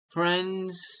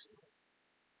friends.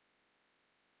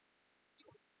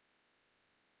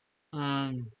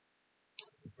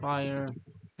 Fire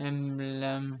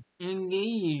emblem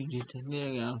engaged. There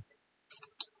you go.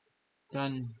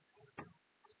 Done.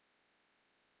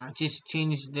 I just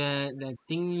changed the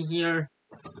thingy here.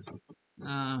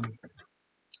 Um,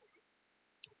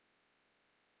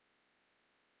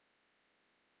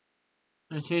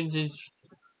 I should just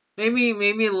maybe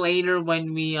later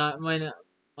when maybe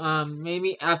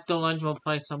after lunch we'll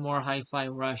play some more Hi-Fi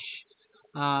Rush.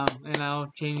 And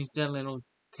I'll change the little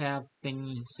tab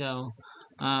thingy. So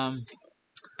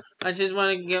I just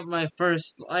want to get my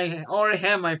first. I already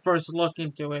had my first look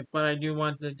into it, but I do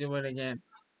want to do it again.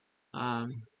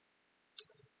 Um,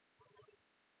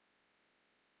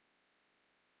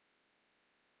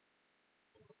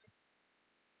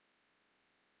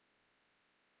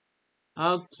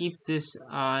 I'll keep this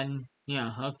on.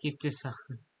 Yeah, I'll keep this on.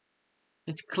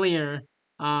 It's clear.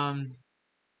 Um,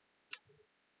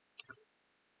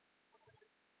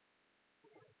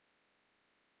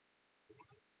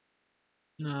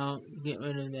 no, get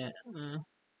rid of that.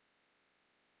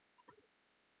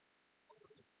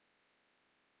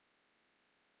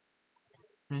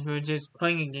 We're just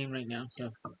playing a game right now,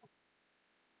 so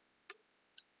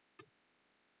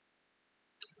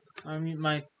I'll mute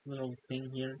my little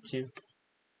thing here too.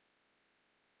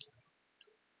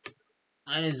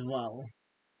 Might as well.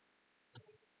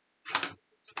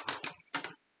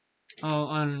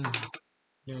 I'll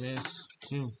do this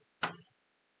too.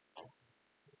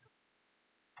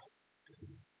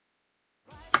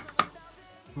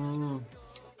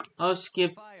 I'll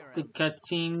skip the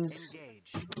cutscenes.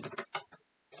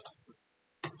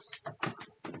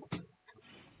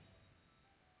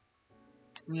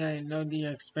 Yeah, I know the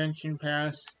expansion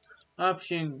pass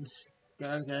options.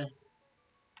 Okay.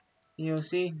 You'll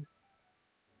see.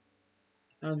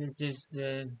 Oh, they just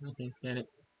did. Okay, get it.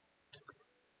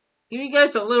 Give you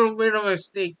guys a little bit of a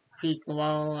sneak peek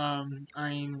while I'm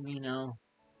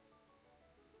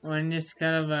on this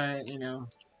kind of a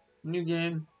new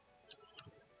game.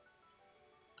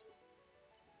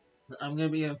 I'm gonna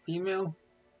be a female.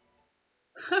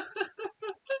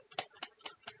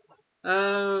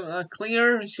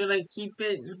 Clear. Should I keep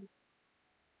it?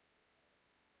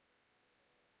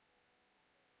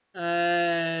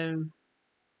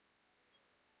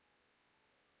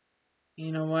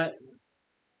 You know what?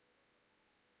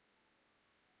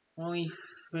 Only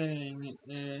fitting.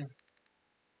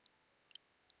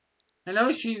 I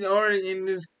know she's already in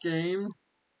this game.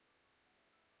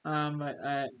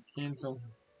 But cancel.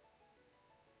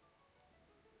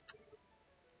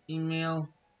 Female,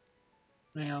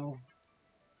 male.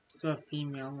 So a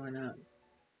female, why not?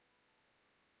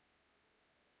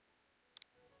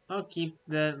 I'll keep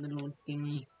that little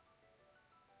thingy.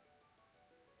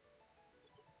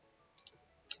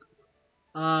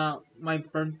 My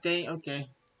birthday, okay.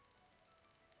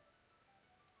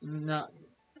 Not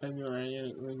February,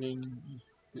 it was in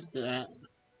that.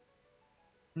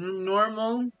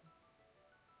 Normal.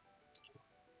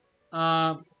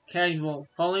 Casual.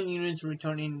 Fallen units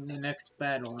returning the next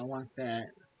battle. I want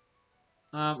that.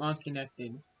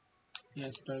 Unconnected. Yeah,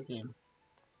 start game.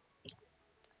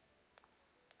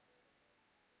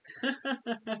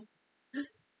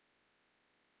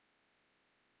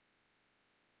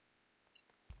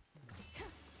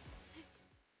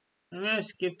 I'm gonna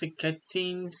skip the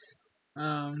cutscenes.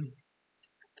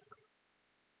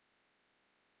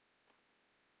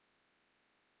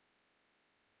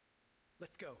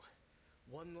 Let's go.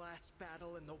 One last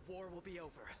battle and the war will be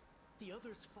over. The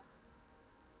others fall.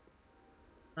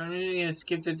 I'm really gonna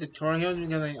skip the tutorials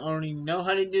because I already know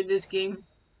how to do this game.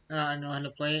 I know how to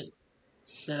play it.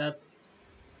 Shut up.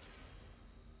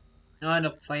 I know how to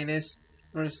play this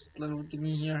first little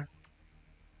thingy here.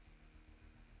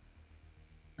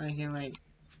 I can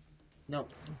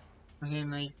nope. I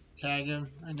can tag him.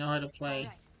 I know how to play.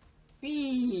 Right.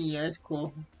 Whee, yeah, that's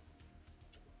cool.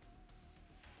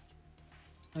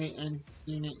 Wait, and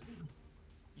unit.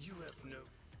 You have no.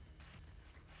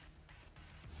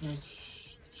 Yeah,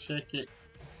 check it.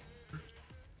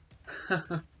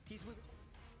 He's with.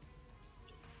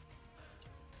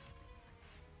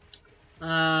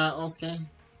 Okay.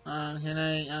 Can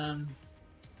I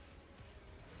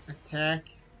attack?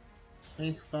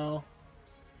 Please fall.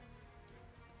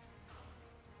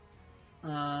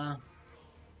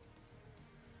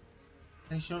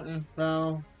 Additional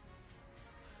info.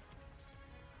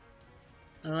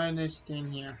 I'll write this thing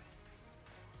here.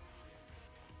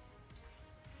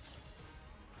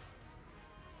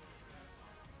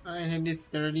 I hit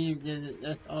 30 because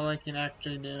that's all I can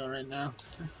actually do right now.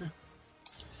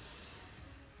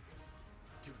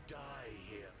 To die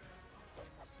here.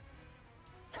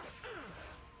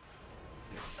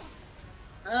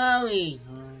 Owie!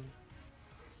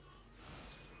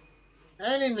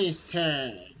 Enemy's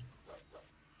turn.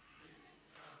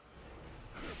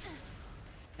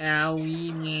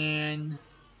 Owie, man.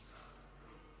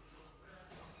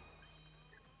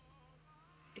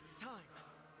 It's time.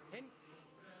 And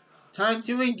Time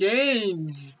to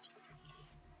engage.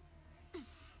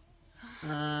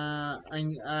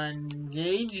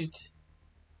 Engaged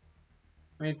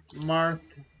with Mark.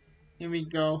 Here we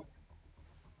go.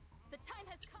 The time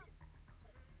has come.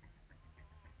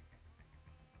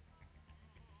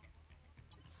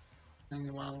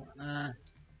 And well,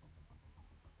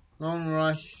 Lone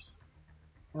Rush,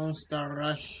 Lone Star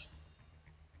Rush,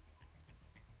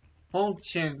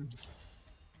 Fortune.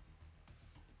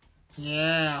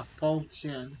 Yeah,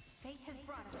 Fortune. Fate has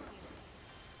brought us here.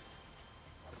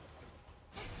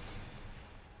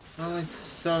 Oh, it's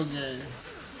so good.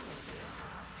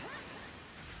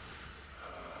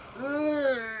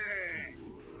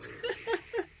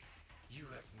 You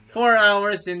have 4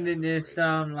 hours into this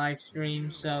live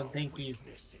stream, so thank you.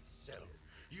 weakness itself.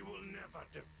 You will never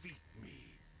defeat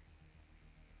me.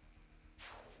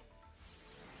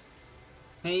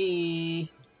 Hey,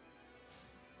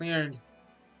 cleared.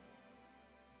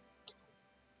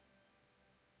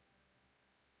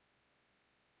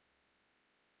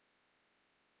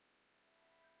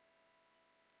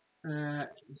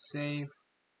 Save.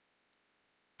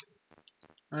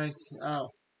 Nice.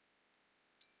 Oh.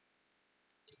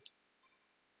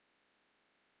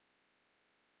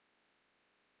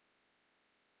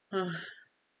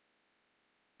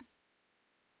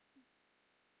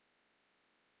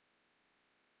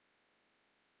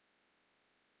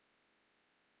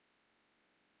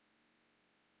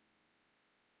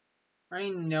 I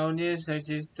know this, I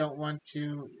just don't want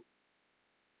to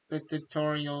the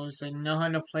tutorials. I know how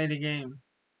to play the game.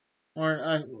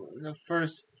 Or the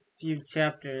first few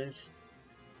chapters.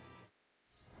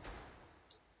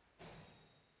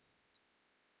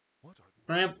 What are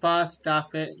Grandpa,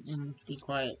 stop it and be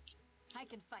quiet. I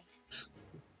can fight.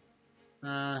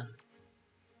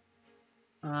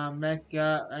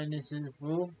 Mecca, and this is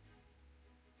Wu.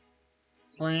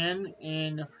 Plan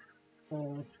and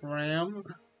full frame.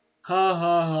 Ha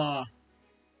ha ha.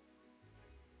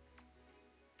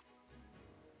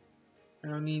 I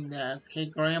don't need that. Okay,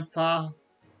 Grandpa.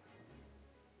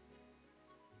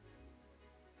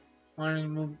 Why don't you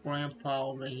move Grandpa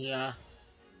over here?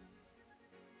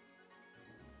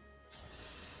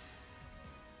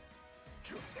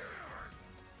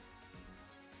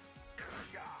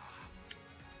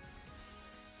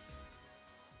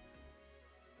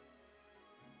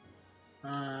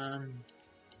 I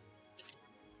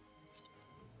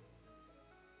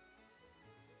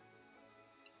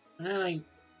like.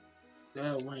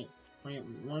 Oh wait,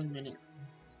 1 minute.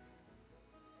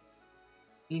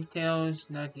 Details,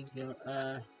 not detail.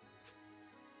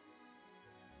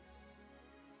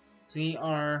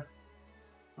 ZR.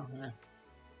 Okay.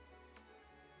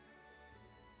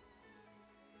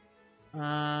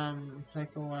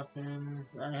 Psycho weapons.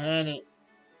 I had it.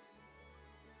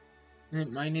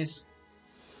 Minus.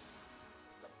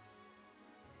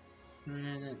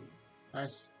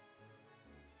 Us.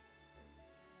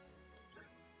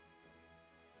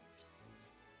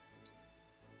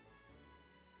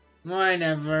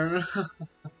 Whatever. There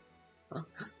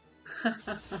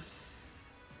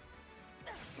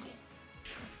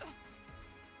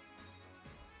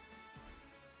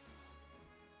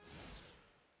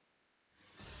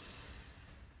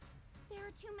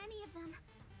are too many of them.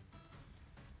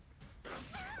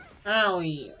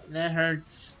 Owie, that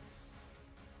hurts.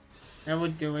 That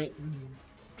would do it.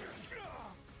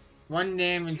 1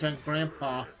 damage on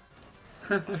Grandpa.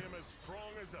 I am as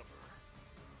strong as ever.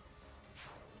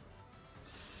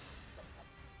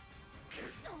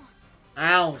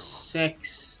 Ow,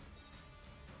 6.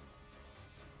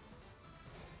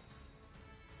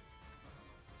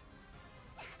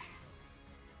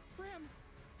 Fram,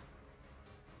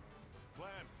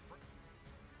 Plan.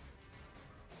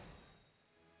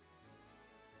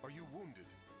 Are you wounded?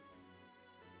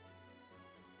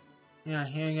 Yeah,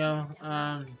 here you go.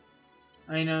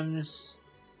 Items.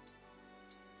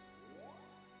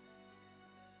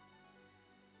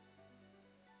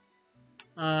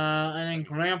 And then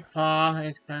Grandpa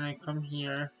is gonna come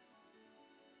here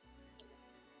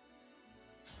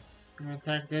and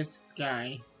attack this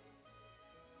guy.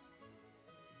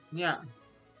 Yeah.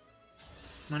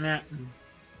 Manhattan.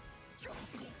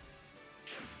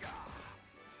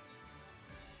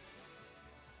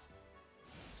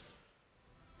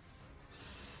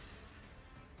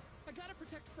 I gotta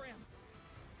protect Fram.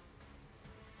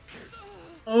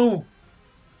 Oh!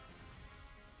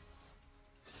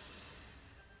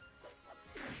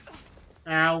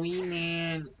 Owie,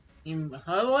 man.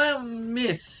 How do I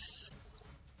miss?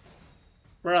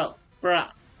 Bro, bro.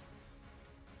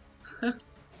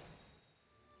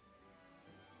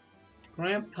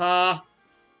 Grandpa,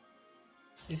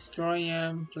 destroy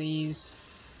him, please.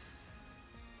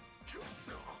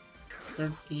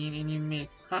 13 and you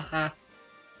miss. Haha.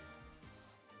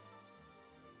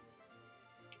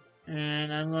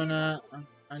 And I'm gonna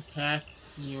attack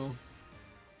you.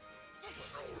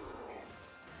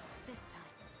 This time,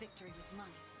 victory was mine.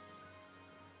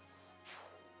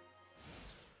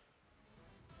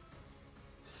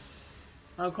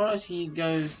 Of course he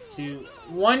goes to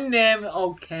one name.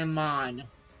 Oh, come on.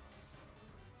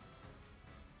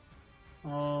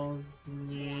 Oh,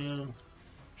 no. You're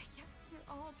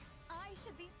all. I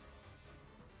should be.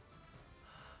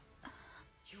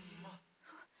 You must.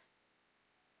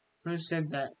 Who said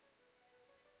that?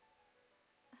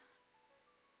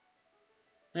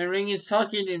 The ring is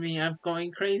talking to me. I'm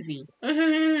going crazy.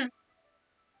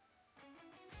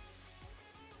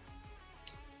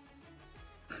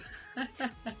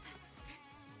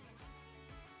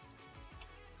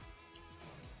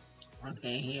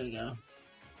 Okay, here we go.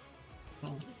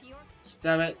 Oh, With your.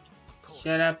 stop it. Of course.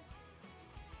 Shut up.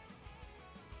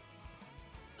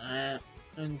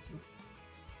 And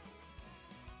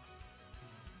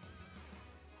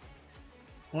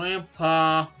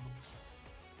Grandpa.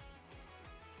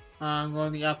 Go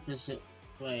the opposite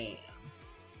way.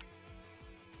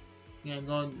 Yeah,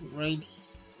 go right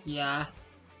here.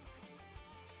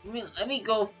 Let me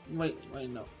go. Wait,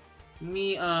 no. Let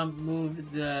me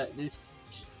move this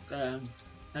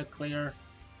clear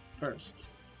first.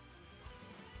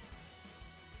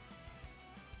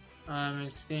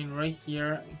 It's staying right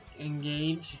here.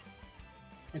 Engage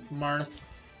with Marth.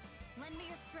 Lend me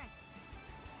your strength.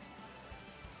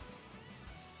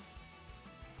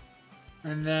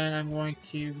 And then I'm going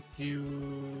to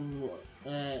do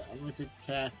with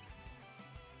attack.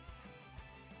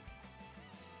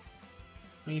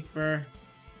 Reaper.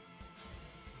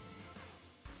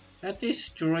 That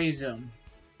destroys them.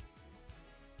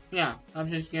 Yeah, I'm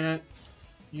just gonna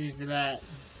use that.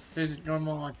 Just a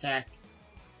normal attack.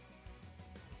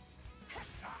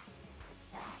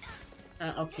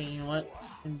 Okay, you know what?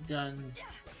 I'm done.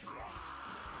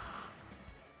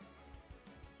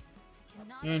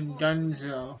 Cannot You're afford to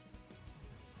donezo.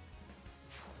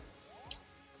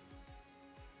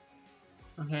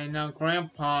 Okay, now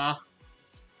Grandpa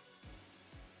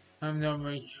comes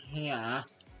over here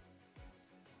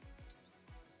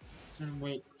and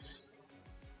waits.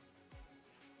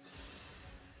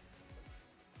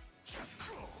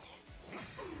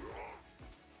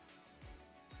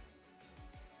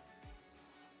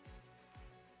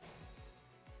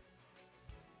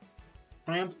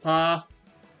 Grandpa,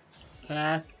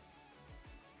 attack.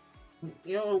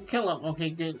 You'll kill him. Okay,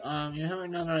 good. You have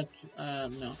another.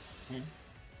 No. Okay.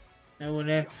 I would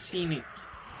have seen it.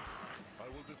 I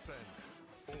will defend,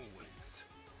 always.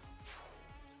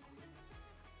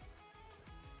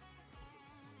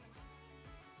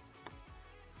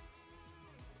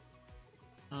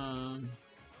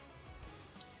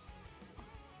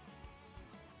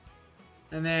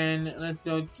 And then let's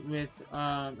go with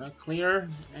a clear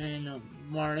and a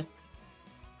Marth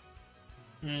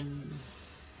and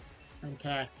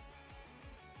attack.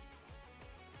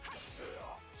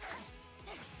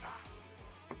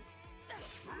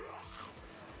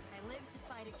 I live to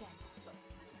fight again.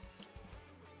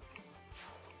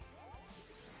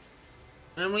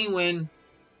 And we win.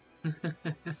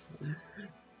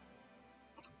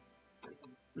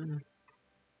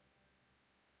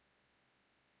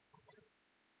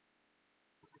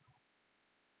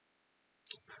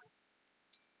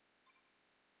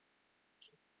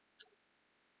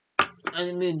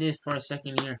 I'll move this for a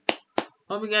second here.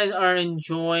 Hope you guys are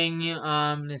enjoying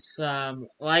this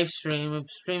live stream. I'm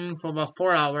streaming for about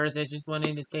 4 hours. I just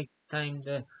wanted to take time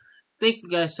to thank you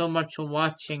guys so much for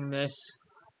watching this.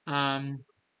 Um,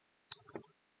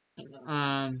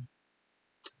 um,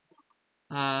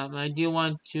 I do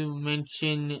want to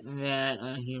mention that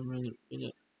here,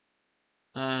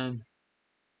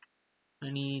 I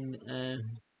need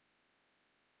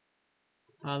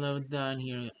all done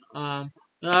here.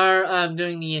 We are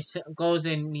doing the goals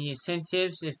and the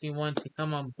incentives. If you want to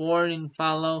come on board and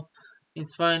follow,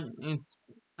 it's fun.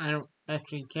 I don't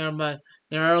actually care, but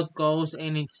there are goals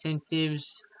and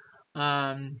incentives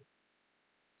um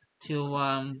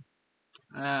to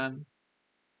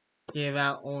give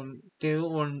out or do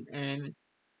or and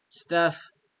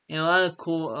stuff, and a lot of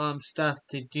cool stuff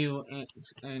to do and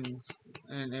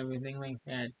and everything like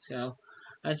that. So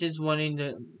I just wanted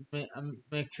to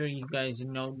make sure you guys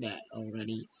know that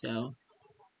already. So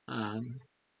If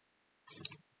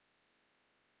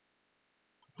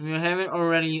you haven't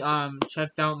already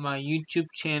checked out my YouTube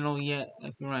channel yet,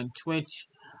 if you're on Twitch,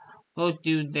 go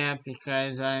do that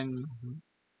because I'm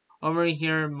over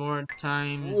here more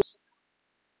times.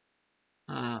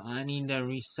 I need to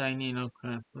re-sign in. Oh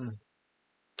crap.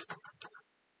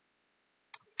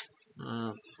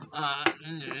 Uh, uh,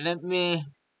 Let me.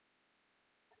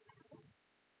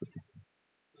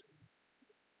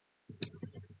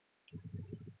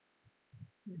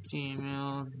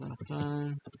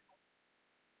 Gmail.com.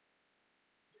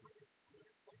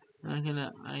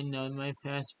 I know my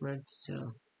password, so.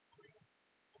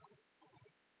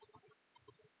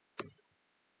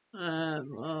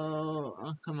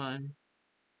 Oh, come on.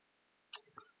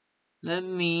 Let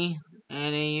me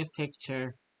add a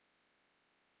picture.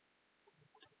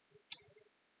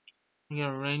 Like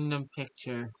a random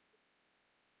picture.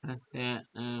 Like that,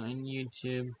 on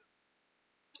YouTube.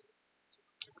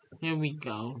 Here we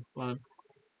go. But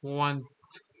one.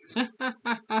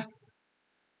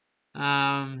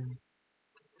 um.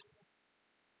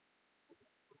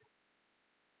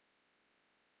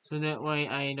 So that way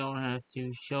I don't have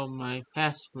to show my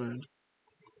password.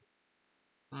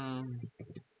 Um.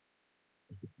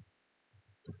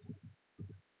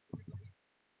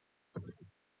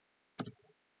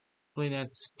 Hopefully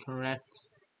that's correct.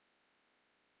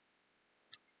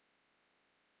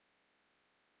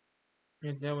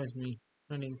 Yeah, that was me.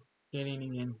 Trying to get in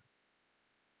again.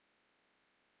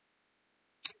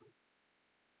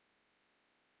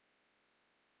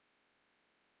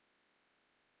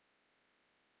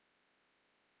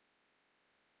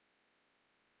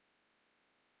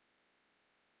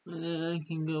 And then I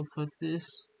can go put this.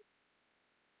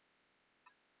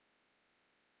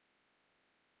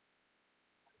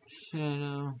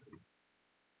 Shadow.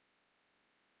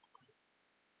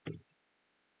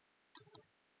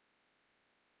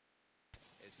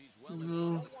 As he's well in front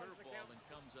Remove. of the curveball and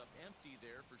comes up empty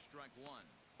there for strike one.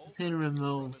 Then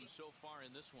remove. From him so far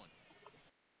in this one.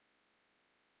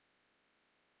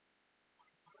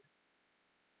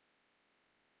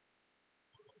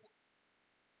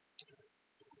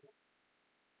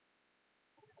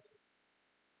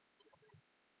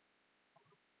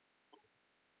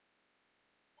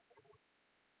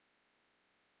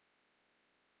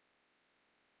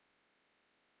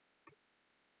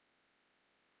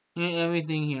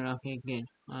 Everything here. Okay, good.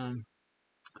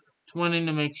 Just wanting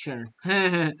to make sure.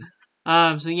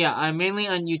 So yeah, I'm mainly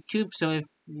on YouTube. So if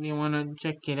you want to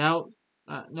check it out,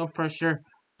 no pressure.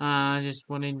 Just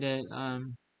wanted to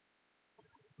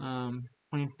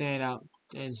point that out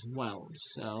as well.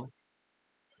 So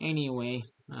anyway,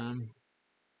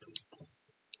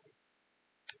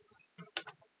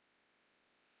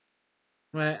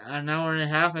 we're an hour and a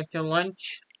half until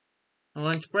lunch. A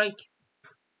lunch break.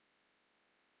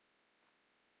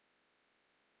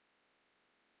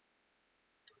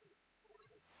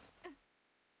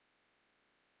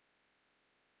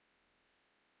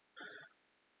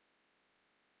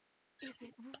 Is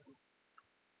it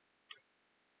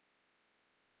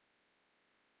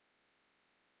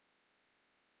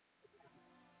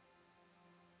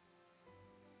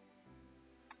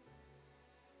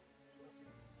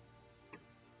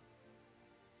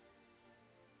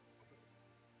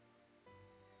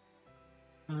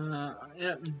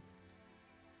Yep.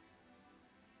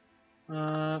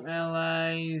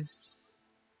 Allies.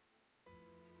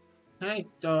 Hey,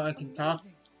 oh, I can talk.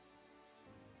 amazing?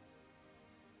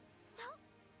 So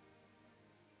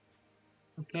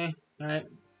Okay, alright.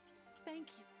 thank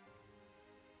you.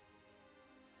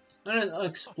 I'm gonna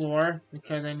explore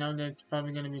because I know there's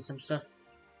probably gonna be some stuff.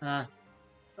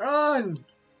 Run!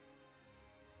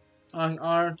 On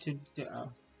R to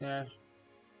dash.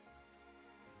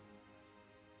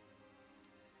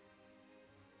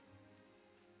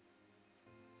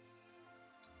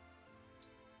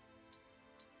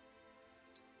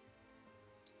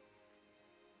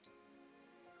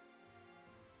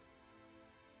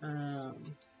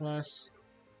 Plus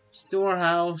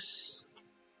storehouse.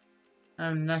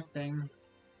 Nothing.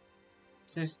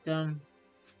 System.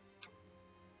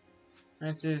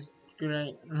 That's just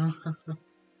great.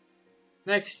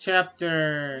 Next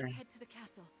chapter. Let's head to the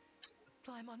castle.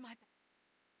 Climb on my back.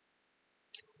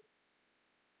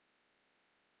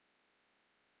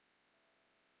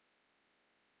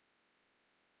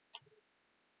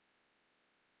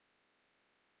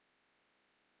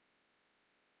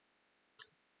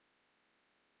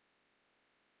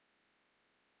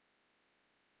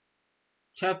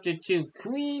 Chapter 2.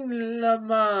 Queen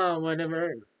Lama.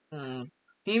 Whatever.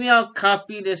 Maybe I'll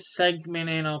copy this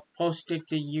segment and I'll post it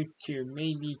to YouTube.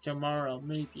 Maybe tomorrow.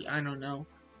 Maybe. I don't know.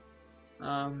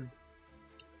 Um.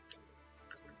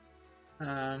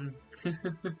 Um,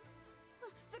 The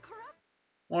corrupt.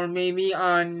 or maybe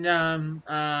on um,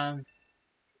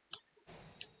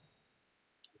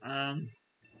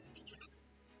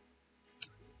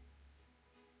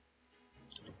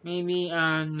 maybe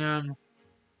on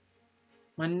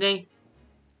Monday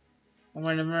or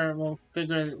whatever. We'll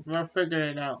figure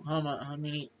it out. How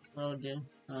many we'll do.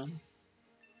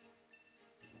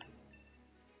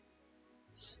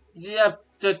 Yep,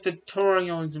 the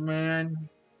tutorials, man.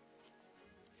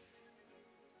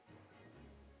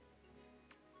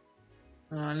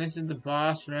 This is the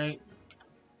boss, right?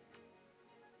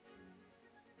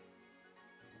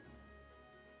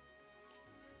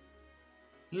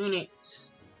 Units.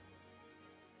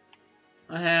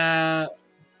 I have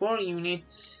 4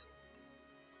 units.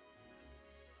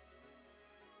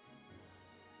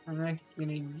 I'm not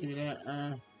gonna do that.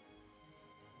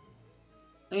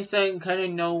 At least I kind of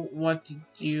know what to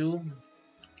do.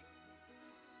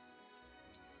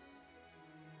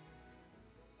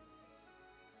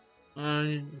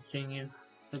 Thinking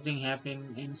something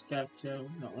happened and stuff, so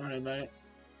don't worry about it.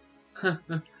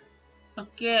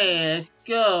 Okay, let's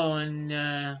go. And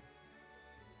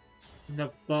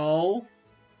the bow.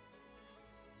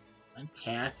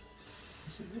 Attack.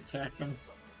 Let's just attack him.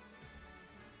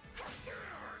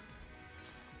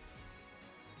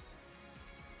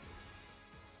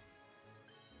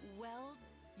 Well,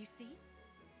 you see,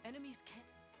 enemies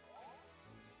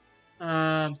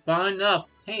can't. Bond up.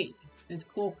 Hey, that's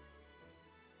cool.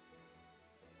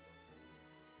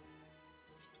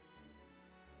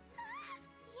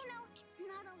 You know,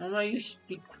 not How about you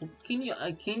speak? Can you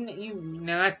not? Can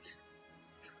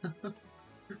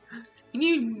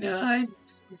you not?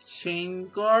 Chain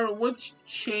guard? What's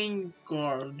chain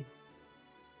guard?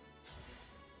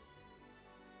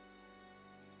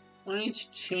 What is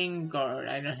chain guard?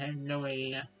 I don't have no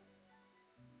idea.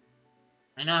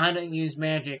 I know how to use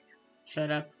magic.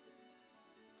 Shut up.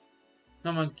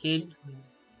 Come on, kid.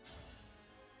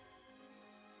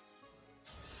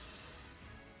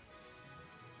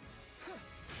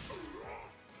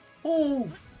 Oh!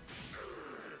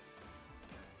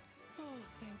 Oh,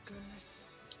 thank goodness.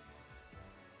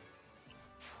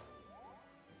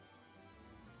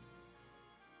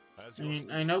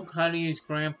 I know how to use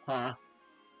Grandpa.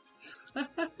 I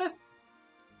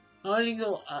want to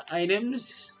go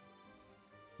items.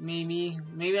 Maybe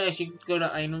I should go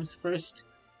to items first.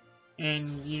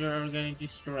 And you're gonna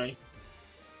destroy.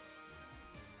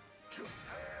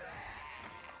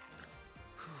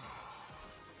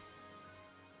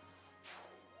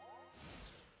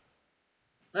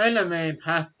 Anime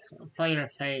path player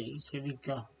phase. Here we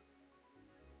go.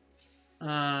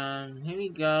 Here we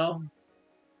go.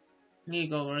 Let me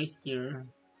go right here.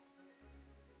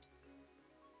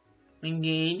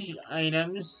 Engage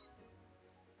items.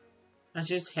 Let's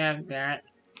just have that.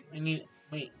 I need.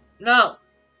 Wait. No!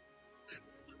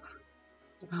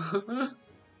 Can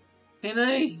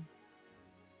I?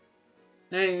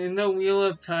 In the Wheel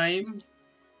of Time?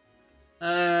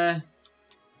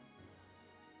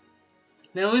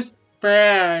 That was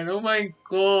bad. Oh my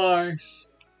gosh.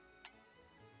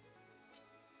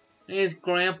 His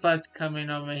grandpa's coming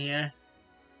over here.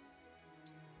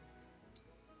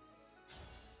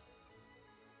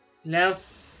 Left.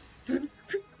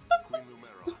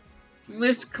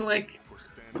 Misclick. For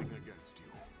standing against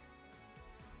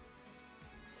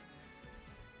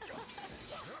you.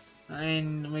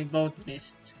 And we both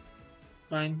missed.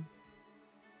 Fine.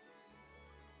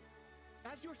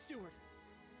 As your steward.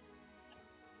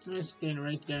 I'm gonna stand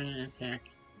right there and attack.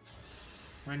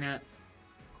 Why not?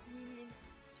 Queen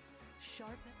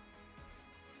sharp.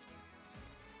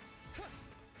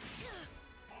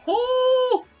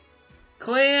 Oh!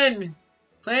 Clanny!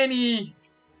 Clanny!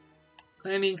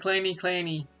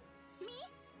 Me?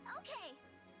 Okay.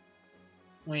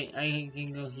 Wait, I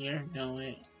can go here? No,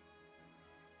 wait.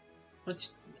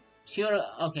 What's... Sure,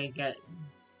 okay, got it.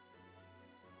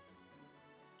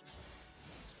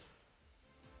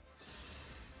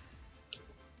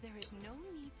 There is no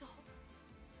need to hold.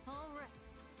 All right.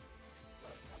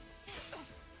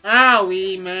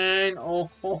 Owie, man! Oh,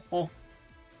 ho, ho.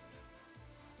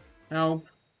 Help.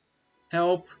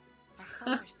 Help. Our foes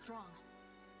are strong.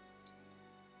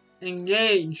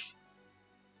 Engage.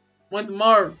 With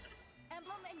Mark.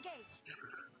 Emblem engage.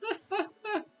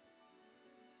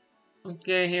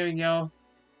 Okay, here we go.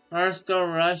 First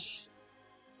rush.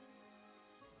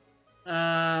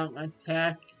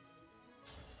 Attack.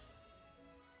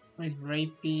 With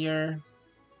rapier.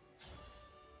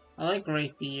 I like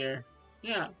rapier.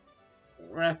 Yeah.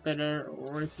 Rapier,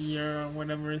 or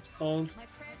whatever it's called. My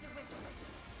prayers are with you.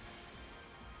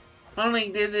 Finally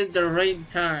did it the right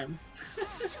time.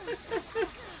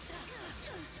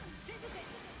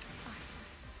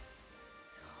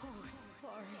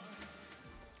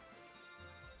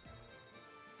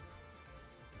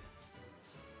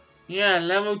 Yeah,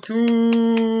 level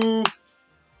 2.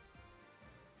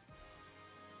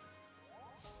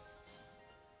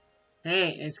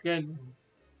 Hey, it's good.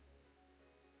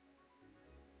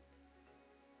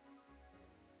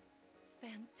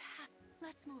 Fantastic.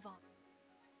 Let's move on.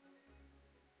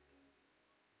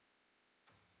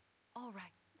 All right.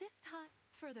 This time,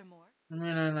 furthermore. I'm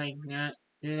gonna like not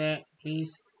do that,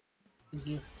 please. Thank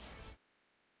you.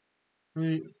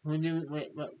 Who do?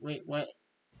 What?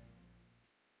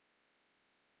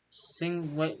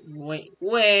 Sing. Wait.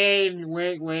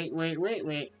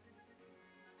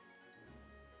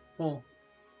 Oh.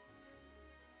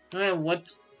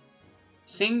 What?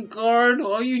 Sing guard?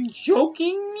 Are you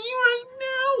joking me right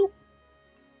now?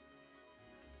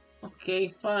 Okay,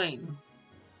 fine.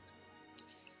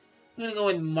 I'm gonna go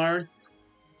with Marth.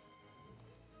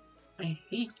 I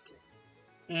hate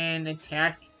and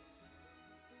attack.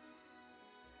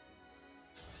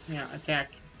 Yeah,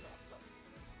 attack.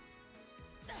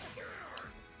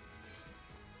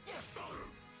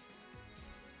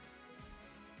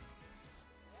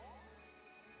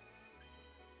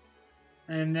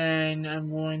 And then I'm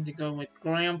going to go with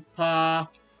Grandpa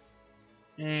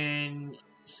and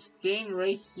staying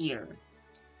right here.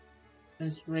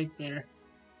 That's right there.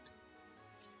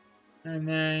 And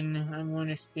then I'm going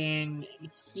to stand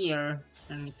here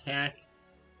and attack.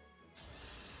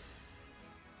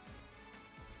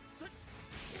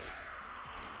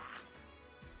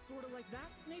 Sort of like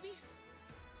that, maybe?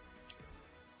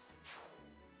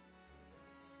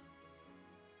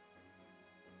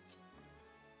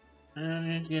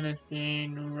 I'm just gonna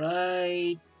stand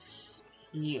right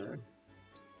here.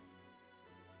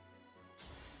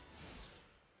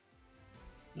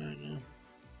 I don't know.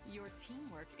 Your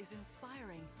teamwork is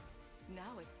inspiring.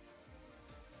 Now it's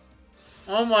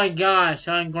Oh my gosh,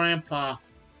 I'm Grandpa.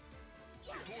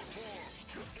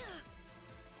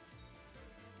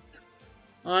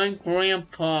 I'm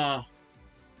Grandpa.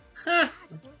 Ha!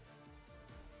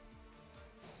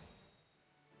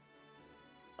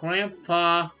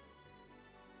 Grandpa.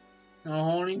 No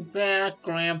holding back,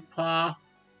 Grandpa.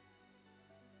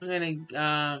 I'm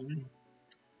gonna,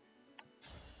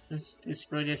 let's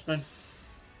destroy this one.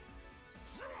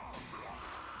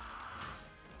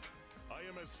 I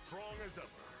am as strong as ever.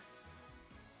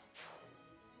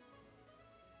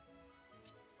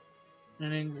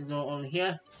 And then go over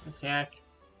here, attack.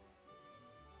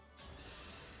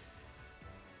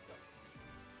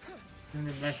 And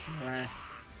the best for last.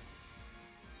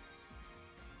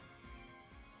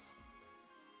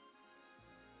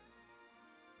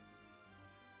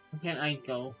 Where can I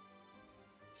go?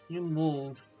 You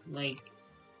move, like,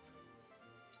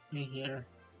 right here.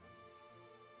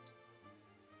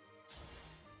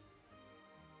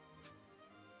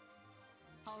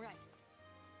 all right.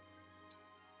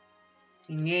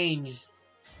 Engage.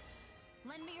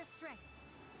 Lend me your strength.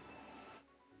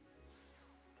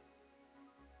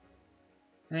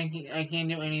 I can't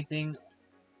do anything.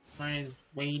 Mine is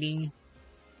waiting.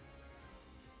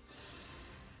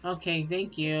 Okay,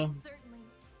 thank you. Certainly.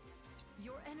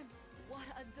 Your enemy. What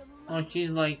a delight. Oh, she's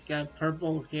like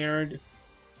purple haired.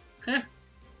 Huh,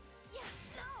 Yeah,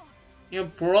 no. you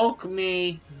broke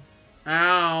me.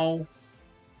 Ow.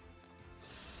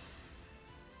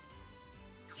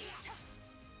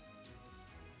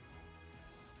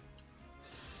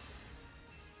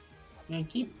 I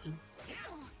keep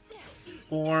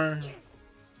 4.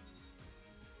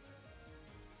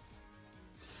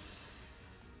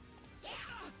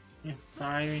 Yeah,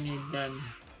 5 and you're done.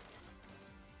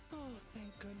 Oh,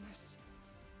 thank goodness.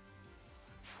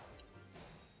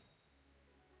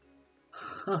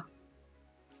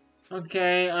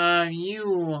 Okay,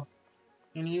 you.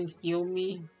 Can you heal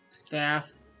me?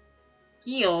 Staff.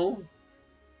 Heal?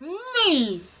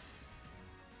 Me!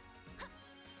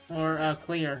 Or,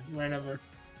 clear, whatever.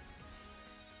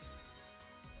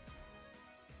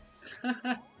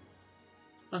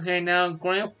 Okay, now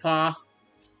Grandpa.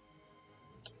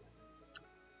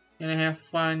 Gonna have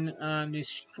fun,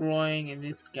 destroying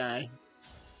this guy.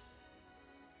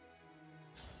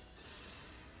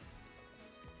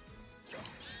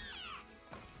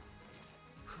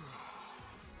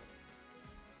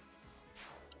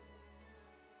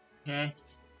 Okay.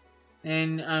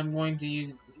 Then I'm going to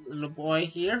use little boy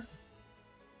here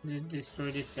to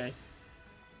destroy this guy.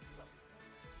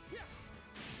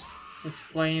 It's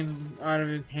flying out of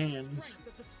his hands. Strength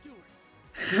of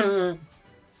the stewards.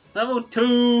 Level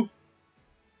 2!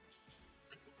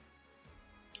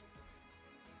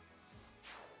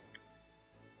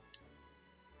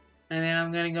 And then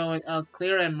I'm gonna go with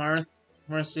Clear and Marth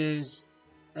versus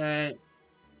with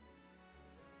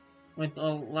a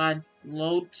lot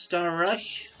Lodestar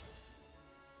Rush.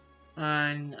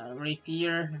 on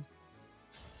Rapier,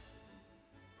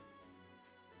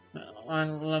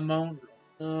 on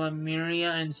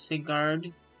Lemuria, and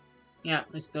Sigard. Yeah,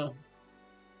 let's go.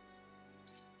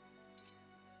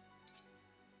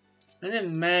 It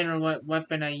doesn't matter what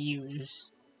weapon I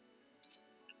use.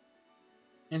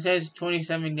 It says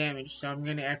 27 damage, so I'm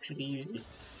gonna actually use it.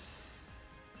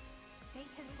 Fate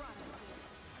has brought us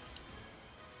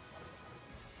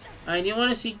here. I do want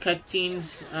to see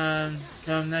cutscenes,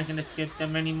 so I'm not gonna skip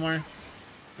them anymore.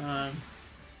 I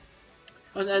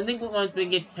think once we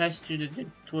get past to the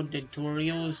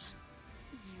tutorials,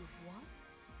 You've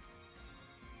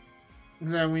won?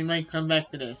 so we might come back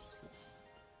to this.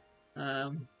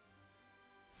 Um,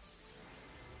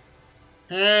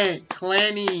 hey,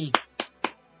 Clanny!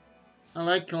 I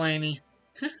like Clanny.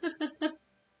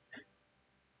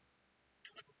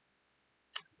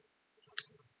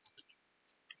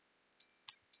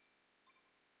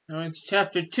 Now it's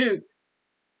chapter 2.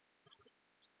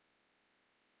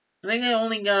 I think I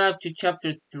only got up to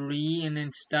chapter 3 and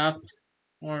then stopped.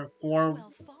 Or 4,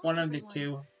 Well fought, one of the everyone.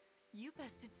 two. You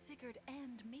bested Sigurd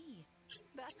and me.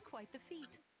 That's quite the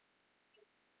feat.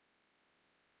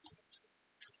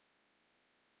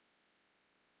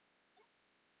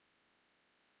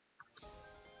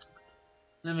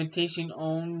 Limitation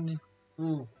owned.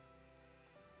 Ooh.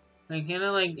 I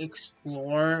kinda like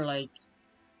explore, like,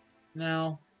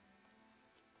 now.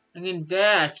 I can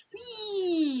dash.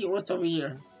 Whee! What's over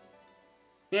here?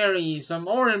 Berries, some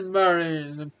orange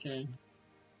berries. I'm kidding.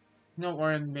 No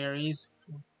orange berries.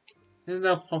 This is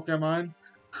not Pokemon.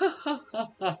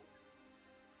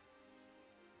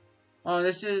 Oh,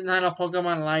 this is not a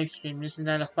Pokemon live stream. This is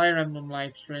not a Fire Emblem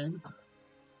live stream.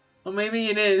 Well, maybe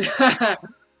it is. I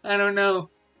don't know.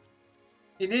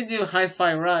 They did do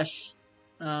Hi-Fi Rush.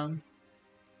 Um,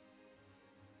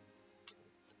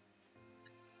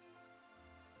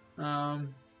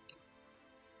 um,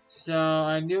 so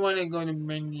I do want to go to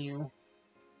menu.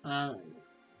 A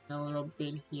little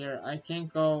bit here. I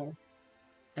can't go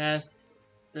past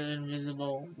the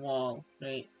invisible wall.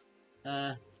 Right.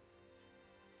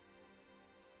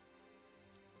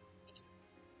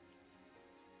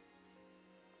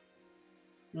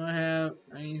 Do I have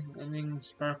anything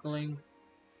sparkling?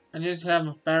 I just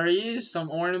have berries,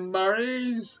 some orange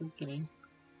berries. I'm kidding.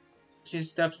 She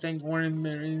stopped saying orange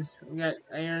berries. We got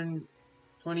iron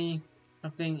 20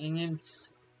 something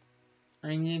ingots.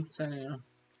 Ingots, I don't know.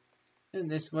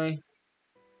 This way.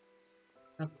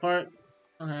 The part.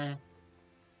 Okay.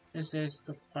 This is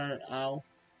the part. Ow.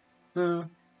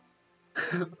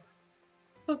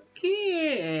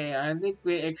 Okay. I think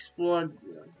we explored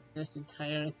this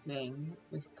entire thing.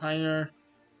 This entire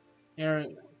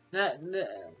area.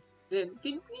 Did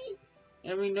we?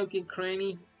 Every nook and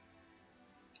cranny?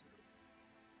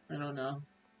 I don't know.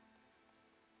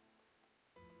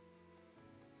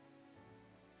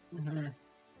 I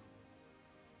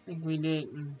think we did.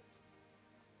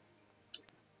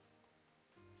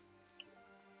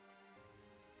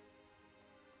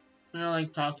 I don't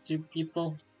like talk to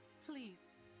people. Please.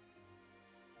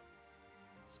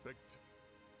 Spect.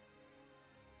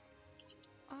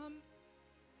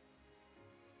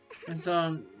 There's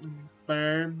some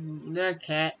bird. There's a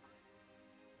cat.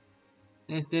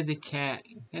 There's a cat.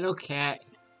 Hello, cat.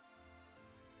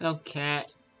 Hello,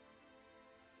 cat.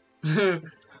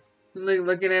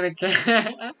 Looking at a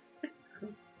cat.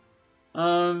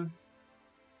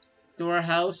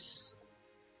 Storehouse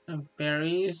of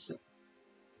berries.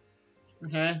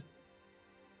 Okay.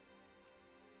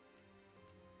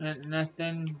 Got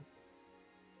nothing.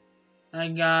 I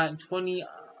got 20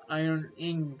 iron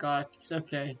ingots.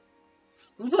 Okay.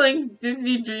 I'm playing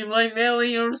Disney Dreamlight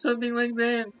Valley or something like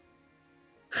that.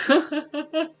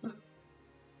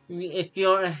 If you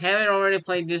haven't already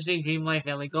played Disney Dreamlight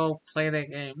Valley, go play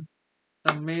that game.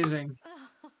 It's amazing.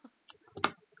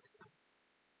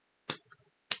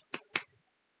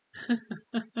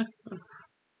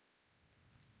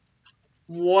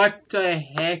 What the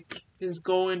heck is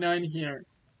going on here?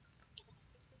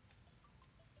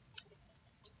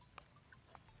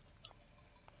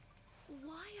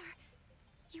 Why are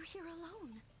you here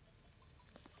alone?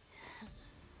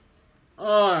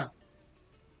 Oh,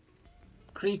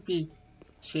 creepy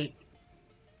chick.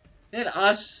 Is it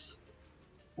us?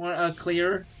 Or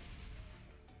clear?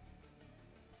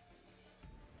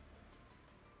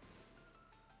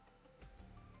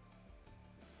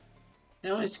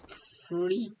 That was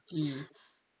freaky.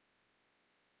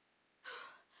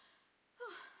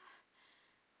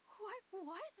 What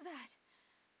was that?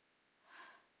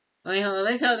 I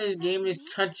like how this Is that game is me?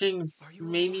 touching Are you all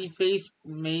maybe right? face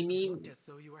You maybe looked as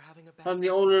though you were having a from bad the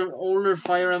dream. older I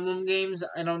Fire was. Emblem games.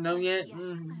 I don't know But yet.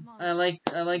 yes, I'm all I right. like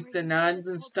Were the you there nods this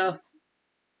and whole stuff. time?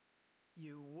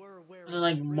 You were I wearing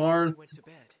like my ring when you went Marth to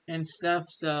bed. and stuff.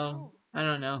 So Oh, I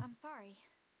don't know. I'm sorry.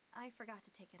 I forgot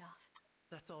to take it off.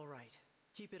 That's all right.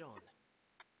 Keep it on.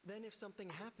 Then if something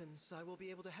happens, I will be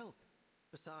able to help.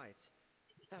 Besides,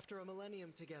 after a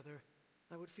millennium together,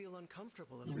 I would feel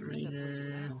uncomfortable if we were separated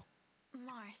now.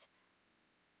 Marth,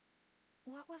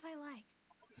 what was I like?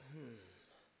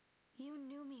 You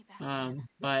knew me back then.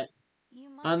 But You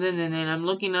must other be than able that, to I'm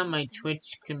tell me looking at my something.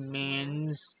 Twitch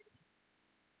commands.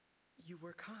 You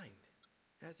were kind,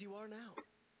 as you are now.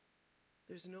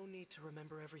 There's no need to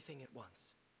remember everything at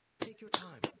once. Take your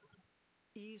time.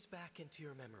 Ease back into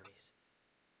your memories.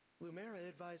 Lumera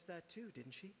advised that too,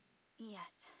 didn't she?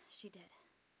 Yes, she did.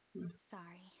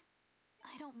 Sorry.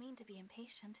 I don't mean to be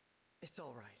impatient. It's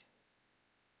all right.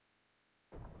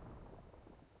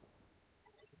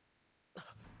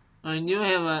 I do What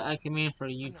was have that? a command for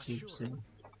I'm not YouTube, sure. so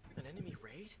An enemy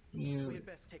raid? We you had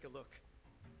best take a look.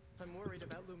 I'm worried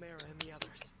about Lumera and the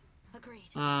others. Agreed.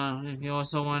 if you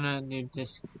also wanna do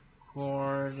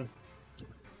Discord,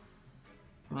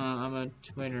 I'm a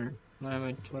Twitter. I have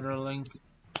a Twitter link.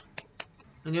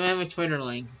 I do have a Twitter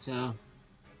link, so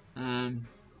um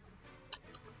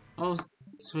I'll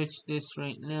switch this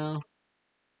right now.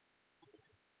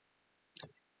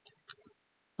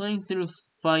 Playing through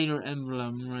Fire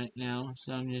Emblem right now,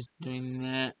 so I'm just doing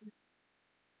that.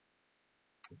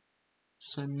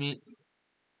 Submit.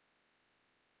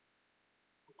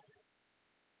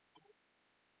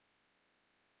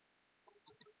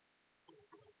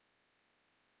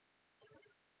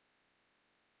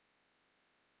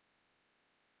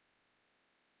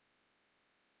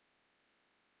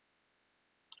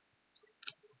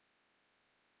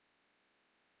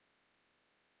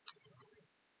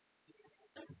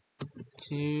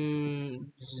 Tuesday.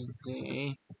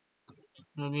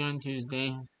 It'll be on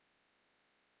Tuesday.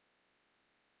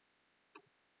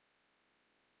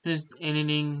 Just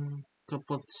editing a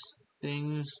couple of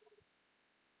things.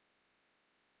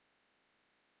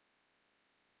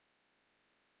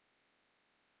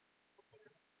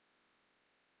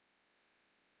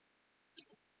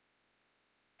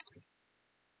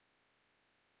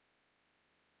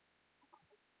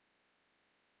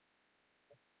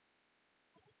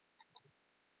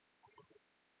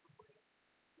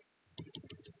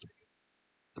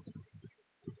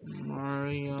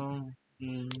 Mario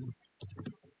and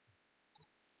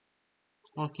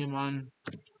Pokemon.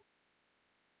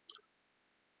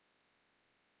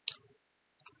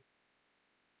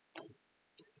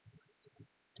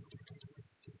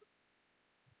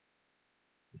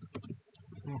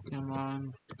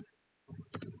 Pokemon.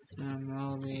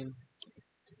 MLB.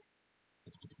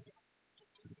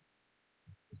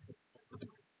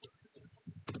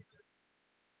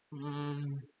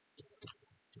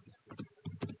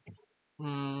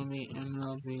 Um, the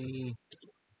MLB.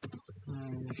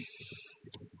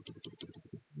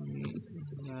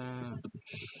 The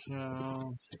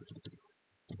show.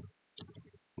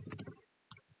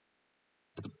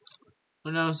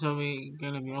 What else are we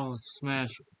gonna be? Oh,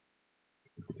 Smash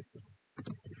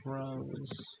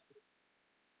Bros.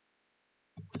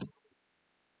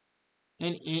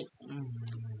 And it.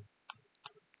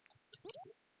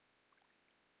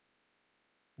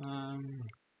 Um.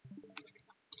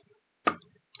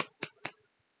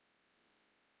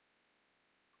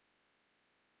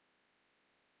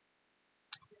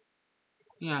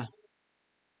 Yeah.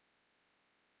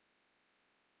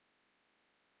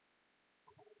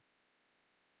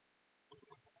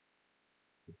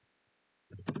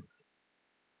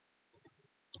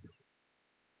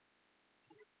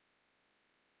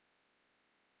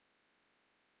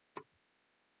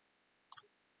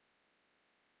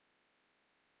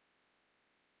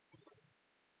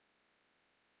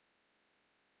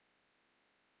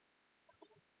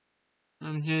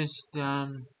 I'm just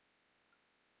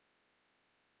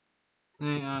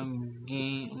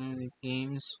playing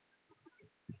games.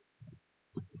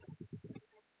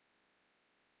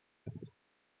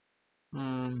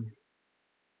 Um.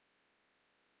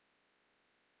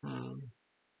 Um.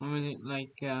 What was it like?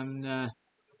 The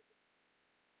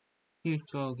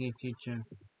future. Okay, future.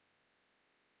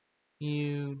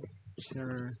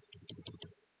 Future.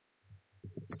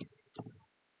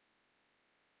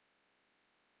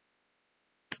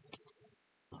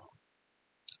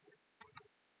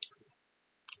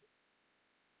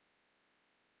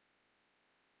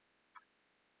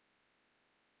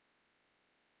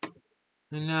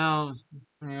 And now,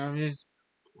 I'm just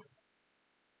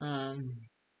um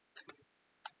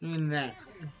In that.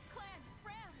 Clan,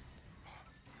 Fran.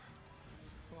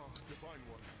 Oh, Divine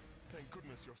One. Thank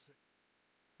goodness you're safe.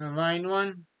 Divine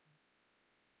one.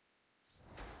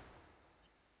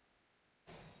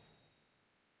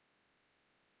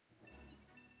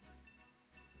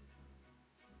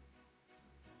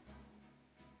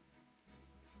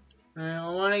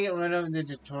 I want to get rid of the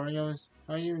tutorials.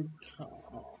 Are you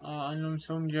unknown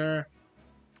soldier?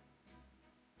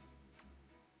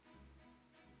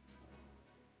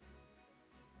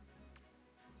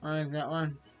 Is that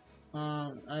one?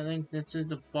 I think this is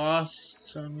the boss,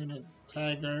 so I'm gonna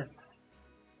tag her.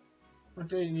 What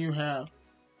do you have?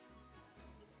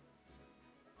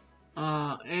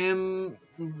 Am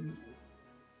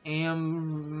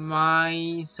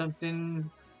my something?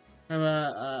 Have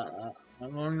a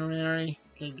vulnerary?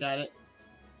 Okay, got it.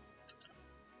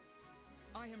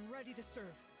 I am ready to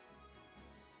serve.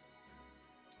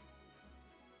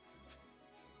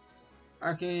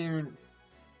 I can't even.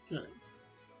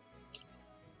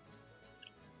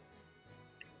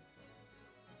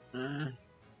 Uh,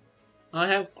 I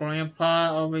have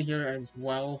Grandpa over here as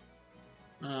well.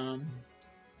 Um.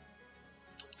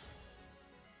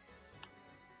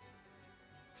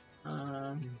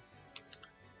 Um.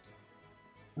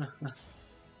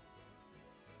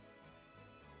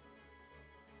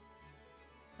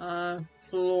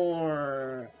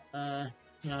 Floor.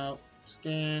 No,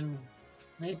 stand.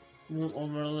 Let's move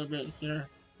over a little bit here.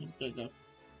 Okay, go.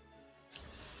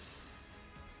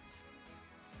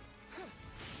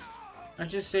 I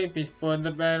just say before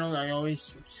the battle. I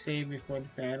always say before the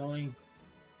battling.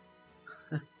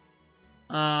 For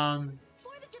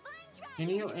the divine Can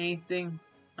you do dragon. anything?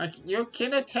 You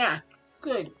can attack.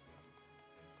 Good.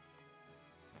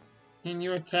 Can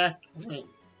you attack? Wait.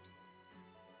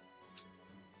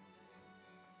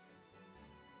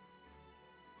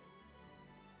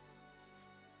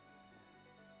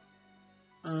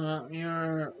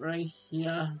 You're right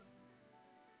here.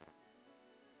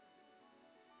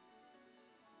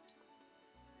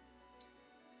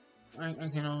 I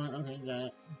can only, okay, got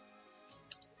it.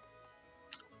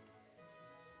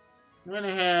 I'm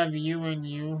gonna have you and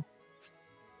you.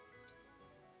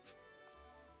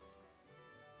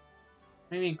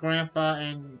 Maybe Grandpa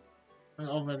and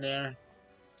over there.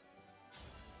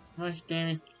 How much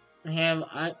damage? I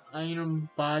have iron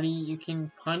body you can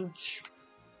punch.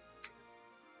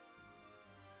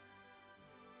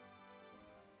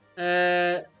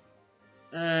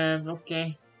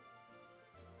 Okay.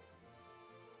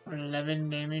 For 11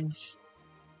 damage.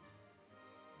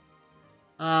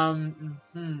 I'm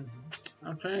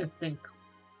trying to think.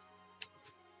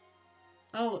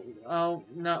 Oh,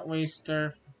 not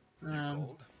waster.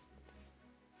 Behold.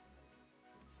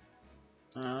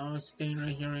 I'll stay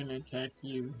right here and attack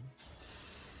you.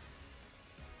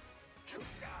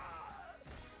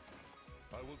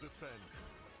 I will defend,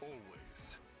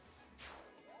 always.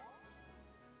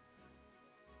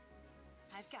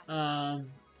 I've got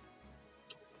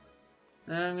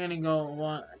Then I'm gonna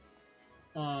go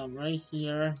right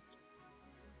here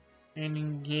and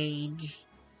engage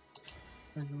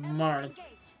with Marth.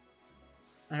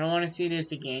 I don't want to see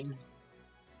this again.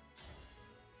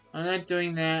 I'm not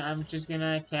doing that. I'm just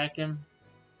gonna attack him.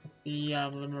 The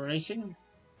liberation.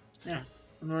 Yeah,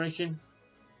 liberation.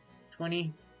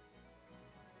 20.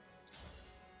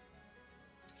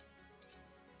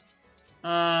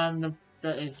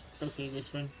 That is okay.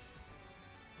 This one.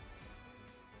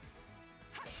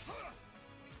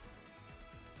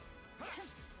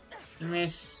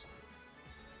 Miss.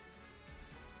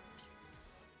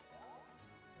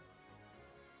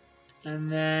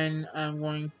 And then I'm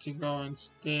going to go and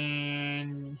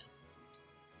stand.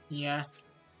 Yeah.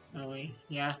 Oh wait.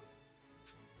 Yeah.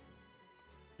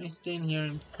 I stand here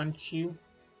and punch you.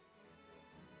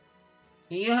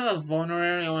 Do you have a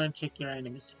vulnerary? I want to check your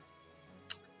items.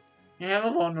 You have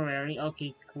a vulnerary?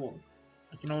 Okay, cool.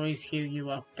 I can always heal you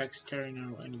up next turn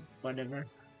or whatever.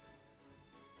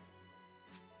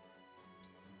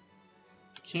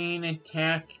 Chain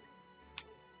attack.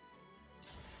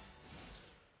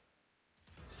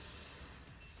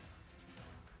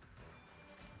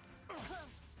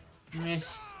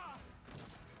 Miss.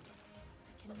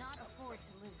 I cannot afford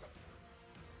to lose.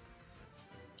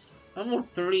 Level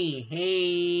 3.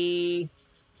 Hey.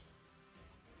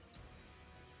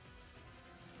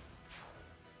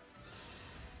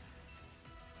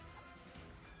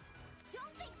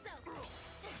 Don't think so.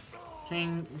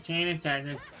 Chain attack.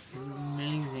 That's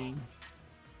amazing.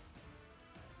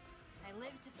 I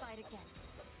live to fight again.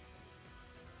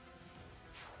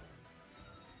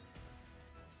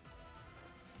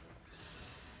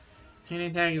 Chain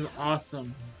attack is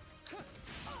awesome.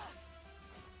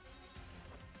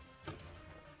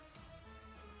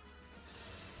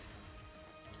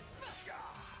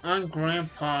 On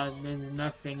Grandpa, there's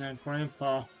nothing on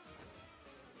Grandpa.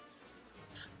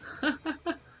 That hurt.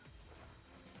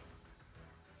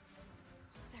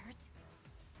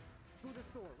 Through the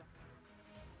door.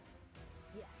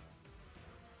 Yes.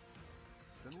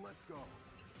 Then let's go.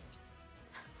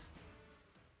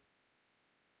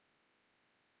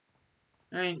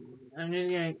 I'm just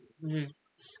gonna just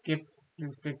skip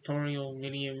the tutorial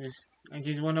videos. I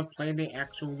just want to play the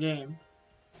actual game.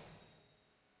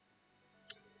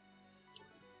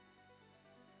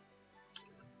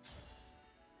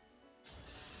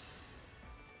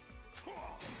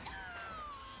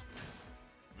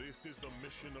 This is the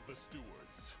mission of the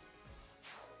stewards.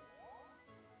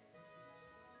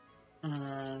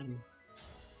 I'm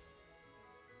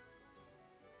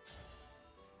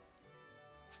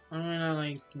gonna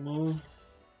like move.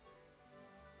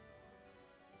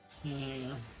 Yeah, there you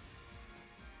go.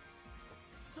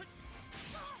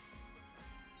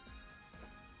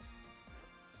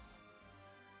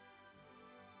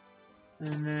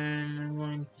 And then I'm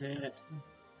going to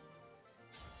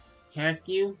attack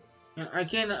you. I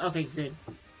can't. Okay, good.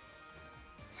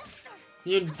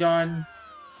 You're done.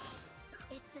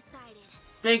 It's decided.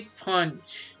 Big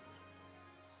punch.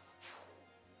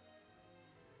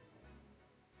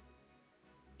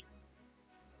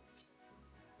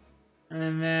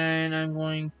 And then I'm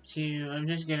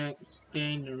just gonna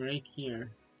stand right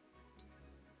here.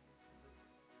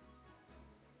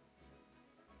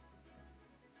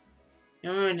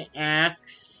 You're an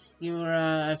axe, you're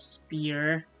a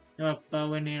spear, you're a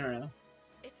bow and arrow.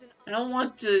 It's an I don't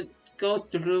want to go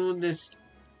through this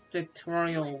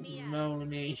tutorial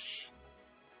mode-ish.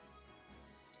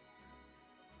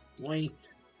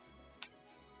 Wait.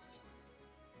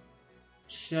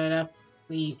 Shut up,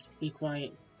 please, be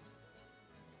quiet.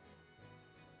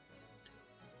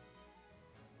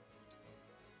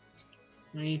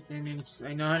 Wait, and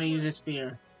I know how to use a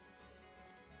spear.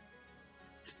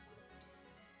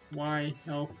 Why?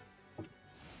 Help.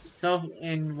 Self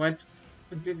and what?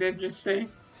 What did that just say?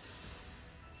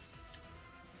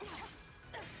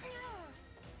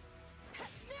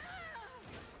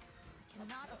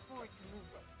 cannot afford to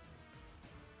lose.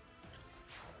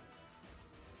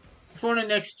 For the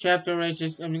next chapter,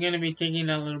 I'm gonna be taking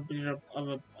a little bit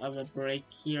of a break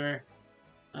here.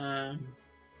 I'm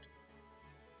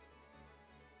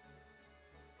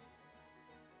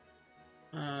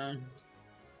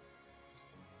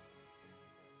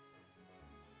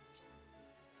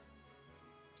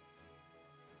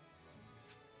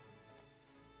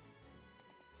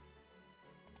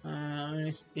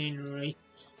gonna stand right.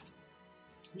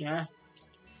 Yeah.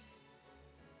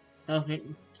 Help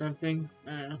something.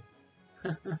 I don't know.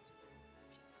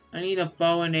 I need a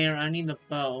bow and arrow. I need a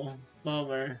bow.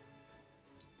 Bower.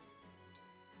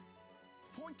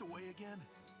 Point the way again.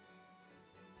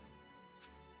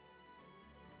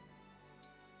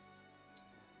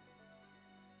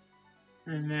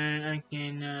 And then I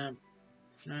can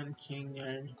not King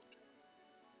Guard.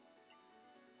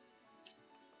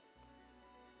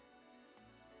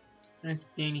 Let's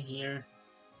stand here.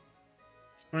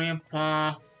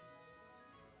 Grandpa,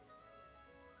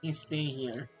 you stay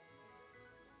here.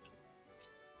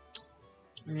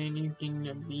 And then you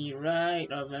can be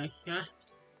right over here.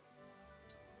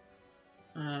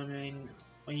 And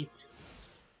wait.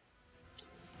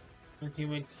 Let's see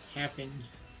what happens.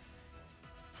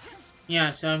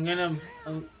 Yeah, so I'm gonna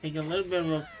take a little bit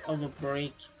of a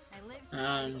break.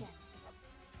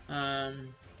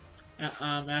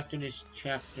 After this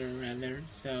chapter, rather.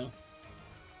 So,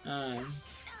 no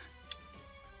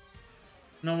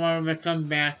more gonna come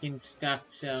back and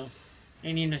stuff. So,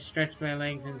 I need to stretch my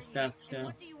legs and stuff. So.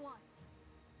 What do you want?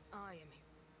 I am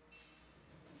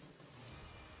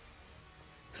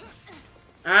here.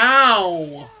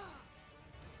 Ow!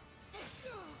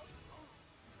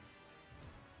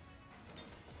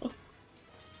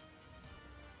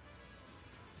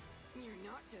 You're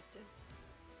not distant.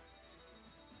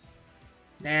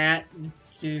 That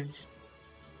just...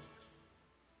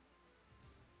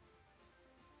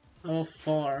 Oh,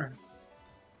 far.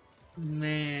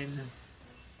 Man.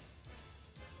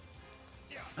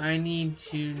 I need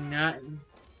to not...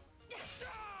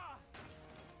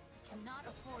 Cannot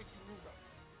afford to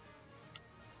lose.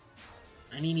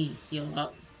 I need to heal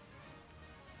up.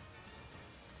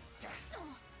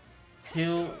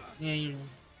 Two... Yeah, you're...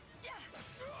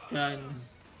 done.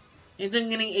 Is I'm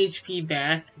getting HP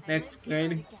back. That's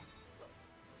good.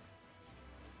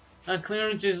 I'm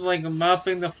clearly just like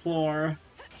mopping the floor.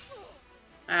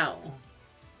 Ow.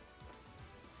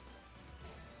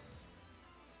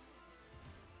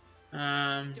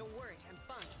 Don't worry, I'm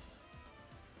fine.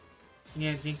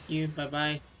 Yeah, thank you. Bye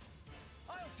bye.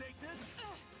 I'll take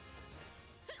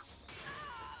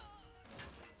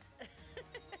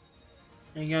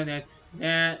There you go, that's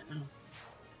that.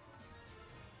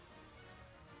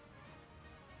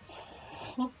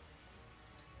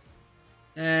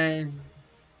 And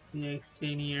the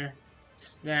exterior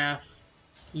staff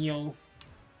heal.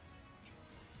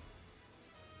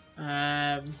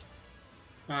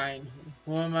 Fine.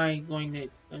 Who am I going to?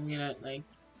 I'm gonna like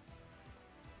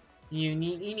you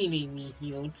need me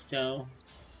healed, so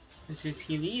let's just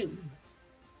heal you.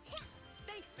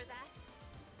 Thanks for that.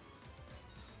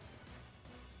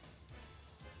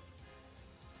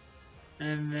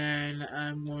 And then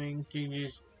I'm going to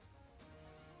just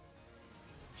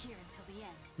Here until the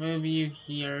end. move you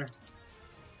here.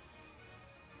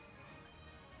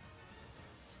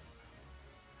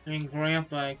 And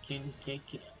Grandpa can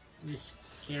take this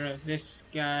care of this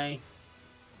guy.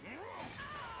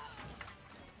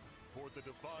 For the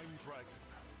divine dragon.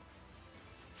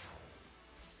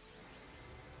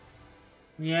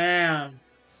 Yeah,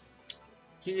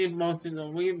 she did most of the.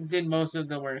 We did most of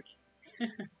the work.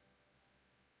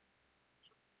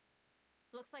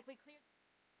 Looks like we cleared.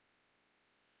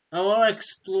 I will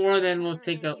explore, then we'll Whatever it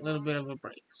take a is you little bit are. of a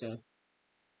break. So,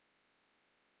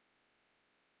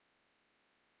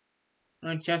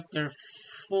 on chapter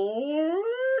 4,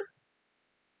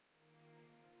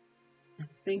 I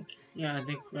think. Yeah, I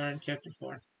think we're on chapter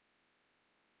 4.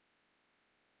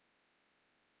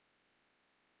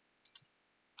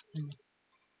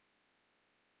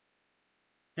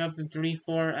 Chapter 3,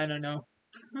 4. I don't know.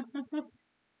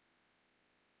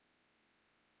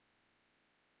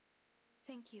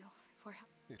 Thank you for help.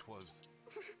 It was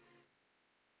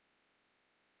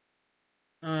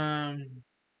I'm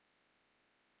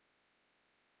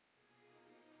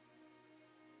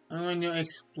going to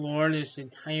explore this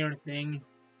entire thing.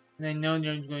 And I know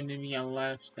there's going to be a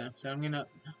lot of stuff, so I'm gonna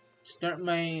start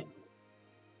my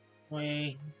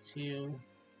way to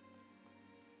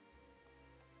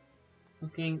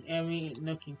looking every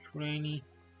nook and cranny.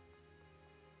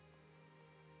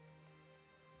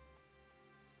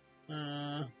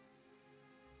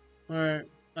 For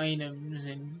items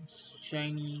and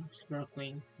shiny,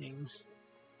 sparkling things.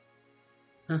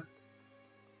 uh,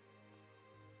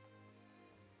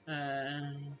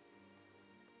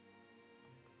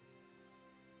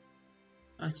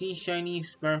 I see shiny,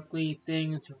 sparkly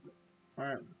things,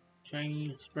 or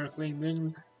shiny, sparkly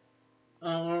things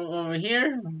over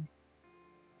here.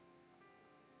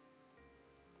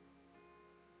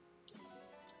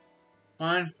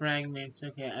 Bond fragments.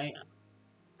 Okay,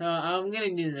 so I'm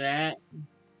gonna do that.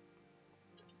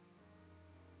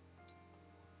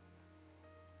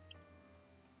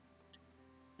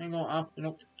 I go up.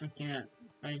 Nope, I can't.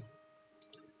 I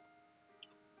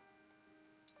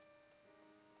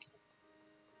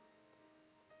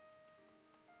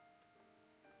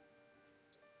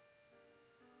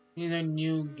These are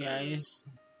new guys.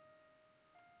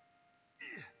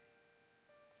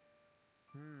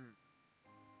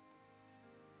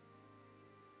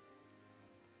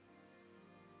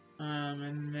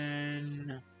 And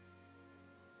then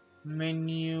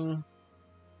menu,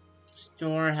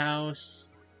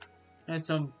 storehouse. That's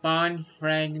some bond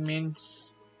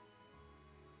fragments.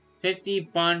 50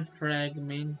 bond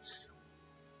fragments.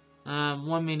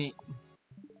 1 minute.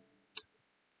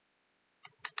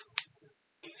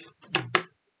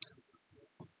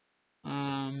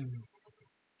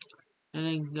 I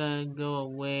think go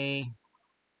away.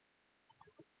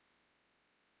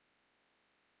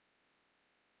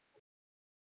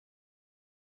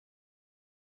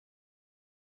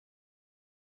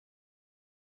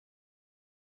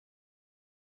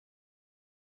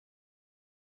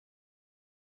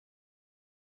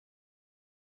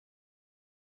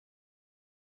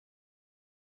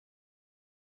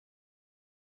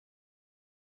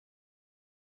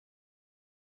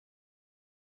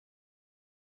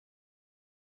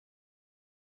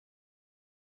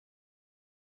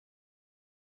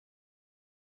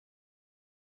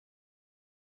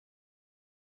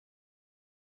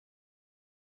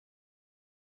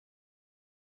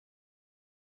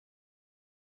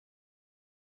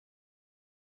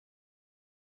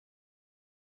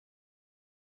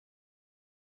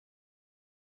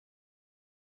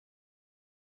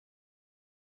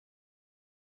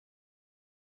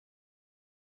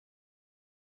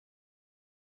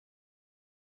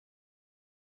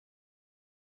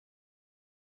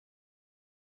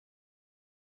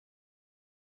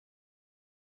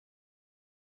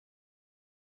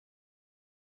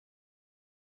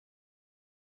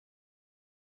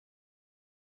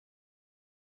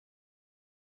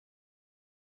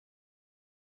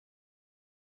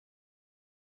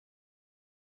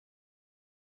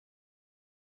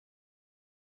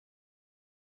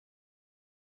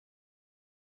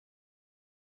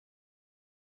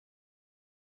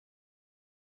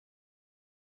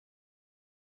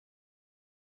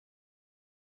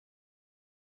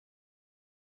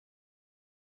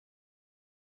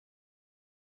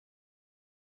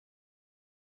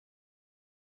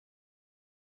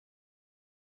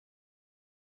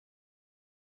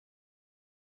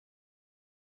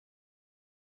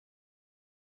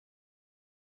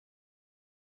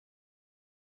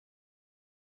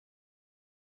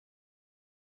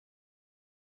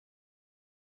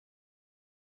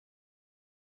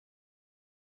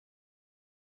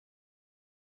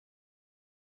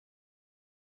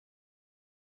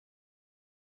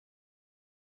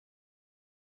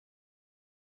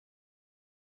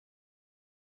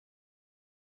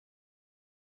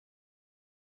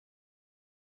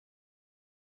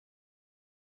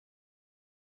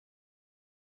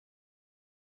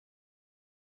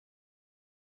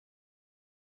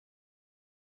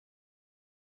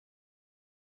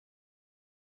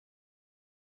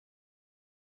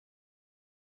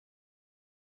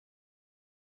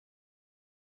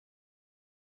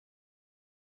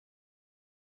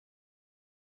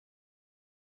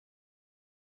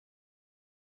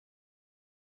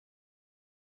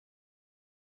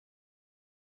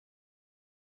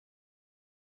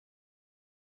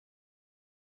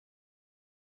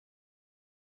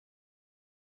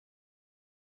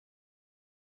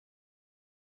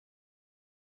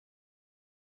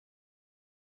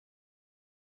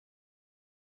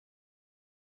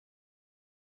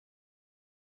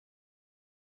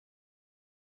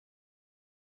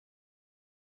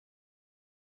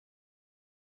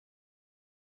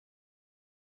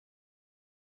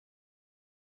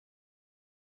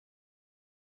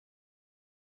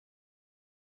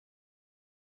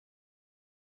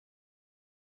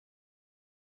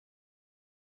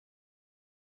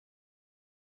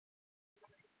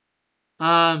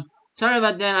 Sorry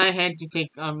about that. I had to take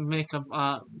make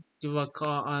a do a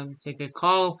call take a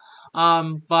call.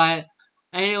 But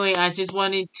anyway, I just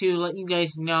wanted to let you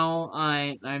guys know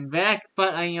I'm back,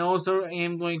 but I also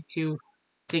am going to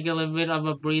take a little bit of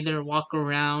a breather, walk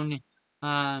around,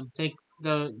 take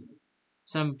the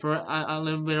a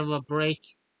little bit of a break.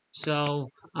 So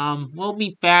we'll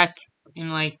be back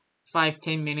in like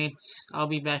 5-10 minutes. I'll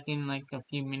be back in like a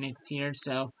few minutes here.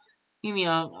 So give me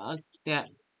that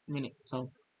minute. So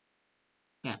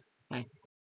yeah, bye.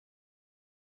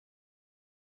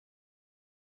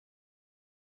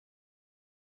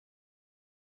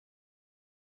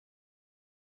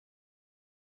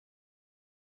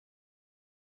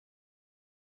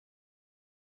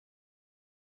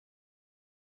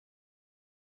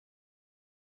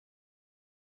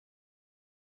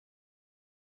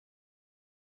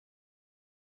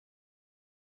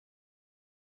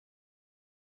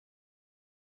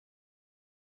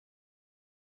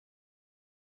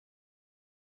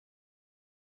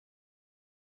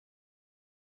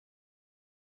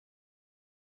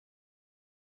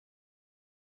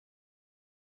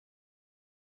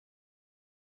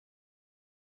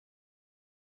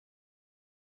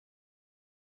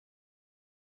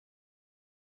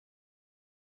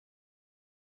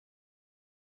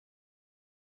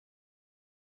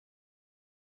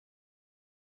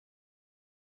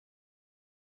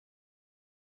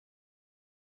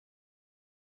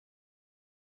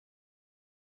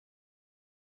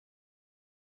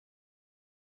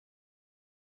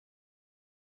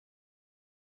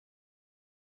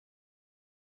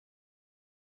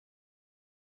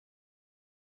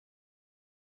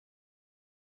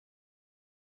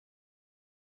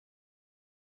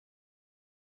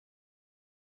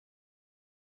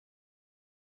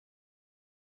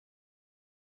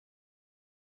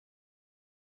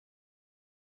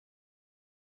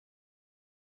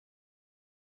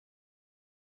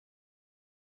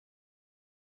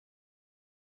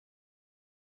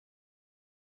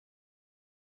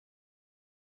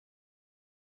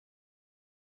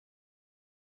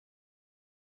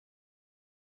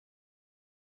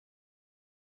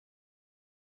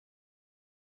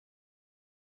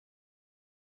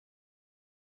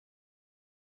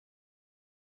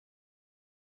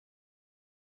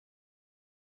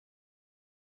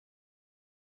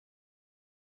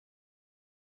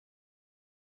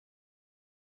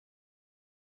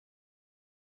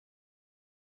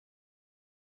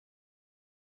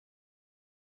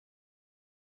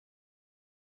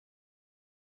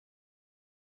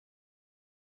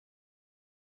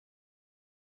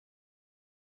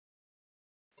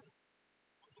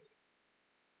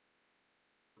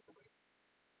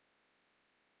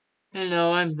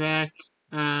 Hello, I'm back.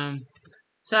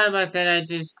 Sorry about that. I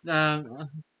just had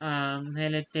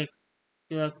to take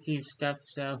do a few stuff.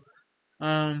 So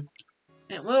where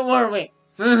were we?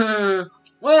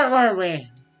 Where were we?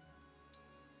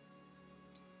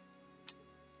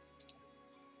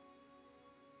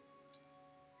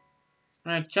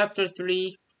 Chapter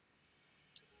 3.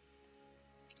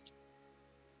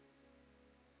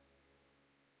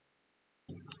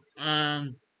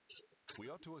 Um, We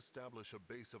ought to establish a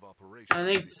base of I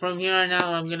think operations from for here on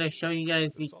out, I'm gonna interceptions. show you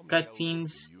guys The the Somniel will be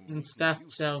cutscenes and uniquely stuff.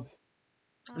 So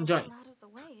useful. A enjoy. little out of the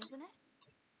way, isn't it?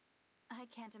 I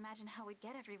can't imagine how we'd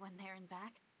get everyone there and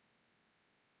back.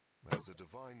 As a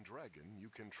divine dragon, you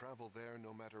can travel there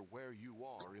no matter where you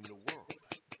are in the world.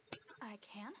 I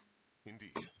can?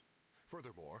 Indeed.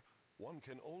 Furthermore, one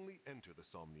can only enter the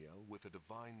Somniel with a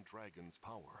divine dragon's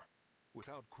power.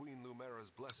 Without Queen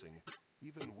Lumera's blessing,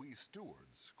 even we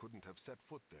stewards couldn't have set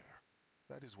foot there.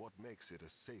 That is what makes it a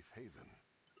safe haven.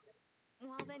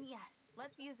 Well then, yes.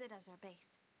 Let's use it as our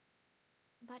base.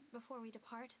 But before we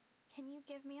depart, can you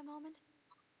give me a moment?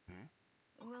 Hmm?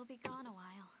 We'll be gone a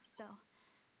while, so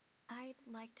I'd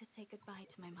like to say goodbye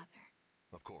to my mother.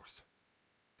 Of course.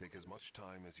 Take as much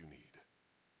time as you need.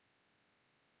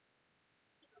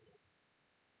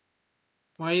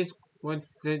 Why is what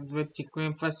did what your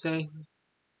grandpa say?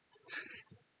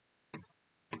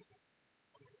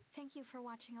 Thank you for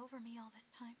watching over me all this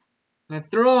time. The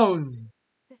throne.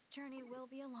 This journey will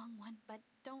be a long one, but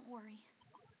don't worry.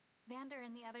 Vander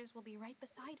and the others will be right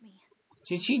beside me.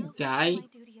 Did I she will die? fulfill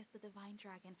my duty as the Divine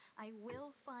Dragon. I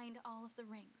will find all of the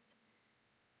rings.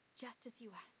 Just as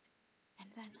you asked. And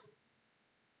then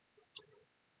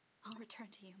I'll return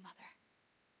to you, Mother.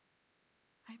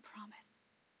 I promise.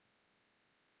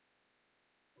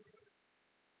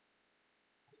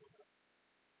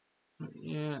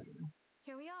 Yeah.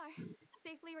 Here we are,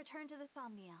 safely returned to the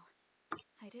Somniel.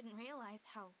 I didn't realize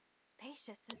how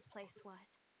spacious this place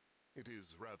was. It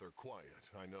is rather quiet,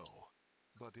 I know.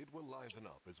 but it will liven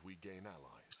up as we gain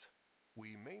allies.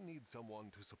 We may need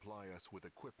someone to supply us with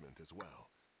equipment as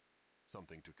well.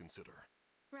 Something to consider.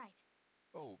 Right.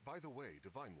 Oh, by the way,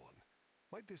 Divine One,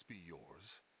 might this be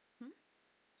yours? Hmm?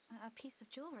 A piece of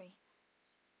jewelry.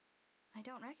 I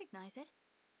don't recognize it.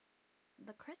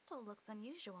 The crystal looks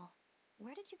unusual.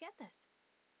 Where did you get this?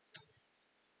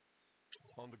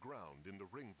 On the ground in the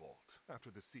ring vault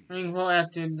after the siege. Ringo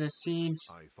after the siege.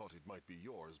 I thought it might be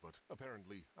yours, but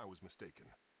apparently I was mistaken.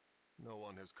 No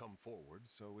one has come forward,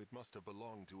 so it must have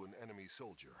belonged to an enemy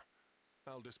soldier.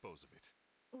 I'll dispose of it.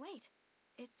 Wait,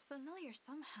 it's familiar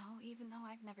somehow, even though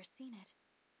I've never seen it.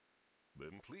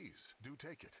 Then please, do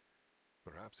take it.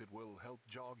 Perhaps it will help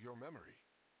jog your memory.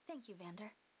 Thank you,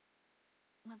 Vander.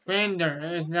 Once we cross the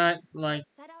Vander is threshold, not like.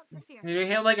 let's set out for Fear. Did we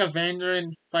have like a Vander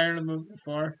in Fire Emblem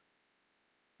before?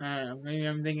 Maybe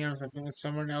I'm thinking of something with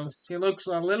someone else. He looks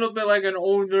a little bit like an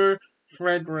older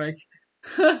Frederick.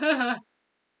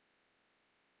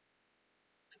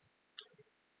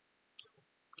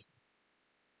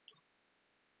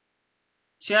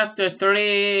 Chapter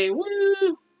 3.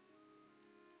 Woo!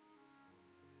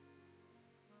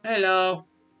 Hello.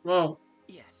 Whoa.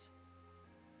 Yes.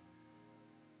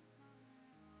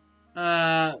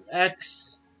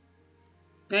 X.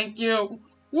 Thank you.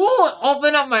 Woo!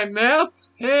 Open up my map.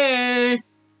 Hey.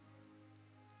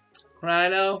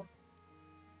 Crado.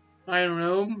 My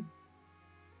room.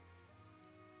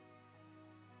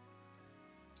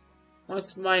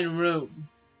 What's my room?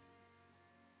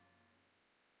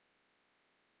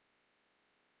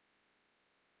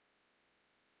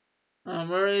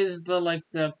 Where is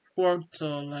the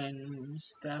portal and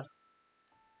stuff?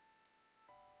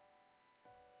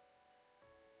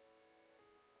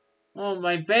 Oh,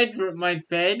 my bedroom, my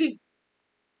bed?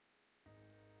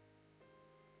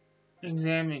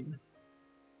 Examine.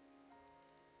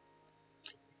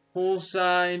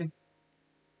 Poolside.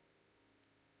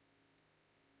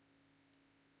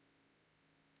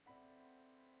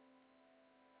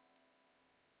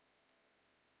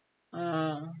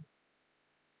 Uh,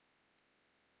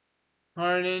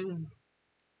 Garden.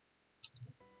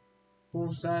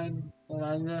 Poolside.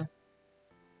 Plaza.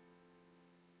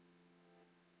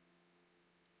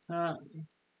 Uh,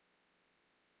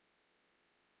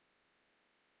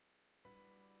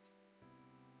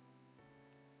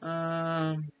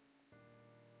 um,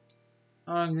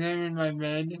 I'll examine my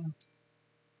bed.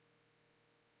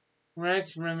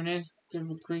 Rest, reminisce,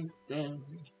 typically,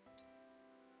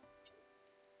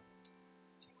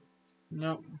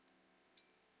 nope.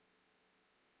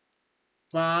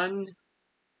 Bond.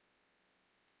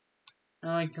 I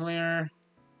like clear.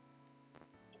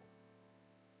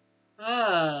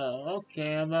 Oh,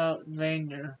 okay, about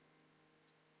Vander.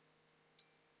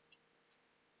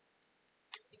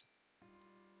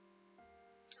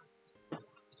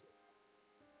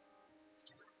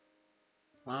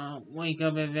 Wake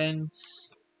up events.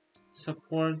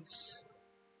 Supports.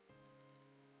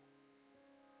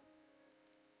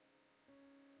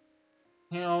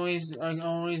 I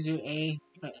always do A.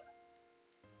 But,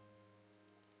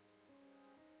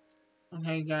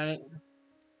 okay, got it.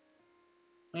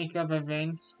 Wake up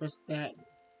events. What's that?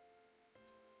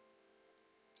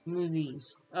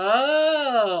 Movies.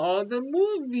 Oh, all the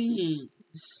movies.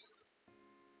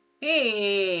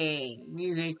 Hey,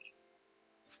 music.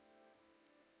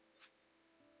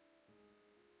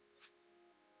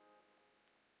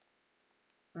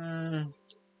 Uh,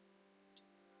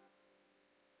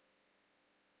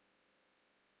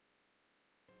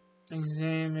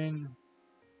 examine.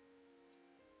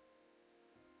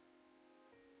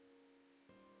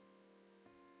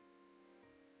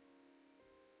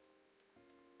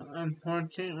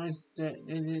 Important was it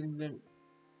is the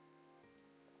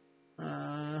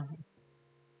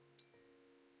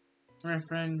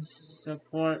reference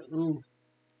support. Ooh,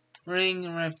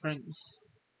 ring reference.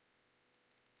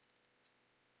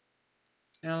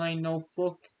 LA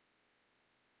notebook.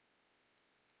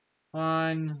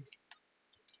 On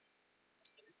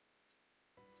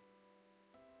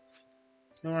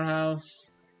your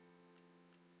house.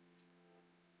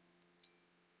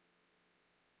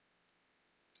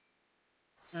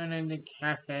 And in the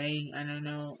cafe. I don't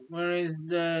know. Where is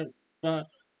the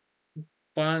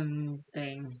bun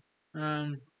thing?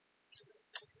 A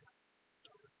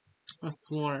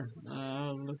floor.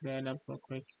 I'll look that up real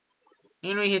quick.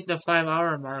 And we hit the 5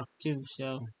 hour mark too,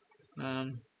 so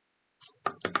um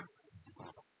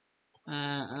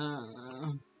uh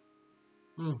uh,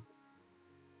 uh,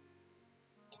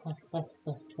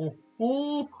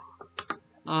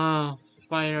 uh,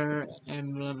 Fire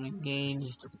Emblem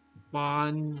engaged.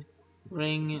 Bond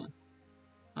ring.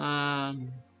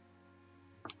 Um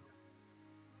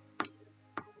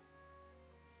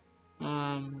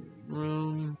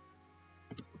Room.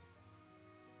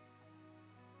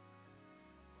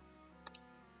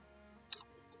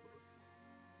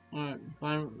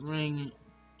 Ring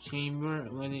chamber.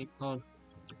 What is it called?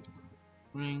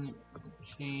 Ring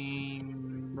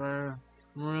chamber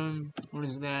room. What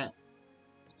is that?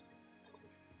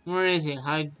 Where is it?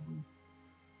 How?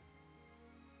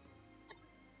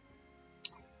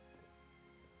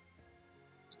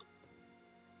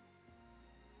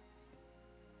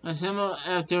 Assemble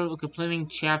after completing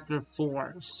chapter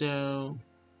 4. So,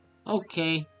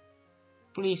 okay,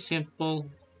 pretty simple.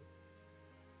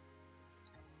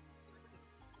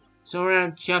 So we're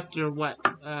on chapter what?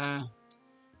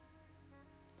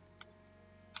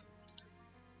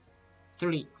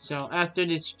 3. So after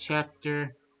this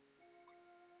chapter,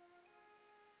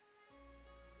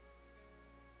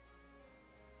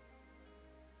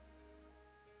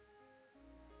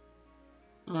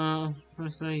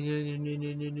 first to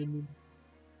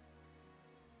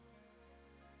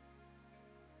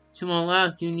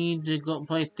unlock, you need to go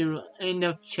play through end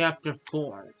of chapter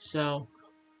 4. So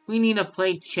we need to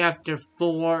play chapter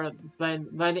 4,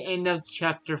 but by the end of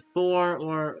chapter 4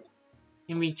 or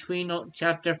in between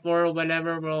chapter 4 or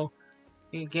whatever, we'll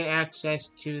get access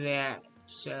to that.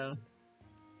 So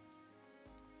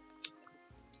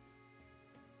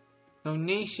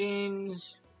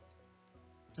donations,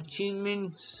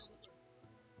 achievements.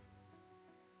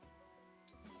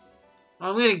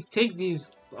 I'm gonna take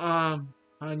these. How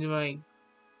do I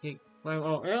take claim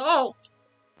all? Oh,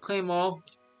 claim all.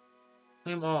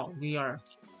 Claim all. VR.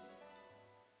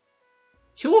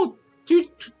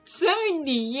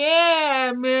 270.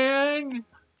 Yeah, man.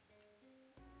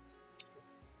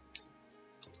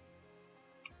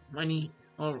 Money.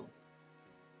 Oh.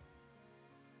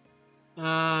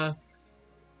 I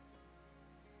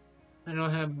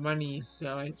don't have money,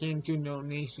 so I can't do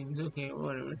donations. Okay,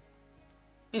 whatever.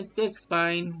 That's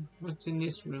fine. What's in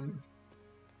this room?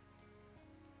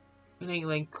 Can I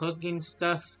like cook and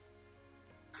stuff?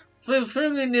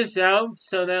 Figuring this out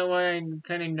so that way I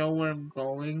kind of know where I'm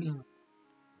going.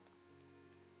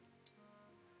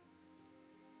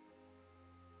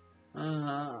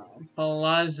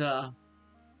 Plaza.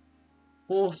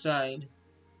 Poolside.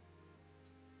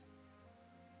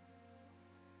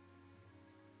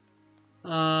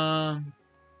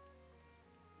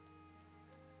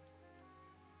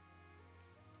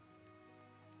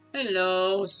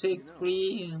 Hello,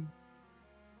 Siegfried.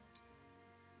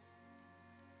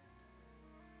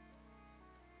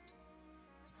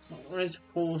 Where's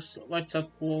pool? What's a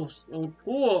pool? Oh,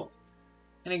 pool.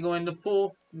 Can I go in the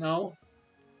pool? No.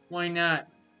 Why not?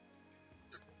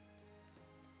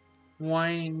 Why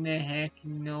in the heck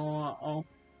no? Oh,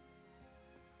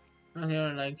 they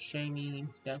are like shiny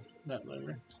and stuff, but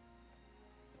whatever.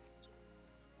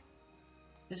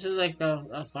 This is like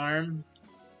a farm.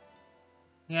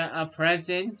 Yeah, a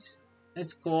present.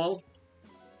 That's cool.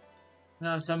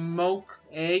 Now some milk,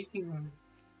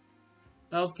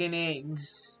 milk and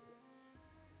eggs.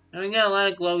 And we got a lot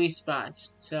of glowy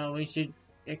spots, so we should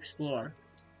explore.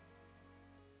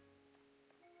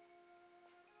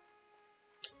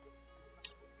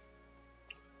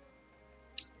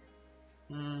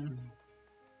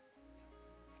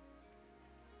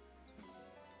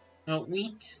 No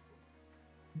wheat.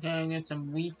 Okay, I got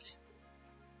some wheat.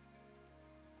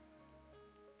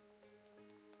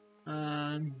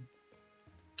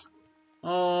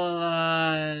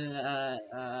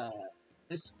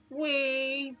 This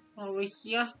way over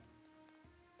here.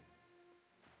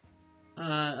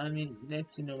 I mean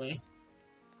that's in the way.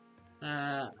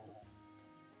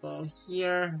 Go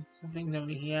here. Something's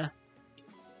over here.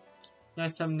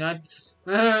 Got some nuts.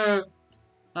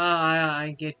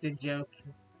 I get the joke.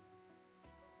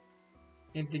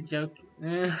 Get the joke.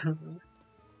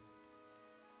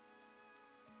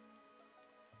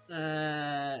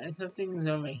 Something's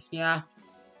over here.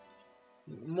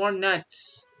 More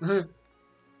nuts.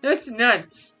 That's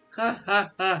nuts. Ha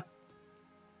ha ha.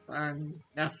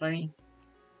 Not funny.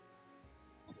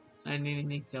 I didn't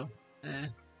think so.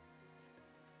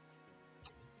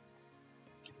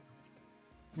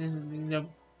 This is the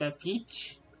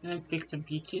peach. Can I pick some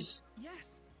peaches?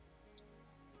 Yes.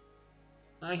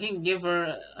 I can give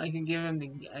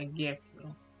him a gift.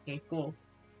 So. Okay, cool.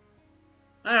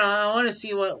 I don't know, I want to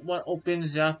see what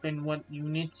opens up and what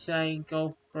units I go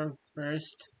for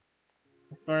first.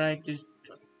 Before I just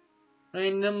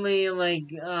randomly, like,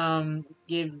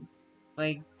 give,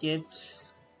 like,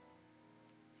 gifts.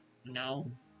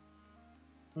 No.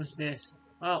 What's this?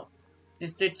 Oh,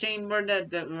 it's the chamber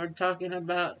that we're talking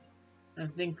about? I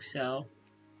think so.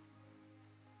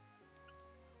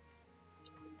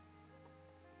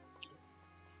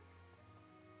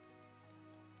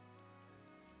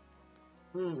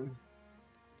 Hmm.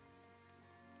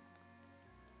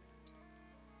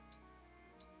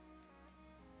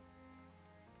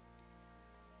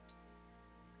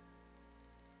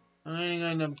 I'm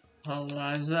going to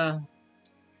Plaza.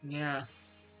 Yeah.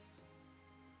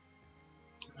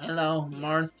 Hello, Yes.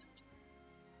 Marth.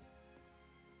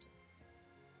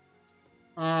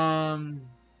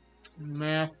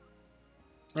 Map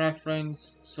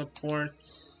reference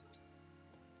supports.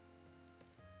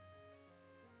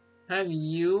 Have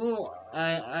you?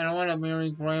 I don't want to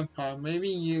marry Grandpa. Maybe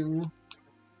you.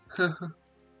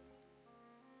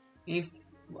 If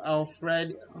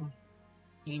Alfred,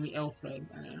 maybe Alfred.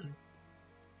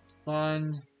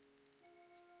 Fun.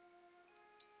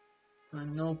 A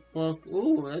notebook.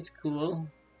 Ooh, that's cool.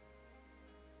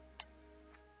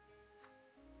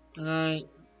 Alright.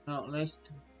 Oh,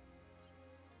 list.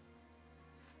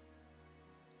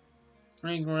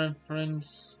 Ring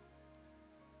reference.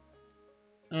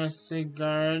 A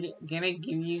cigar. Can I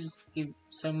give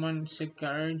someone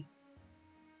cigar?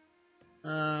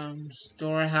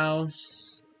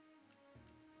 Storehouse.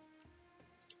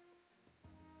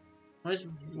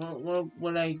 Where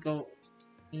would I go?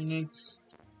 Units.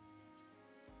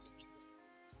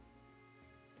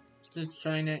 Just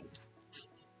trying to.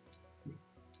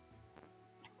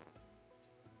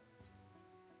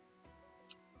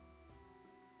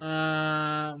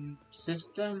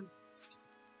 System.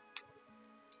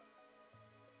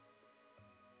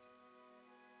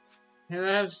 I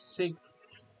have sick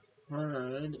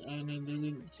word, and it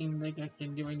doesn't seem like I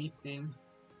can do anything.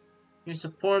 Your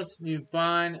supports, your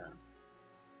bond,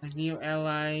 new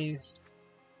allies.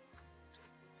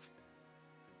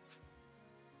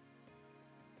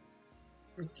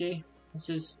 Okay, let's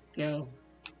just go.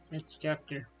 Next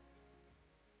chapter.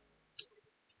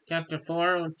 Chapter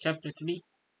 4 or chapter 3?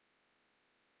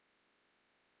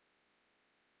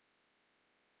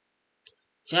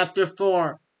 Chapter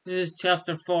 4. This is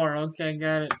chapter 4. Okay,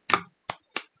 got it.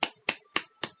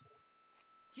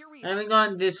 Here we I are. haven't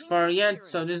gone The this Kingdom far of yet,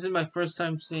 so Tyranny. this is my first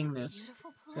time What seeing a this.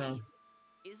 beautiful So, place.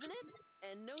 Isn't it?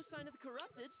 And no sign of the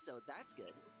corrupted, so that's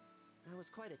good. That was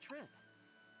quite a trip.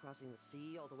 Crossing the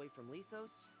sea all the way from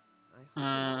Lethos. I hope you're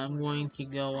not I'm worn going out. to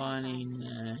go I'm on fine.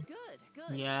 in, Good,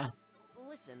 good. yeah.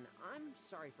 Listen, I'm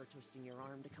sorry for twisting your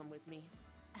arm to come with me.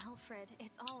 Alfred,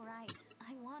 it's all right.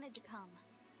 I wanted to come.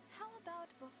 How about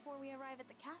before we arrive at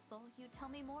the castle, you tell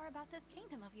me more about this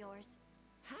kingdom of yours?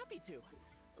 Happy to.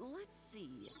 Let's see.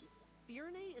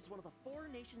 Fierne is one of the 4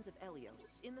 nations of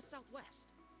Elios in the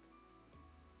southwest.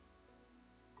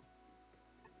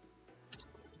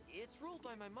 It's ruled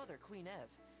by my mother, Queen Ev.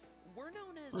 We're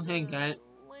known as Okay, got it.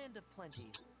 Land of Plenty.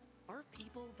 Our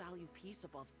people value peace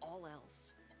above all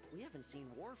else. We haven't seen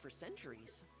war for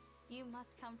centuries. You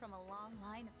must come from a long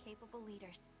line of capable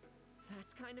leaders.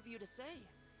 That's kind of you to say.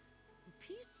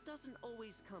 Peace doesn't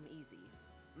always come easy.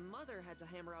 Mother had to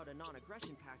hammer out a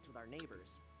non-aggression pact with our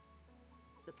neighbors.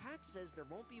 The pact says there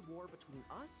won't be war between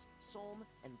us, Solm,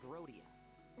 and Brodia.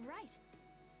 Right.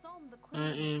 Solm the I Queen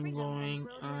of am Freedom going and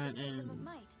Brodia on the Kingdom of in,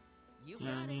 Might. You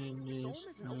got it. this, Solm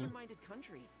is an open-minded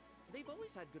country. They've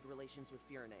always had good relations with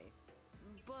Fierne.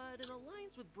 But an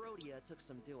alliance with Brodia took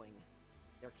some doing.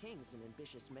 Their king's an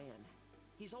ambitious man.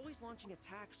 He's always launching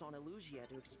attacks on Elusia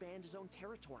to expand his own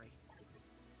territory.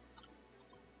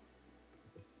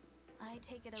 I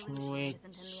take it Twitch. Elusia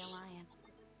isn't in the alliance.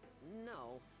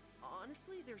 No.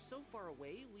 Honestly, they're so far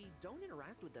away, we don't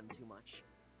interact with them too much.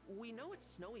 We know it's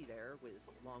snowy there, with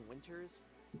long winters,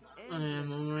 I and am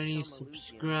that already some Elusians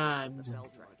subscribed. worship the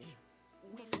Fell Dragon.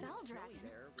 We The know Fell it's snowy Dragon?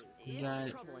 there, with Got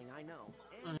it's it. troubling, I know.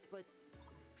 But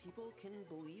people can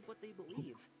believe what they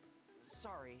believe.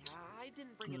 Sorry, I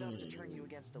didn't bring it up to turn you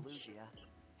against Elusia.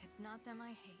 It's not them I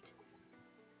hate.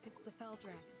 It's the Fell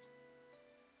Dragon.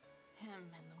 Him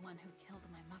and the one who killed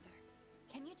my mother.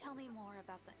 Can you tell me more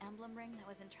about the emblem ring that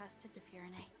was entrusted to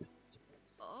Fierne?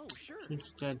 Oh, sure. It's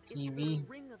Twitch.tv. the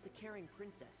Ring of the Caring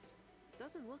Princess.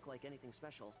 Doesn't look like anything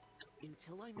special.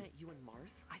 Until I met you and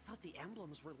Marth, I thought the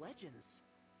emblems were legends.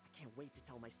 I can't wait to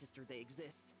tell my sister they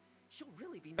exist. She'll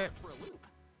really be knocked for a loop.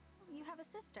 You have a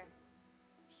sister.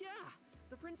 Yeah,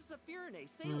 the Princess of Fierne,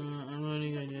 Saline. I'm already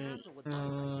She's at the gonna, castle with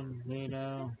Mother.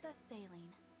 Vito. Princess Saline.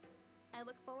 I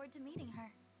look forward to meeting her.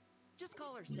 Just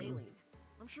call her Saline.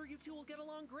 I'm sure you two will get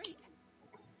along great.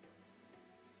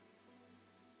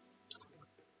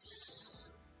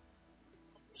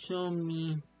 Show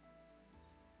me.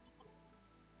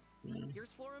 Here's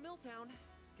Flora Milltown.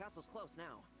 Castle's close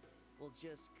now. We'll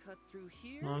just cut through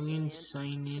here Login, and...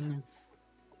 sign in.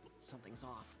 Something's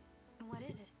off. What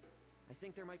is it? I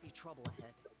think there might be trouble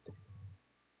ahead.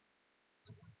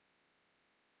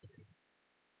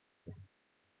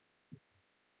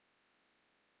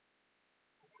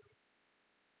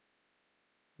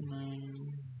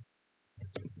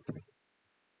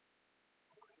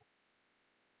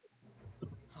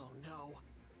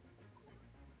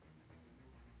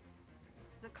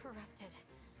 corrupted.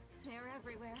 They're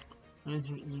everywhere. Where's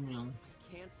your email?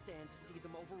 I can't stand to see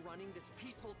them overrunning this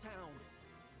peaceful town.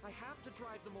 I have to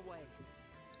drive them away.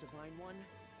 Divine One,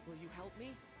 will you help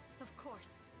me? Of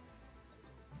course.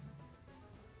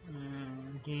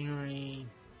 January.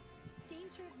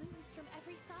 Danger looms from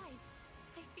every side.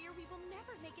 I fear we will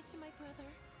never make it to my brother.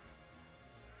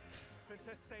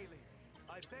 Princess Saline,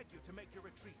 I beg you to make your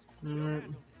retreat. Mm. We'll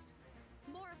handle this.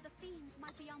 More of the fiends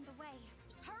might be on the way.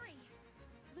 Hurry!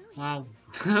 Louis, Wow.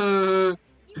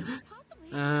 you can't possibly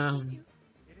expect me to.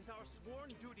 It is our sworn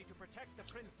duty to protect the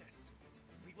princess.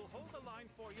 We will hold the line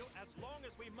for you as long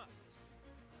as we must.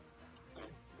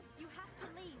 You have to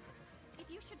leave. If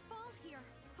you should fall here,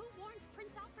 who warns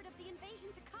Prince Alfred of the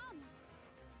invasion to come?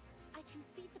 I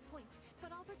concede the point,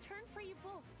 but I'll return for you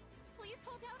both. Please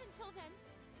hold out until then.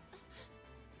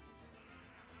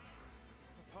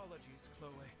 Apologies,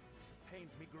 Chloe. It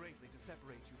pains me greatly to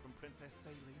separate you from Princess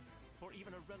Saline for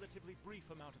even a relatively brief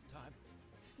amount of time.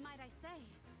 Might I say,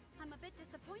 I'm a bit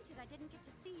disappointed I didn't get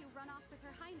to see you run off with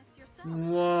Her Highness yourself.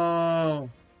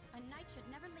 Whoa. A knight should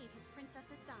never leave his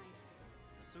princess's side.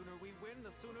 The sooner we win,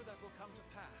 the sooner that will come to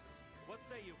pass. What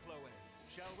say you, Chloe?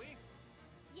 Shall we?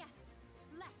 Yes,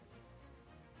 let's.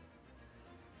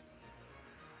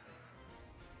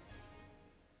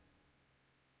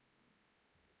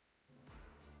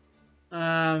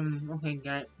 Okay,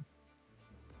 got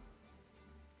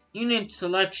unit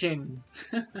selection.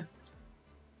 I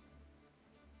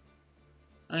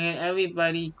got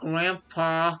everybody,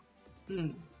 Grandpa.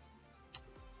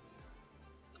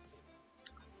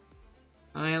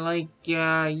 I like,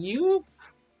 you?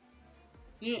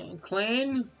 Yeah,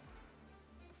 clan?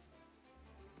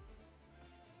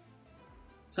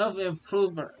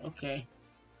 Self-improver, okay.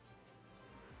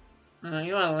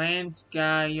 You're a lance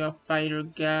guy, you're a fighter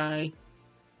guy.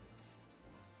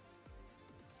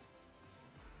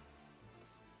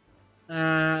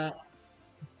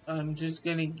 I'm just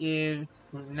gonna give,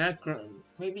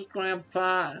 maybe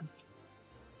Grandpa.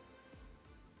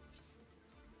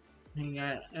 I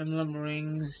got emblem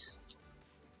rings.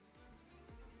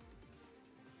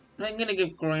 I'm not gonna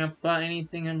give Grandpa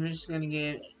anything, I'm just gonna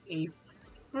give a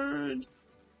third.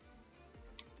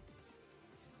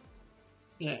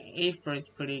 Yeah, Aphrod's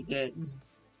pretty good.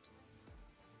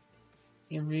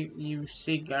 Give you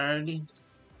Sigurd.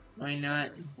 Why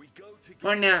not? We go together.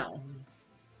 For now.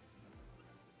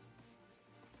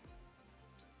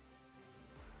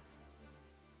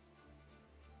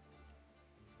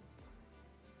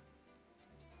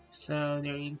 So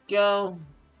there you go.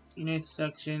 Unit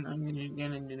section. I'm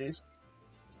gonna do this.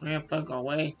 Grandpa, go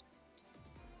away.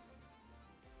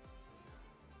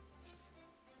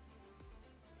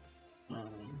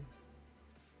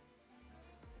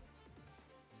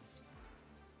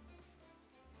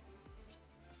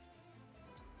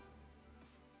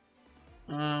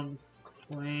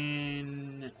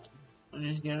 Clan. I'm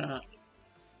just gonna.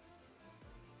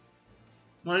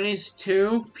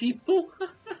 -2 people?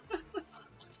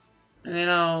 And then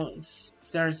I'll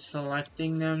start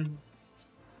selecting them.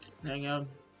 There you go.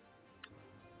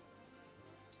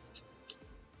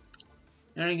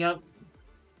 There you go.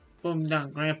 Boom,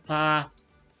 done, Grandpa.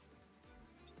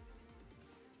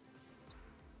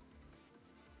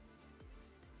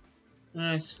 I'm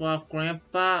gonna swap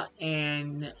Grandpa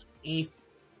and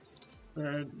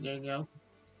there you go.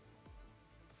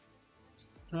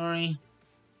 Sorry.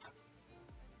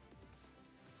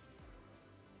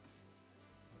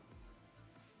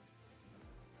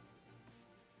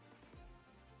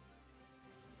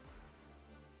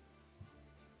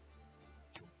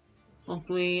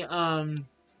 Hopefully, orange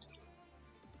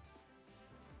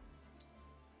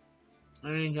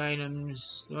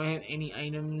items. Do I have any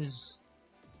items?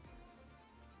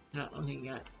 No, okay,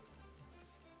 got.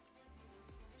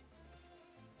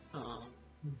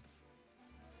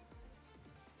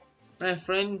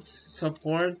 Reference,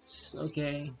 supports,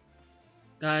 okay.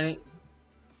 Got it.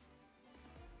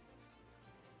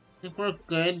 I think we're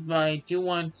good, but I do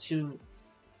want to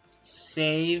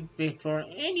save before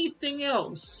anything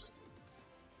else.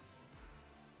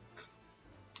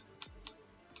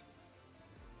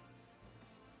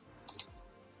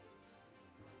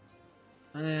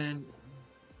 And then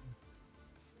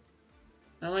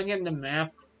now I get the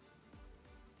map.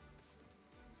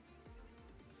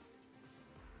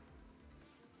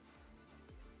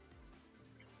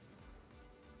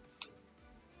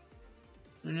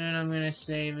 And then I'm gonna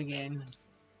save again.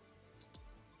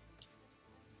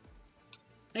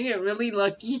 I get really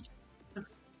lucky.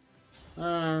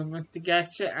 With the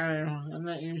gacha, I don't know. I'm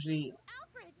not usually.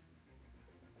 Alfred!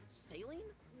 Saline?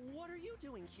 What are you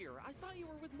doing here? I thought you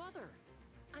were with Mother.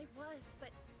 I was,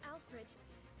 but Alfred,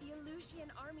 The Illusian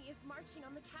army is marching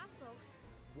on the castle.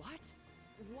 What?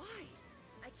 Why?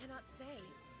 I cannot say.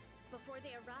 Before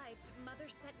they arrived, Mother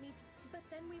sent me to... But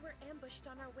then we were ambushed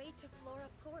on our way to Flora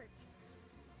Port.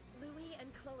 Louis and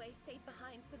Chloe stayed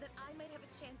behind so that I might have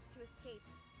a chance to escape.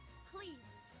 Please,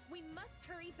 we must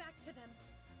hurry back to them.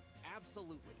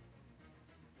 Absolutely.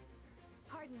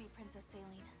 Pardon me, Princess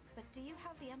Saline, but do you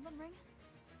have the emblem ring?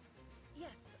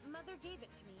 Yes, Mother gave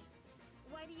it to me.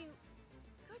 Why do you...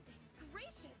 Goodness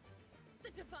gracious!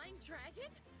 The Divine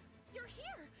Dragon? You're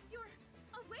here! You're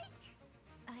awake!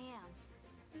 I am.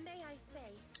 May I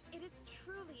say, it is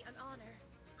truly an honor.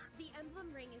 The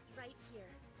emblem ring is right here.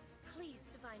 Please,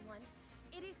 Divine One,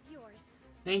 it is yours.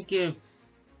 Thank you.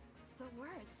 The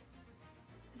words.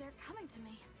 They're coming to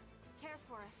me. Care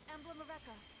for us, Emblem of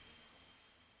Echoes.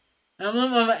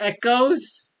 Emblem of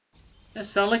Echoes? A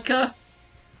Celica?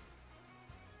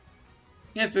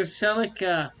 Yes, a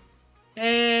Celica.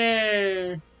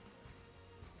 Hey!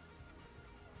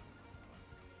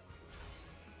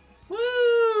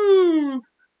 Woo!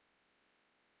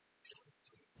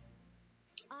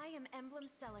 I am Emblem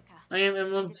Celica. I am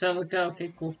Emblem detest Celica. Okay,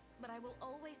 violence, cool. But I will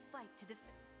always fight to defend.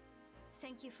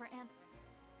 Thank you for answering.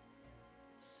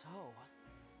 So,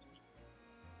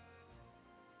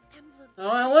 Emblem. Oh,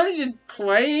 I wanted to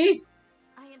play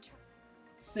I entrust.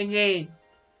 the game.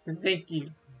 So thank you.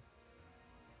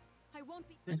 I won't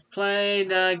be. Let's play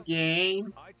the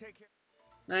game. I take care.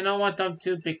 I don't want them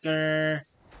to picker.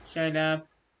 Shut up.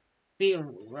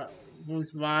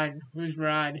 Who's Rod? Who's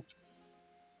Rod?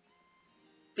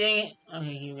 Dang it.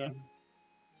 Okay, here we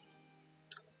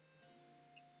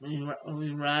go.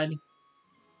 Who's Rod?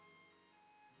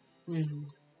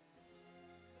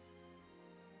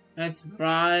 That's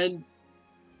Rod.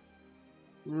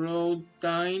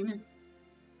 Rodine.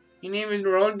 Your name is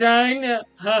Rodine?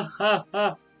 Ha ha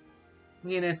ha.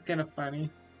 Yeah, that's kind of funny.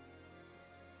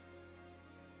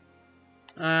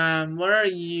 What are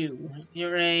you?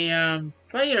 You're a,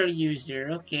 fire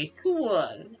user. Okay, cool.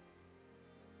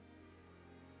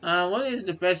 What is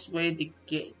the best way to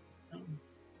get...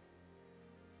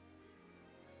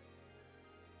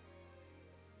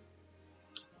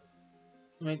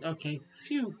 Wait, okay,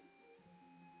 phew.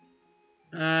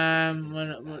 What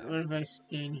if I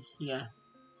stand here?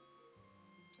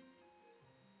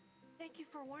 Thank you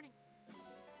for warning.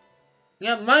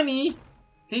 Yeah, money!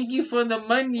 Thank you for the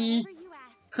money!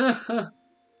 Whatever you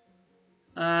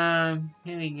ask.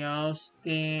 Here we go.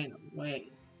 Stand,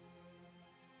 wait.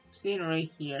 Stand right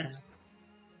here.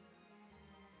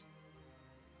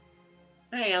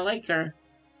 Hey, I like her.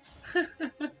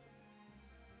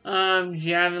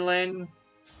 Javelin.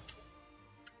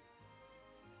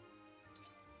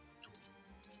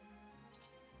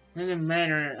 Doesn't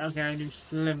matter. Okay, I do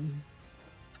slim.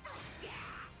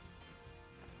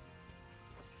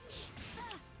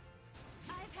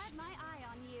 I've had my eye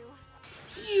on you.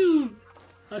 Phew!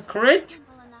 A crit?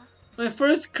 Simple enough. My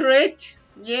first crit?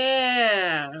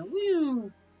 Yeah!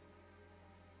 Woo!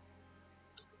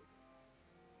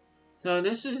 So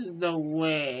this is the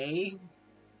way.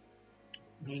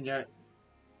 You got.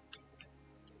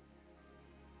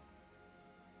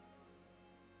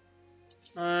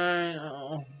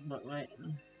 Oh, but wait.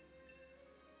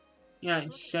 Yeah,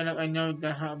 shut up. I know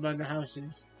about the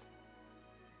houses.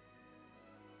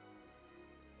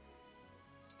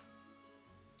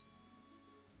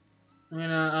 I'm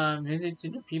gonna visit to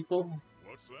the people.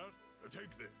 What's that?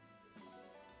 Take this.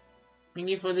 Thank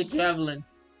you for the javelin.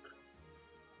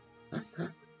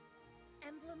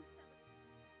 Emblem.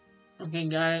 Okay,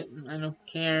 got it. I don't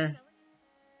care.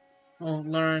 Oh,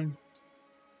 learn.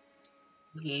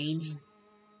 Gauge.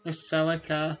 The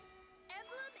Celica.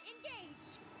 Emblem engage.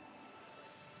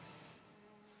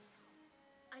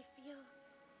 I feel.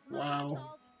 my Wow.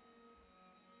 resolve-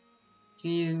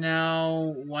 She's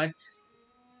now what?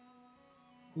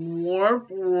 Warp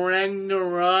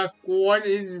Ragnarok. What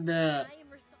is that? I am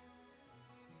resolved.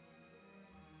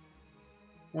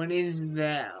 What is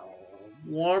that?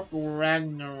 Warp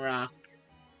Ragnarok.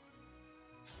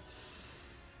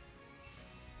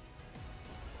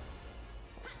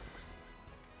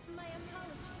 My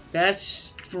apologies. That's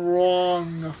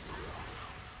strong.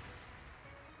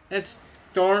 That's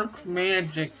dark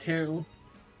magic too.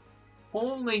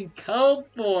 Holy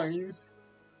cowboys!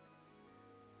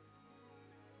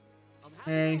 I'm happy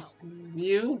to Hey, help.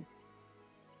 you.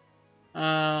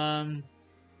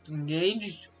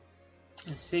 Engaged.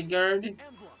 Sigurd.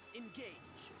 Emblem, engage.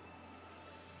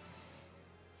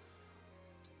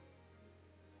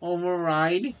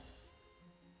 Override.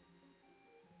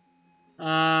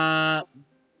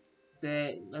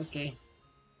 Okay.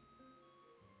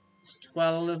 It's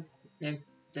 12. That's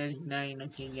 9.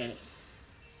 Okay, get it.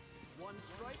 One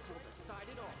strike will decide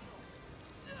it all.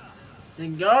 It's a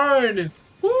guard!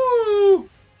 Woo!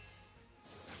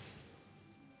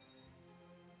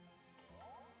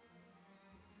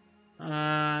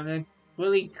 That's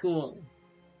really cool.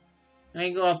 Can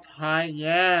I go up high?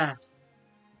 Yeah.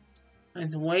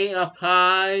 Let's way up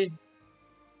high.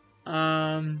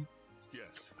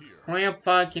 Yes, here.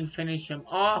 Grandpa can finish him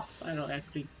off. I don't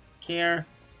actually care.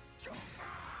 I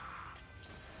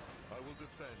will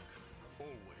defend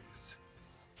always.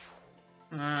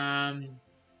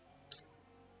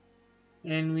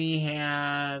 Then we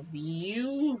have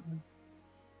you.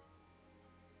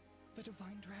 The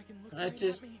divine dragon looked Let's right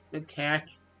just at me. attack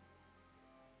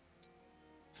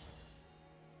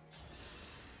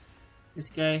this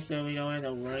guy so we don't have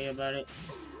to worry about it.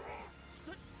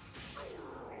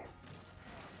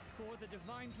 For the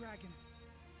divine dragon.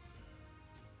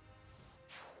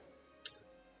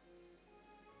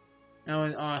 That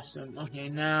was awesome. Okay,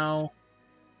 now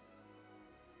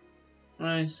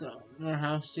there's more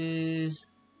houses.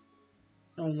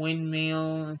 A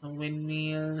windmill. It's a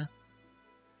windmill.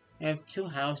 I have 2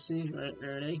 houses,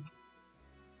 really.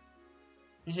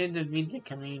 I should defeat the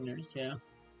commander, so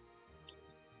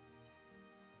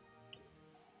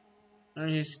I'll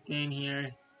just stand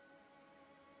here.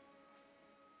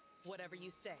 Whatever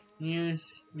you say. You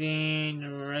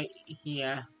stand right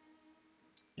here.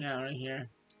 Yeah, right here.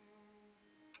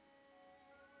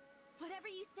 Whatever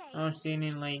you say. I'll stand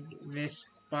in like this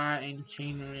spot and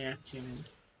chain reaction.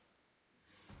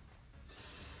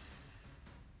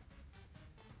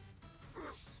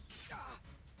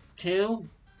 Two.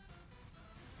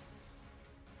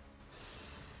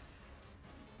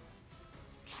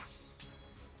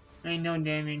 Ain't no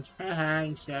damage. Haha,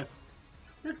 you sucked.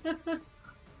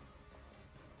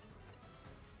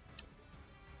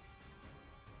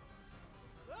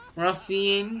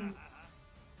 Ruffian.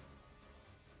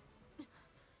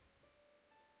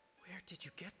 Where did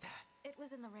you get that? It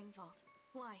was in the ring vault.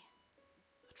 Why?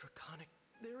 A draconic.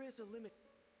 There is a limit.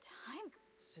 Time.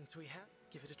 Since we have,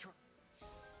 give it a try.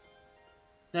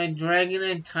 The Dragon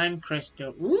and Time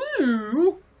Crystal.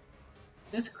 Ooh!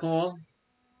 That's cool.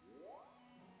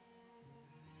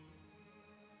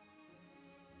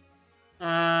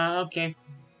 Okay.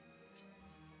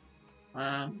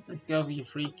 Let's go, you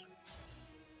freak.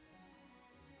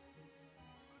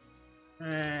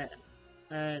 Hang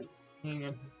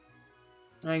on.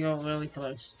 I go really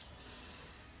close.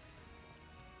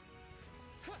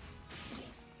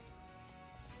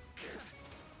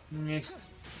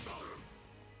 Missed.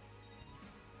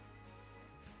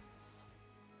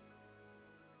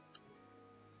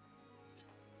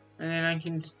 And then I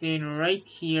can stand right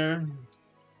here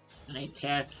and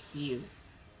attack you.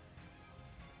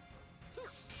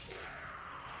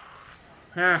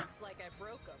 Ha! Looks like I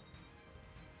broke them.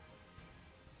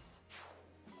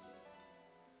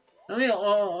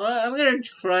 I'm gonna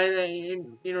try that.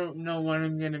 You don't know what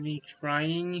I'm gonna be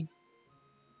trying.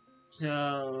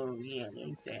 So, yeah,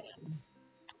 there's that. I'm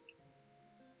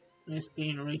gonna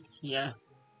stand right here.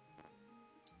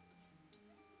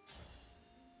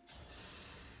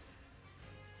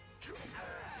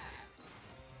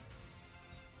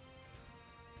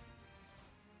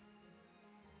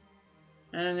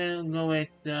 And I'm gonna go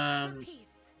with,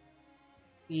 Peace.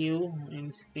 you,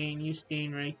 and you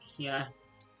staying right here.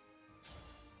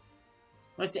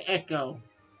 What's the echo?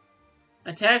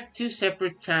 Attack 2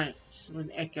 separate times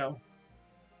with echo.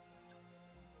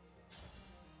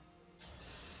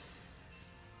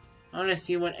 I wanna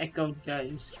see what echo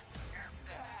does.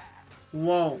 Whoa.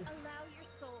 Allow your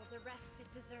soul the rest it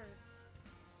deserves.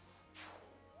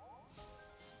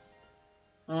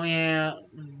 Oh yeah.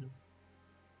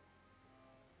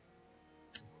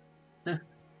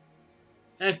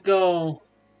 Echo.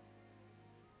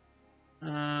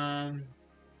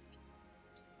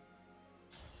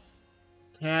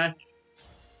 Attack.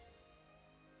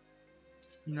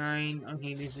 9.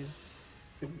 Okay, this is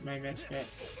my best bet.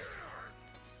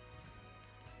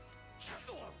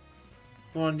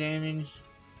 4 damage.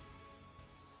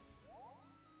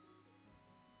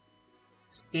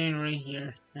 Stand right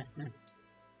here.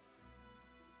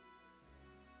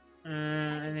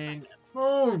 And then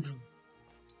move.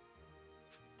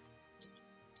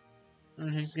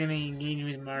 I'm just gonna engage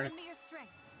with Marth. Lend me your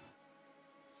strength.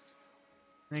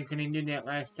 I couldn't do that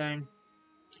last time.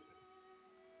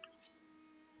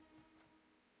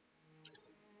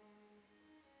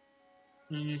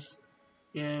 You just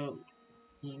go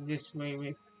this way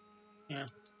with, yeah.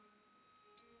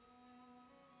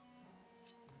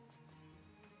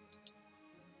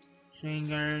 Chain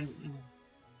guard.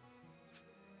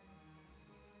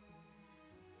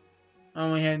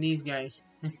 Oh, we have these guys.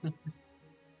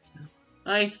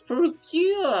 I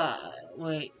forgot.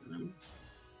 Wait.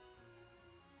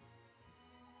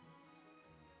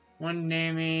 1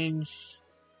 damage.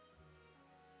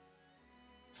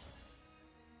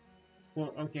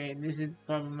 Well, okay, this is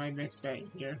probably my best bet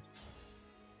here.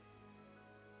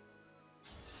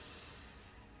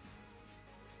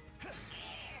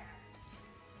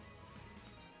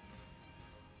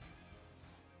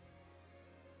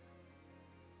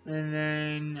 And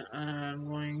then I'm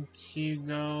going to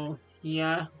go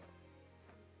here.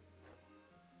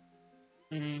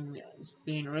 And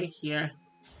staying right here.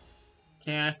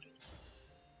 Attack.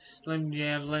 Slim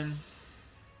Javelin.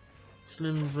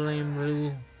 Slim Flame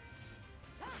Blue.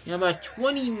 In about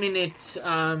 20 minutes,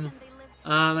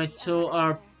 until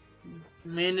our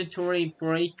mandatory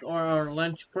break, or our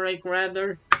lunch break,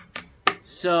 rather.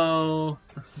 So...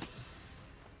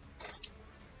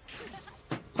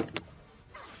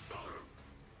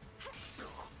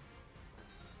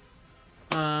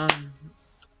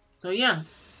 So yeah.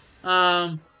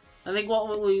 I think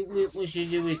what we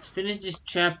should do is finish this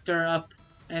chapter up,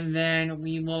 and then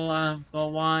we will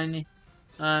go on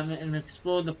and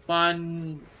explore the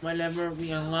fun whatever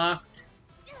we unlocked.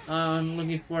 I'm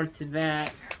looking forward to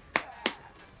that.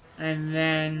 And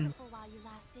then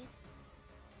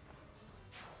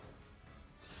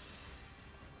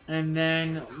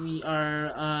we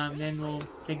are then we'll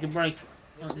take a break.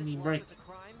 Break.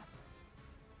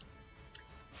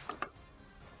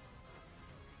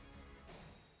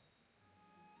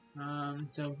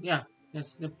 So yeah,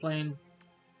 that's the plan.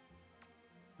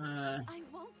 I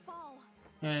won't fall.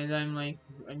 And I'm like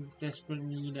in desperate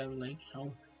need of like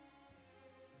health.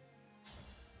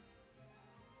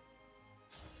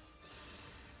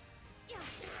 Yeah.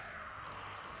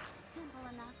 Simple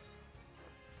enough.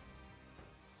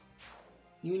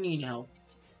 You need help.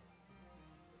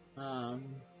 I'll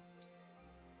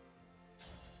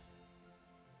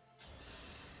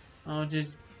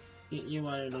just get you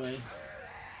out of the way.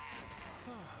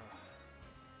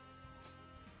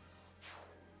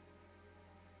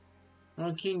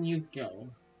 Where can you go?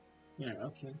 Yeah,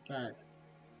 okay, got it.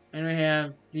 And we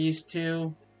have these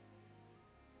two.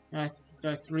 Got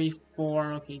 3,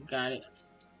 4. Okay, got it.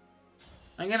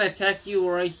 I'm gonna attack you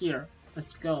right here.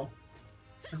 Let's go.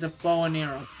 With a bow and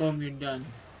arrow. Boom, you're done.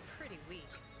 Pretty weak.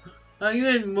 Oh, you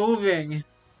been moving.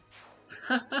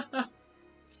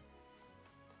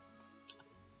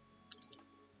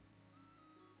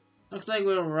 Looks like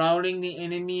we're routing the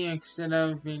enemy instead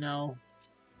of, you know...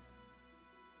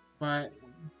 But...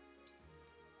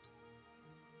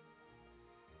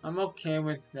 I'm okay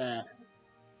with that.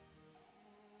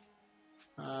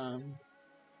 I'm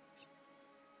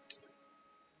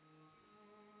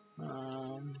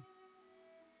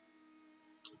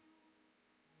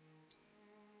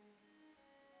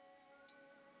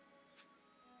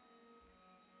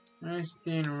gonna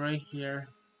stand right here.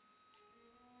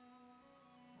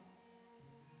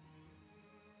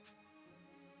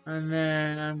 And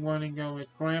then I'm going to go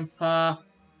with Grandpa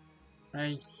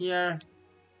right here.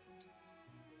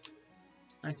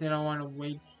 I said I want to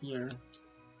wait here.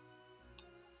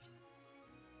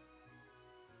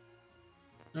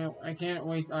 No, I can't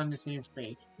wait on the same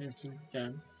space. This is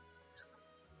done.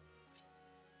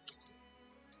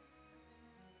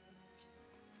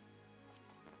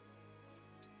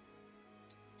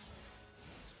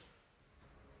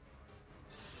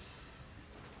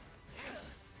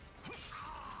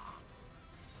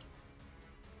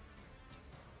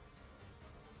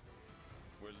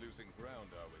 We're losing ground,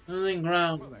 are we? Losing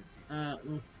ground. Well, that's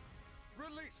easy.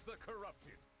 Release the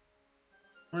corrupted.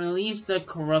 Release the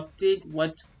corrupted.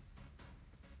 What?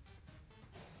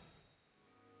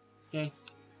 Okay.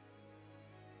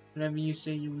 Whatever you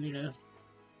say, you reader.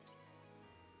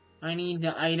 I need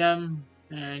the item,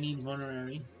 and I need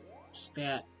vulnerary.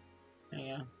 Stat.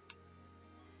 Yeah.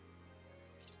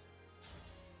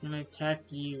 I'm gonna attack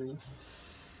you.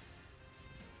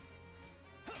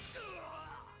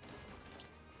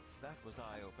 That was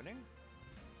eye-opening.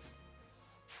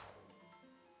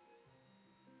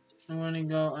 I'm gonna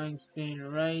go and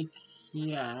stand right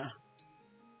here.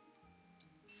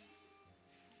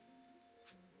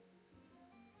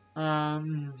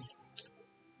 I'm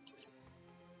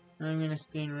gonna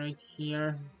stand right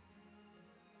here.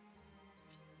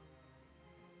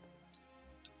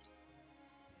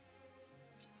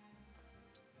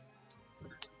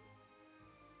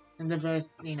 And the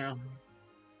best, you know.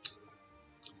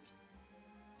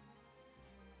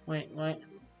 Wait, what?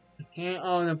 Okay,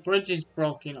 oh, the bridge is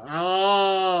broken.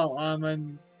 Oh, I'm a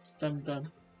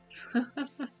dum-dum.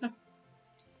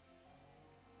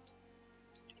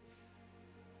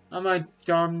 I'm a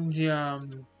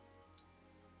dum-dum.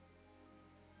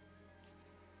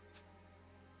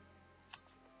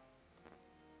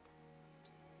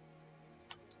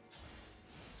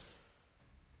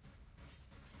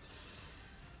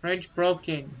 Bridge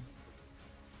broken.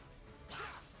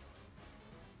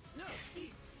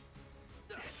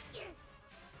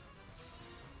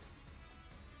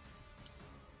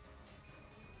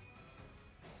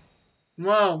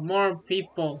 Whoa, more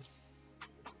people.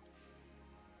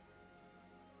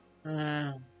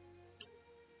 I'm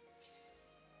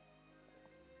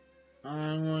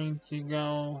going to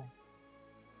go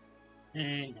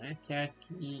and attack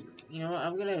you. You know what?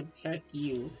 I'm gonna attack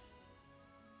you.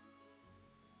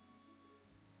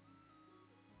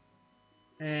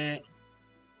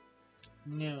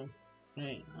 No.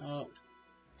 Wait, oh.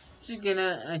 Just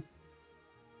gonna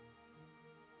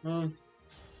move,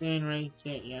 stand right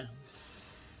there, yeah.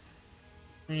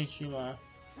 Finish you off.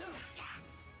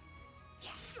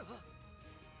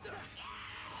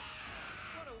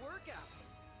 What a workout!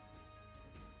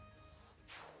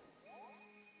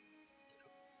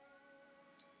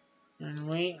 And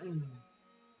wait.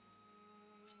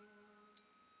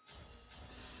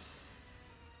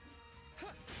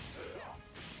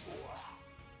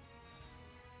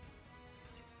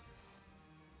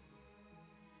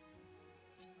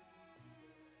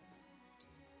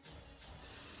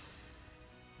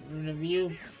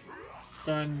 Review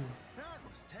done. That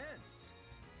was tense.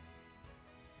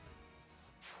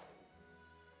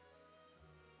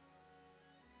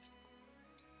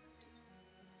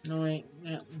 No wait,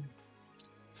 yeah.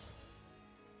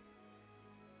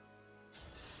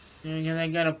 Because I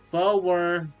got a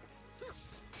forward.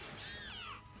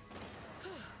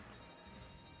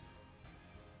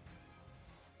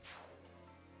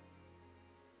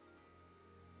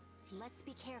 Let's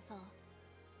be careful.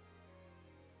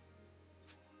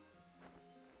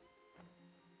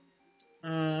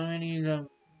 I'm gonna use a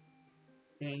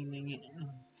dang it.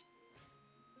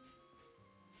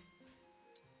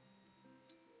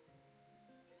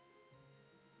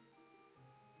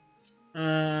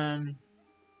 I'm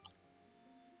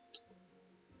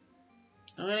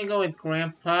gonna go with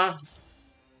Grandpa.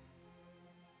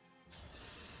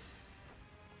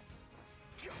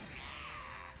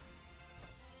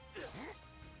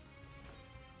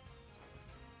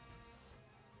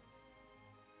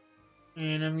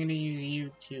 And I'm gonna use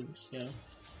you too, so. I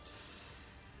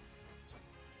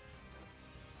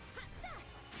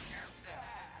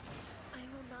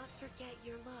will not forget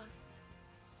your loss.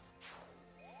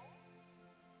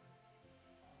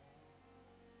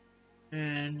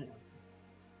 And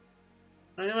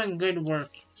I'm doing good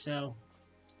work, so.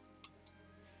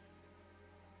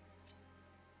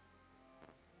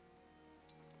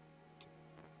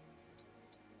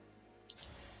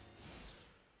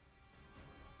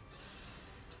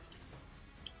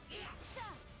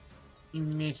 You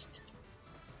missed.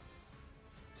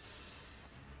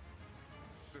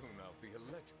 Soon I'll be a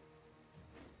legend.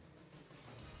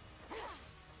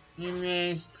 You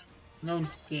missed. No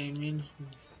damage.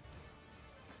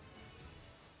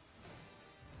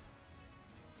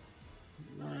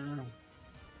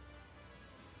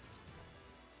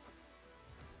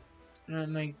 Not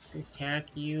like attack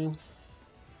you.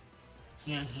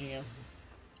 Yeah, here you go.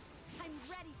 I'm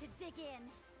ready to dig in.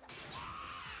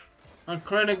 A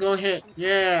critical hit,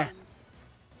 yeah.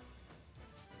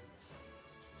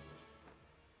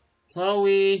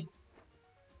 Chloe.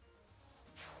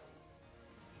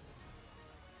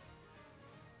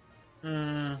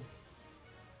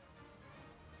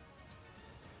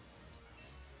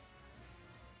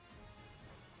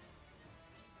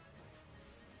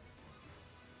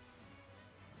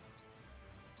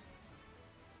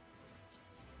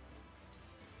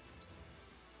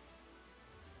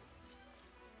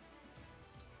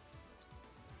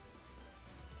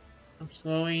 I'm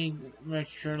slowly but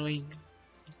surely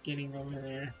getting over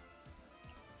there.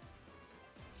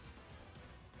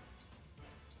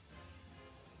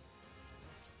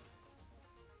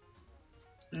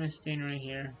 I'm gonna stand right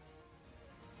here.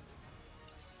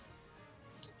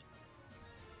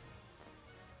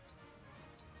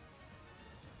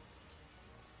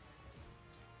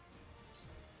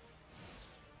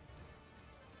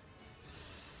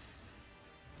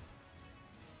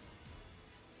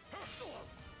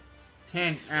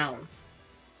 Ten out.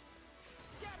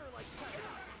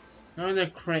 Another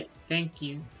crit, thank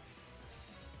you.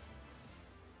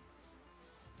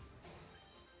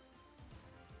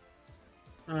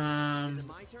 Is it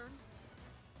my turn?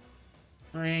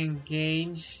 I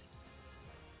engage.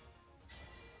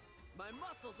 My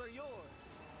muscles are yours.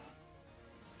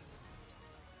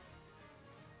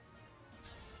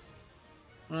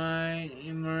 I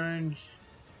emerge.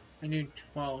 I do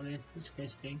 12, that's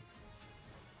disgusting.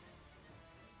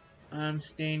 I'm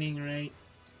standing right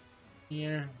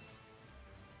here.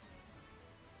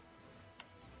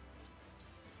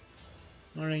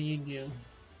 What do you do?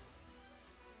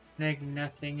 Like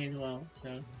nothing as well,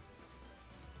 so.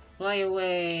 Fly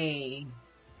away!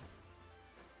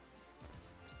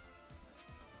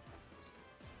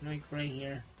 Like right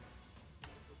here.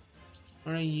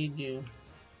 What do you do?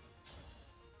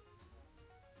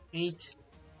 8.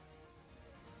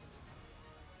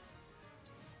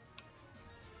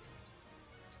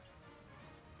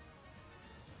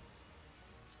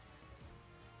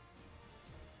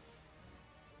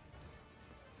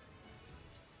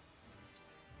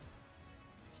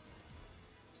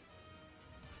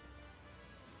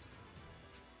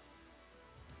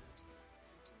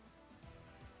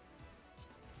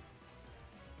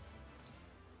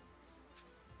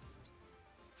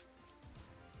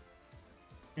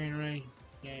 Okay, right.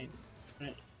 Okay,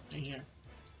 right here.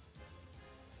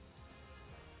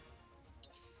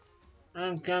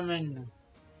 I'm coming.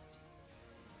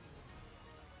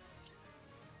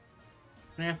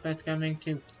 Grandpa's coming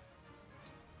too.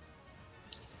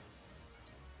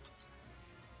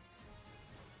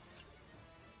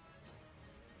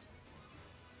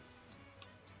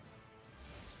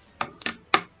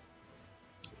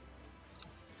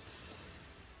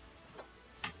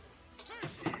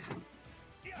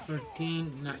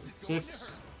 Not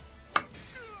 6.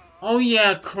 Oh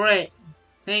yeah, crit.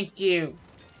 Thank you.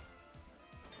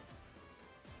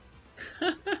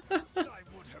 I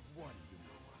would have won, you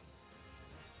know.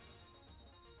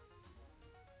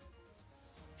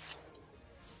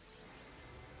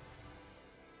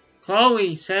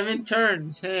 Chloe, 7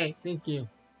 turns. Hey, thank you.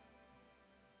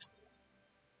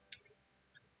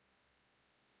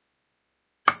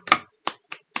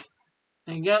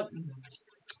 Hang up.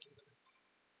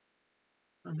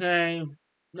 Okay.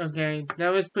 Okay, that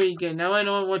was pretty good. Now I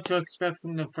know what to expect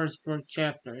from the first 4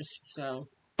 chapters, so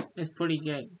it's pretty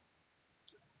good.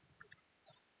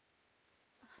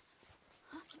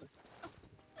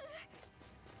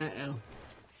 Uh-oh.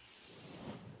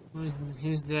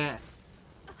 Who's that?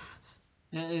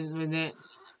 That is with that.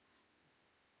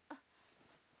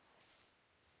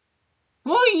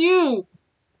 Who are you?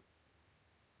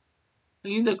 Are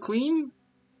you the queen?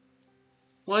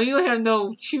 Well, you have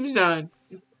no shoes on.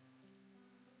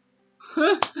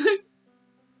 There's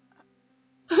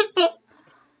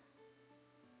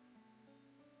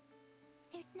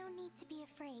no need to be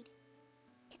afraid.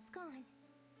 It's gone.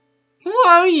 Who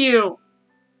are you?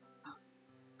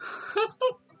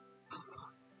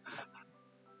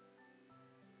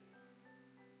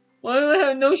 Why do I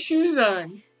have no shoes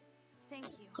on? Thank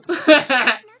you. It's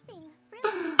nothing,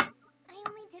 really. I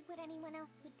only did what anyone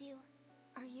else would do.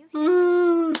 Are you here by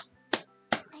yourself?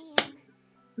 I am.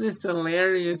 It's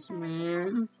hilarious,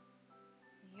 man.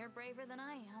 You're braver than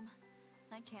I am.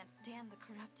 I can't stand the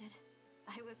corrupted.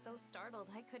 I was so startled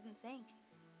I couldn't think.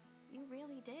 You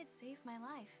really did save my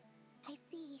life. I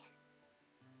see.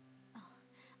 Oh,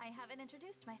 I haven't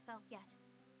introduced myself yet.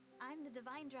 I'm the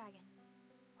Divine Dragon.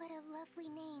 What a lovely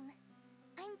name.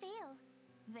 I'm Vale.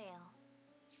 Vale.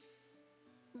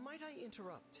 Might I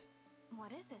interrupt?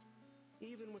 What is it?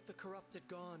 Even with the corrupted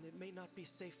gone, it may not be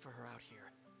safe for her out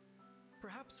here.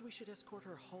 Perhaps we should escort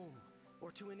her home,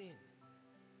 or to an inn.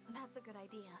 That's a good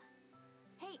idea.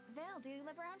 Hey, Vale, do you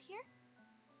live around here?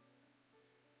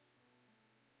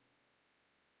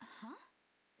 Huh?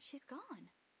 She's gone.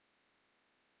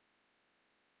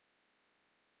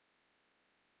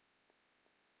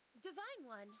 Divine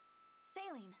One.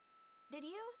 Saline, did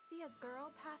you see a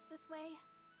girl pass this way?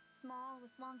 Small,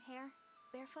 with long hair,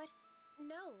 barefoot?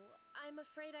 No, I'm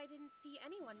afraid I didn't see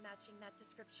anyone matching that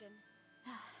description.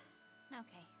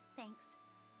 Okay, thanks.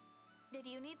 Did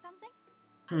you need something?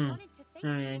 I wanted to thank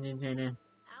Sorry, I you. didn't say that.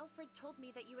 Alfred told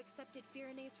me that you accepted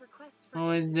Firene's request for What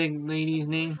was the lady's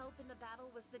your name? help in the battle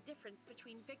was the difference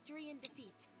between victory and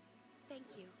defeat. Thank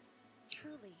you.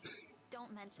 Truly.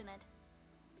 Don't mention it.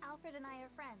 Alfred and I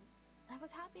are friends. I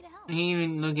was happy to help. I didn't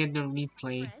even look at the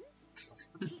replay. Friends?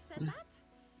 He said that?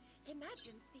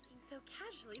 Imagine speaking so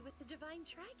casually with the Divine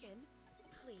Dragon.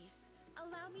 Please,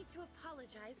 allow me to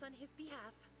apologize on his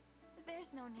behalf.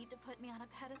 There's no need to put me on a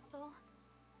pedestal.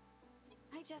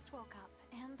 I just woke up,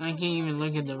 and I can't even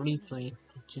look at the replay,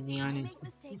 to be I honest. make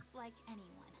mistakes like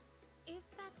anyone. Is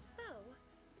that so?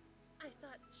 I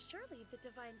thought surely the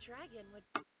Divine Dragon would...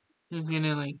 Just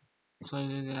gonna, like, close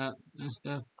this out and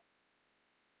stuff.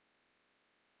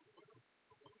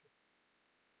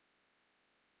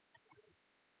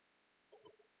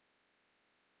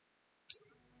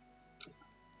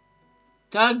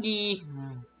 Doggy!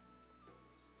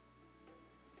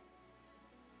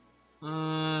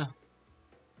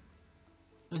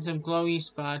 There's some glowy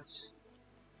spots.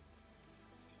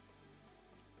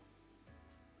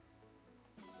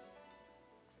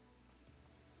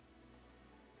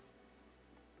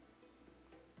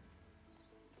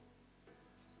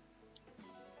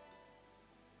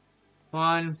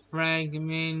 Bond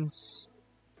fragments.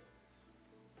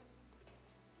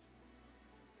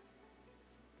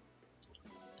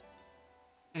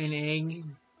 An egg.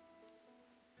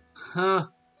 Huh.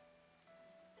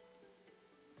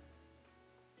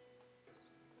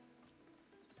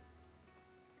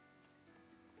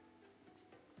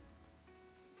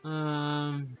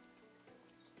 Um.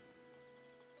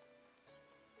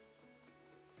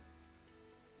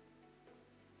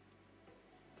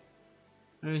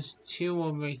 There's two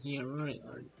over here, right?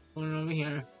 One over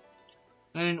here.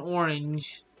 And an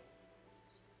orange.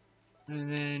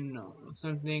 And then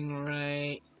something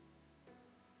right.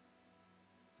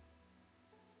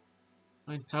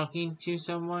 I'm talking to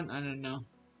someone? I don't know.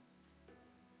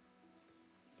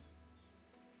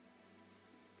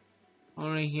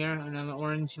 Over here, another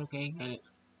orange. Okay, got it.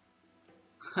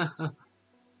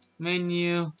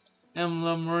 Menu.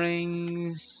 Emblem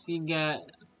rings. You got.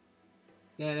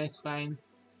 Yeah, that's fine.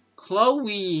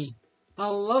 Chloe! I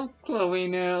love Chloe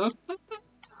now.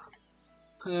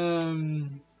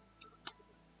 um.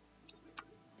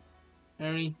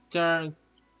 Very dark.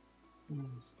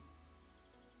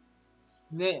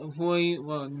 That who?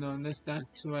 Well, no, that's not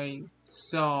who I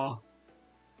saw.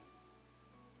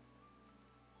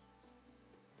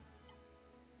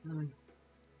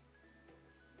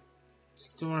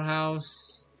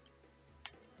 Storehouse.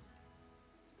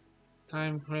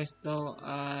 Time crystal.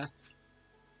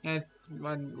 Yes,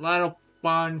 a lot of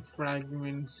bond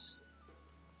fragments.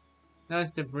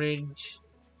 That's the bridge.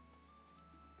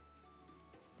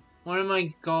 Where am I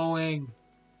going?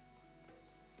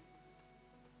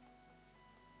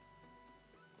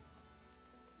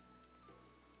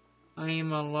 I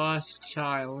am a lost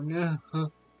child.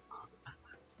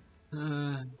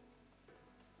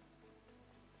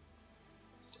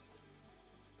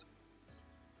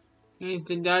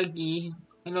 It's a doggy.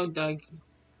 Hello, dog.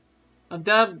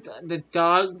 Adopt the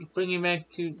dog. Bring him back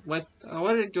to what? I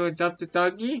wanted to adopt the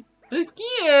doggy. It's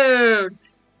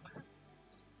cute.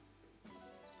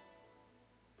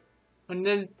 What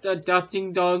does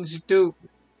adopting dogs do?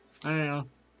 I don't know.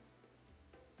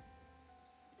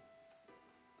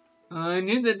 I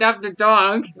need to adopt the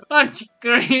dog. Oh, it's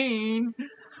green.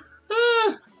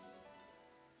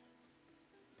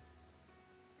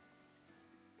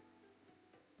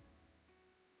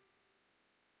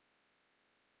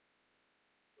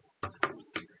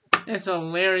 That's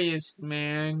hilarious,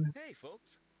 man. Hey,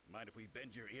 folks. Mind if we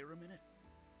bend your ear a minute?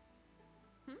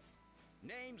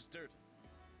 Name's Durton.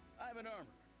 I'm an armorer.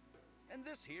 And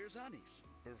this here's Anis,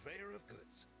 purveyor of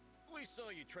goods. We saw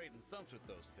you trading thumps with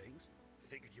those things.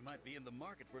 Figured you might be in the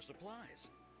market for supplies.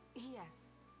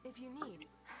 Yes, if you need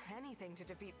anything to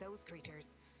defeat those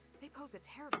creatures. They pose a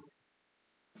terrible...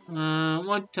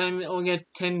 What time we'll get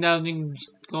 10,000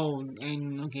 gold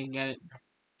and okay, got it.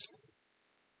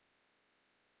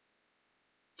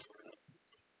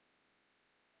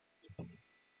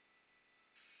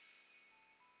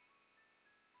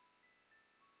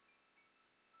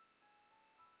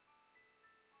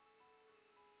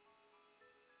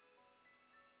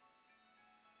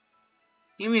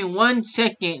 Give me 1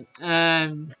 second.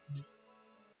 Let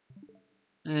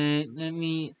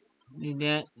me do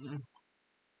that.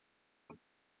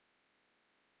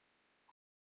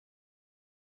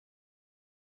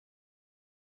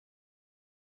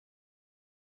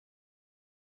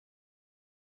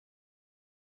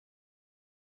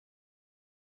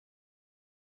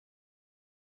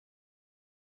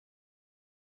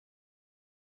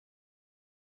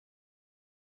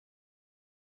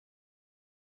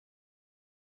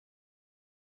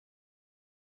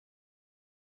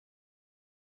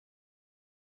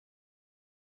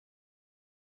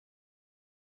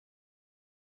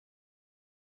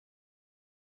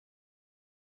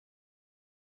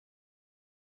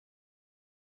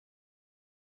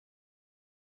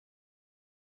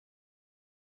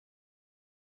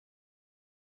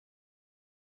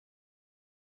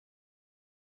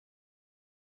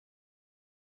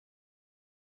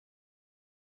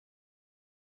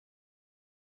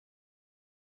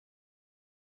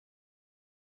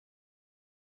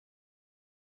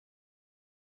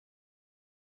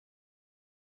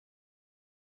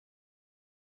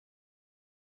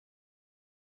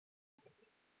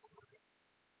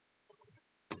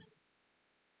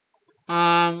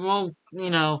 Well,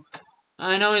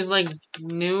 I know it's like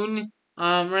noon,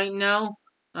 right now.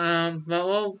 But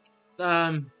we'll,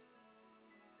 um,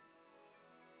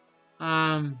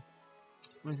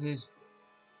 what's this?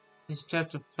 This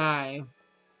chapter 5.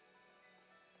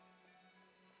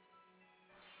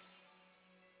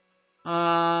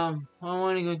 I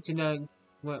want to go to the,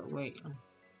 wait,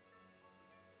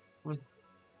 what's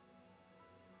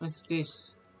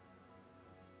this?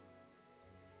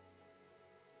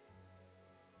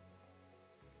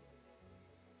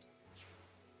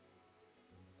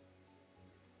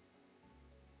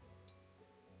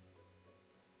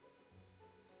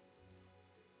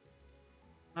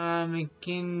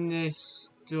 Begin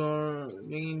this door.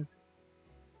 Begin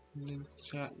the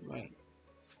chat. Wait.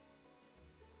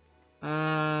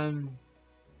 I'm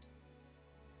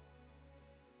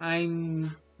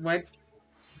what?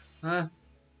 Huh?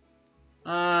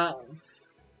 Uh,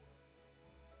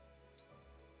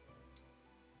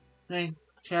 I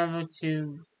travel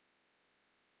to.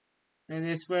 And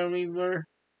this where we were.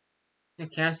 The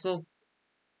castle.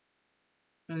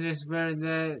 And this where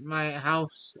my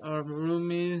house or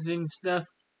room is and stuff.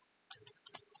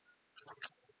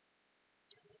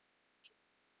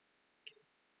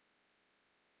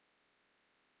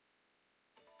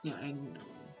 Yeah, I know.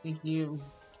 Thank you.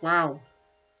 Wow.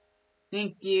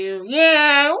 Thank you.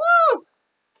 Yeah.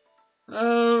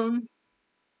 Woo.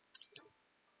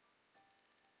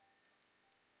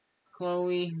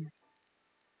 Chloe.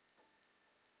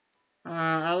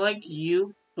 I like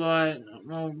you, but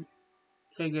we'll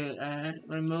figure it out.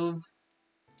 Remove.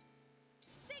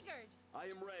 Sigurd! I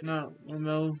am ready. No,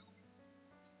 remove.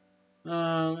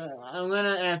 I'm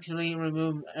gonna actually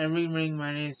remove every ring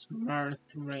minus Marth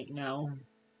right now.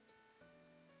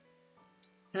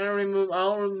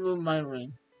 I'll remove my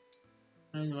ring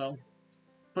as well.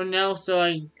 For now, so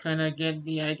I kinda get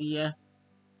the idea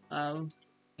of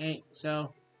it.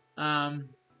 So, um,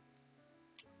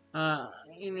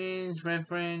 Image,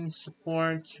 reference,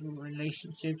 support,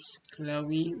 relationships,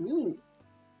 Chloe. Ooh.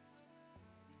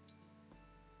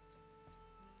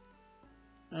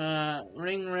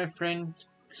 Ring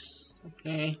reference.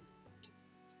 Okay.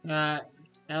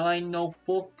 Ally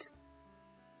notebook.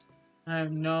 I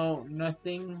have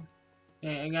nothing.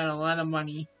 Okay, I got a lot of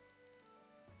money.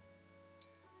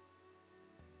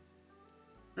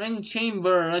 Ring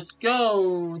chamber. Let's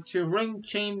go to ring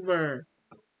chamber.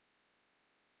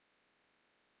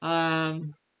 I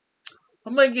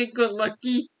might get good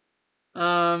lucky.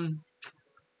 What's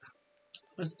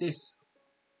this?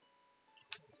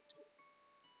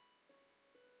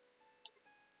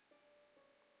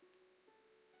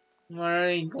 Why are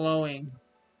they glowing?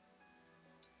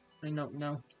 I don't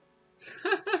know.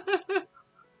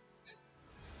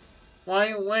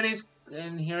 Why? What is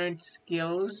inherent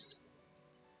skills?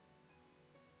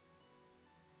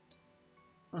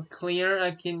 Clear.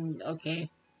 I can. Okay.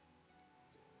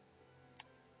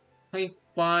 Quick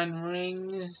bond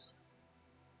rings.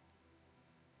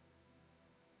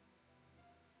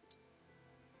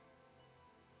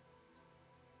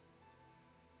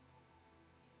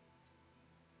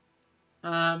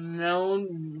 No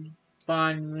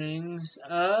bond rings.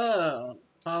 Oh,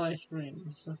 polish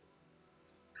rings.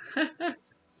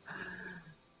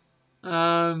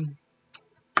 I'm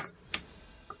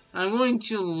going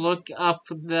to look up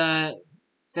the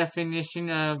definition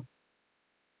of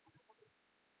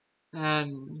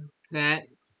that.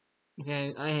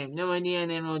 Okay, I have no idea,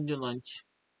 and then we'll do lunch.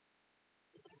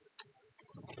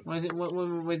 What is it?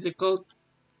 What's it called?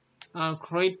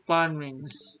 Crate bond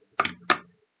rings.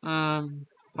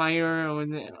 Fire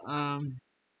with it.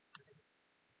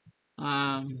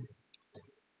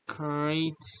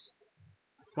 Crate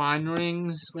bond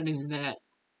rings. What is that?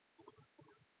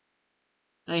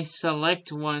 I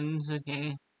select ones.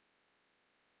 Okay.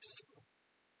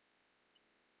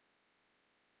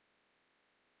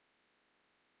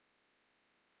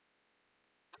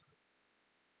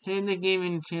 Save the game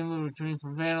in chamber, returning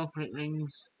from battle, crate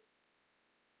rings.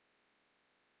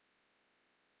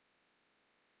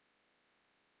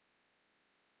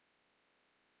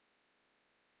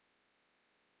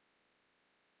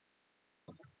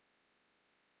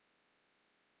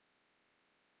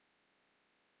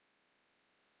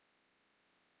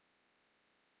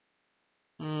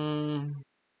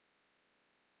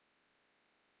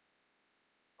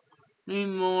 Need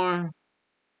more.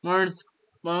 Mars.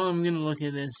 Well, I'm gonna look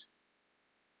at this.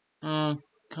 Oh,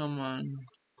 come on.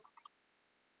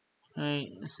 Alright,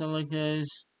 select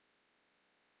those.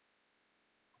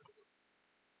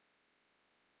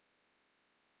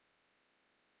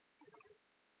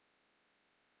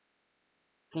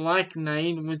 Black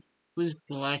Knight? Who's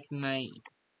Black Knight?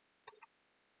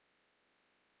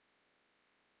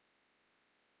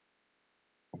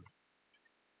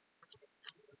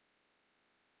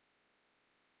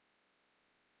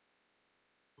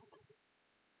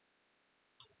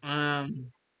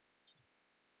 Um,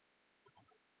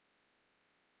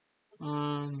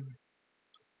 um,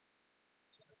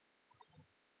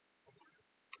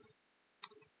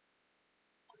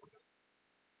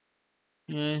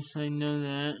 yes, I know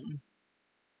that.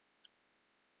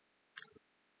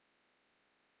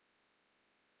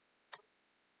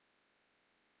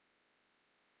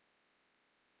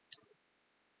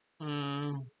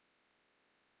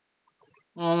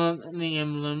 All of the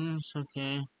emblems,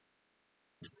 okay.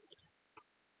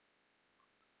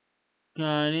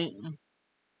 Got it.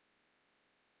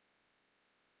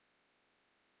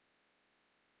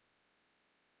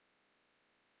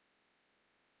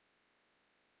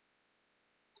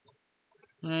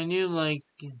 I do like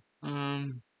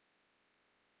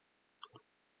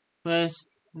press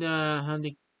the how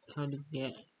to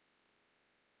get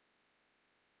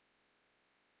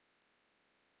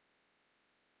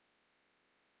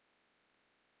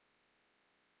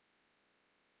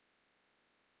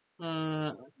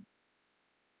uh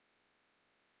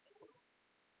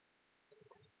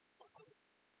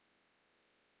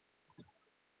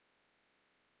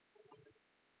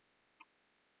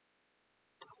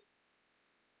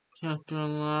chapter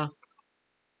unlock.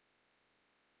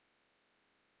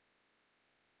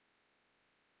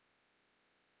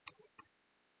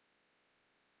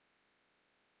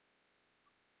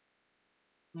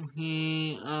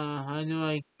 Okay, how do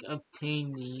I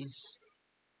obtain these?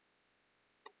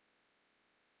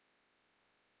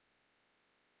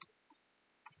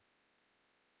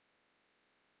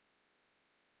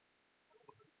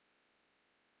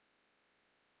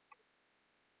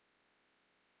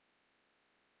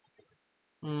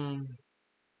 Um,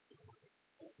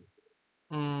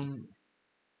 um,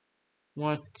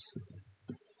 what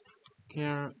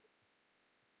characters?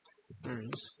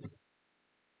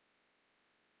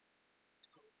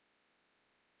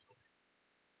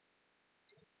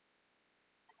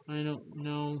 I don't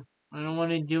know. I don't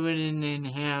want to do it and then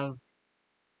have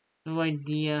no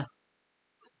idea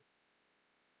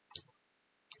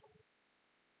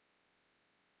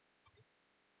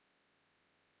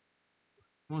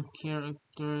what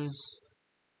characters.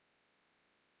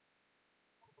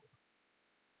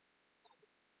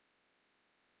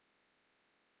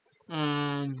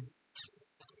 Um,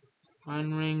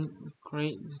 Fun ring,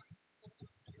 create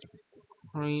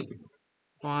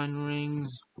fun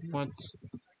rings. What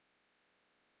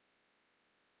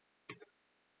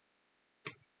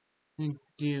to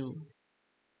do?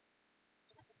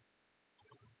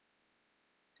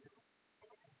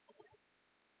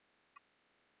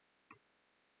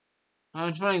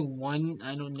 I'll try one.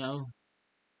 I don't know.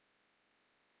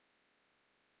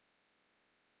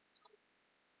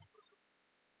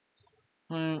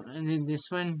 And then this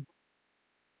one,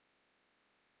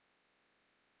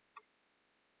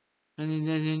 and it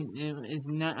doesn't. It's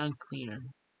not unclear.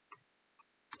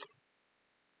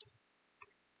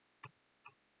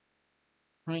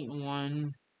 Right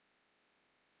one.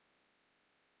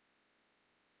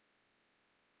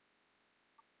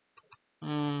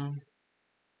 Uh,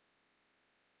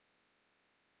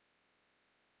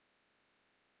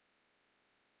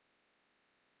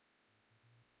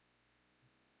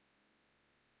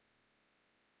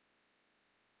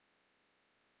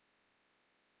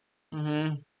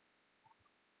 uh-huh.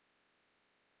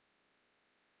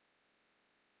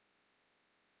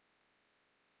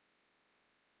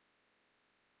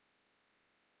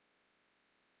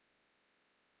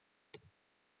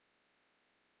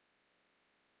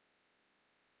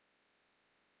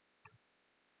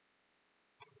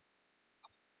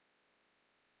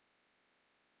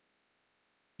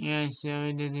 Yeah, so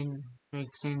it doesn't make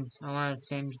sense. A lot of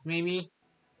sense. Maybe.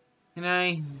 Can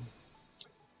I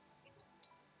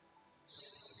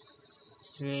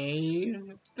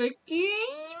save the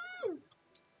game?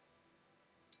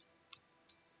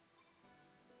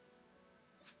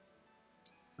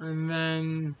 And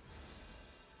then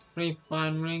create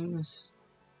fun rings.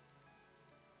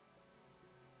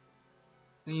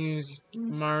 Use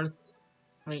Marth.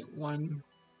 Right one.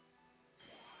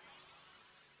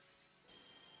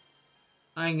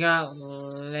 I got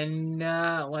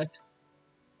Linda. What?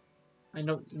 I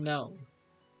don't know.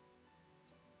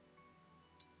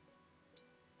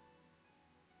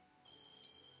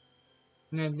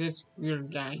 No, this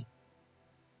weird guy.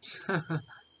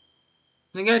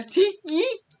 I got Tiki.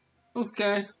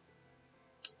 Okay.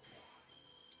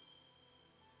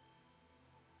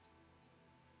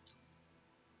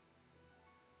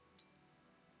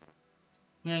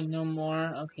 Yeah, no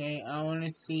more. Okay, I want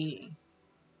to see.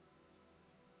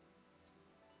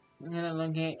 I'm gonna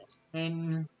look at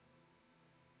when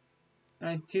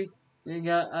I took. We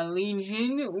got a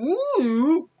Legion.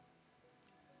 Ooh.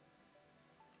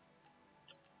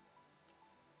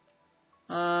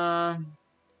 Um.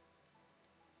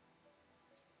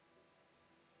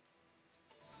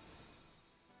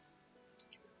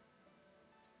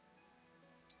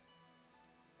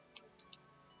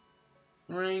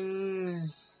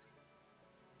 Rings.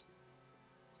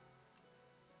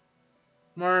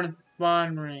 Marth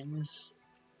Bond rings.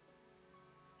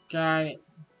 Got it.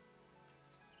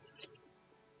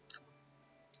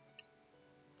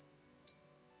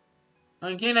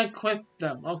 I can equip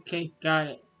them. Okay, got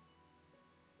it.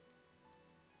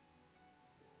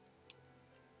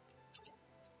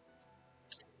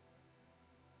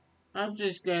 I'm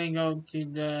just gonna go to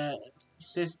the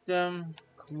system,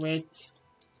 quit.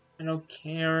 I don't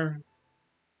care.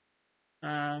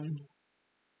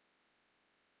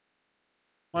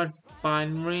 What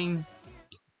bond ring?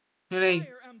 Should I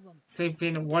Fire emblem. type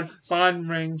in what bond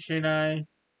ring should I?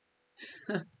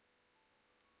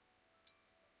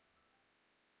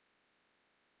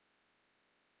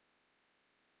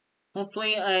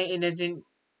 Hopefully, it doesn't.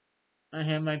 I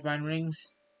have my bond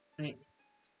rings. Wait,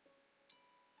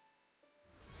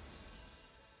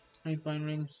 my bond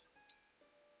rings.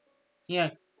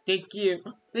 Yeah, thank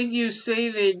you,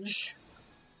 Savage.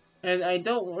 And I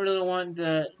don't really want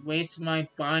to waste my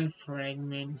bond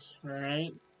fragments,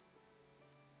 right?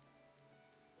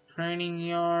 Training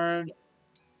yard.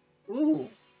 Ooh.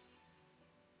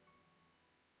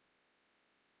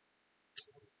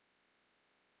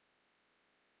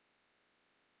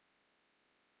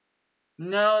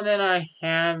 Now that I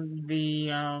have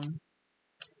the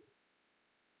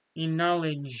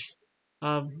knowledge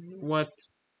of what,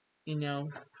 you know,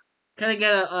 kind of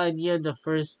get an idea of the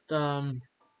first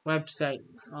website.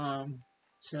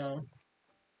 So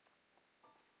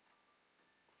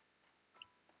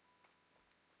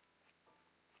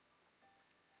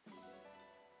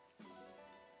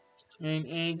an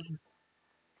egg.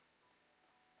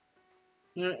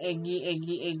 You're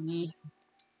eggy.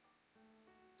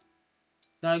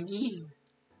 Doggy.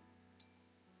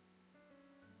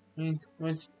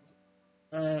 What's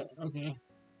okay.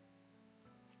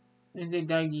 It's a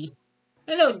doggy.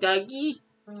 Hello, doggy.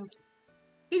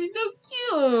 It's so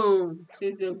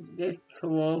cute. That's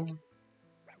cool.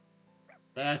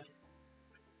 Back.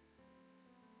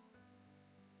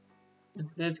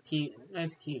 That's cute.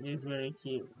 That's cute. It's very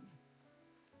cute.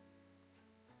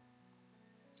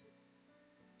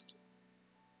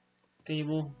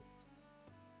 Table.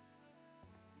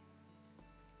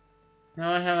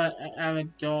 Now I have a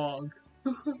dog.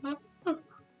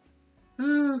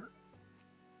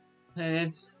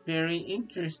 That's very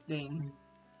interesting.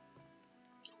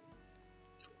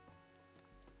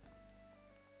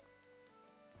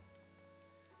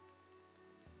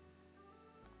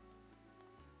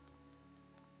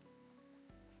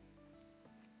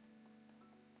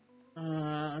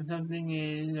 Something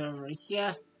is over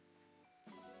here.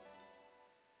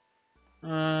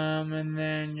 And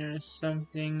then there's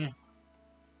something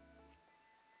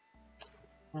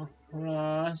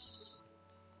across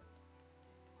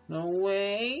the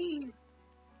way.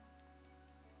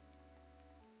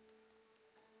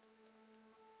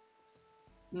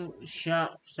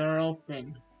 Shops are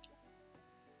open.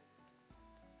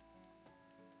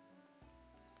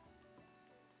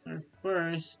 But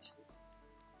first,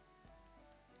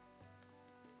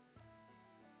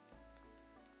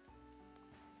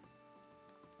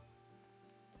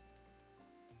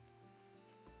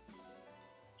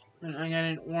 and I got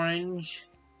an orange,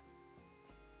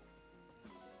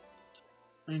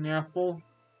 an apple.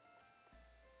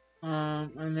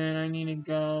 And then I need to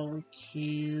go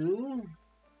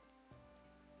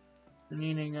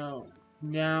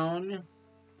down,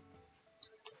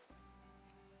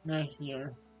 not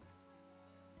here,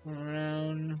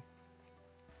 around,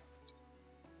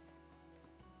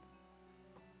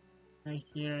 not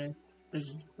here, bridge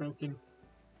is broken,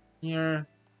 here,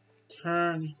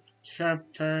 turn,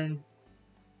 sharp turn,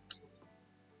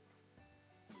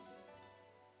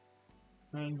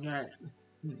 I got it.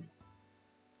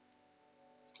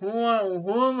 Who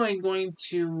am I going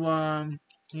to,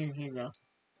 here you go.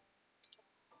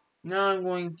 Now I'm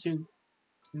going to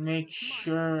make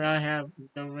sure I have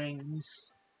the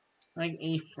rings. Like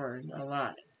Apherd a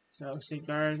lot. So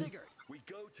Sigurd, We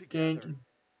go together. good.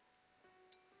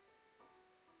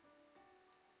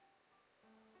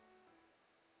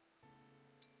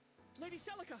 Lady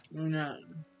Celica. Not.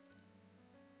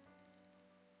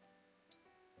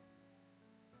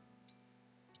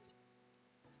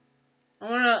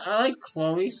 I like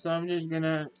Chloe, so I'm just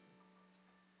gonna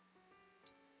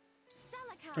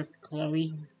pick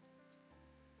Chloe.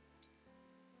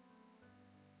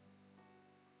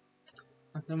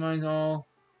 Optimize all.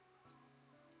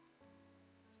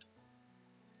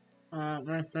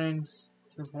 Reference,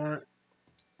 support.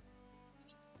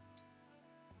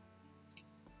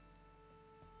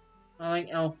 I like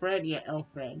Alfred, yeah,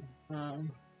 Alfred.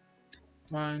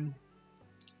 One.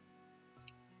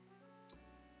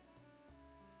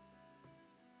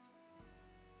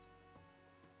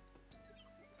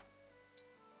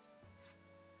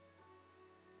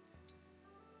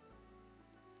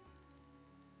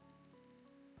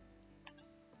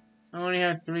 I only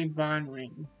have 3 bond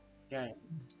rings. Okay.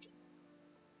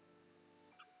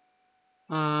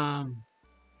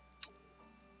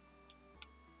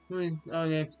 Who is? Oh,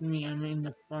 that's me. I'm in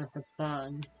the front of the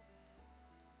pond.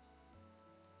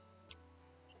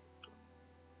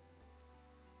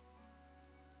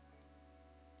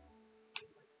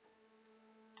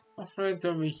 Alfred's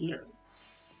over here.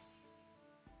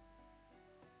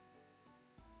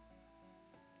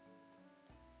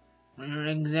 Where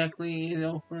exactly is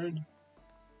Alfred?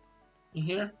 You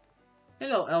here?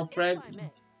 Hello, Alfred. If I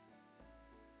may.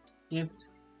 Gift.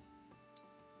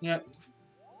 Yep.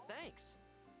 Thanks.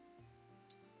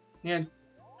 Yeah.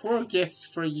 4 gifts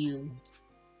for you.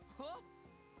 Huh?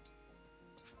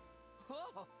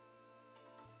 Huh?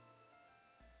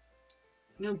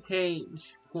 New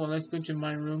page. Cool. Let's go to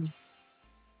my room.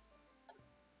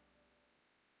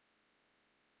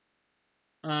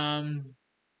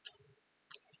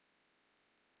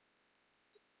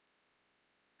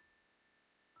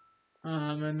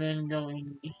 And then go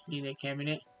in the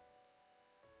cabinet.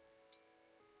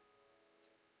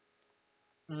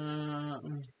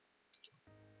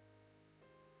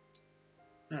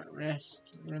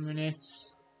 Rest,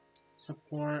 reminisce,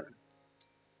 support,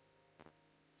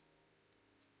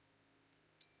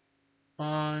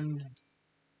 bond,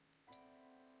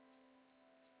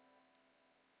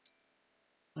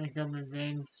 wake up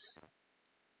events.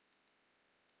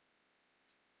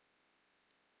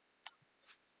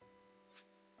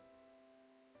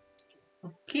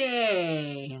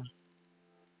 Okay.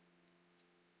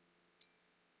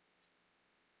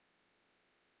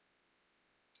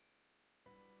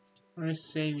 Where's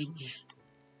Savage?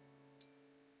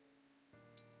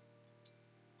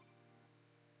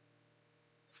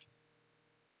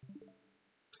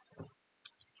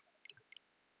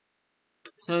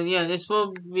 So yeah, this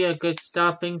will be a good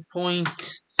stopping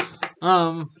point.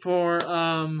 For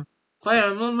Fire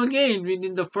Emblem again. We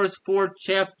did the first 4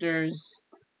 chapters.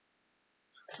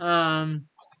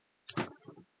 But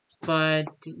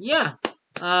yeah.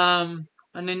 On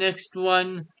the next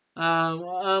one,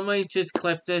 I might just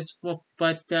clip this,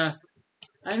 but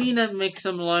I need to make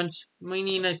some lunch. We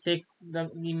need to take the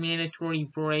mandatory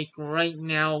break right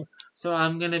now. So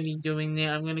I'm gonna be doing that.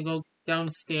 I'm gonna go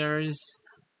downstairs.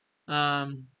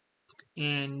 And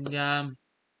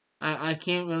I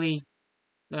can't really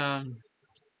I'm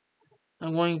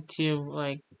going to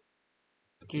like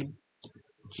do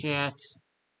chat.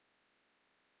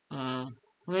 I'm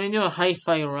gonna do a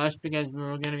hi-fi rush because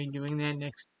we're gonna be doing that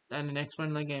next on the next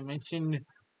one, like I mentioned.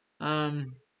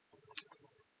 Um,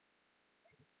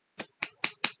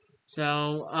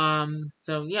 so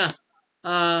yeah.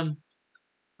 Um,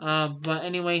 but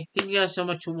anyway, thank you guys so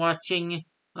much for watching.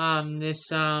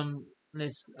 This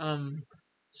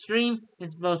stream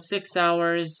is about 6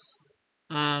 hours.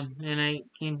 And I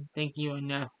can't thank you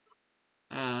enough.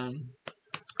 Um,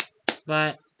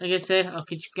 but like I said, I'll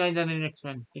catch you guys on the next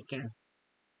one. Take care.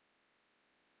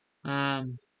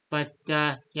 But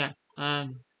yeah. I'll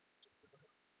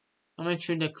make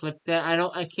sure to clip that.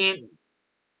 I can't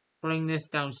bring this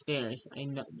downstairs. I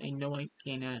know I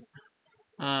cannot.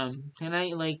 Can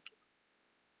I like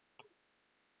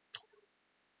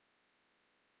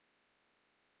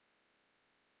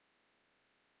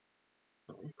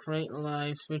create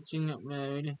live switching up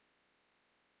mode?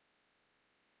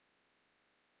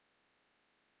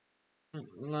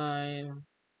 Live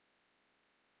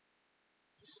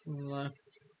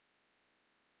select.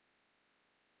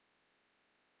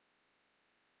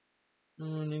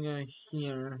 I'm gonna go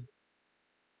here.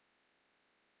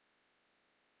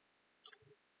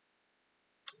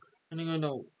 I'm gonna go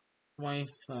to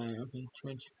Wi-Fi. Okay,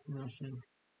 Twitch promotion.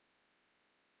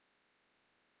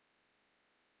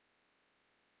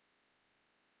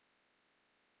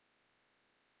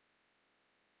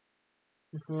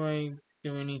 Before I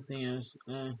do anything else,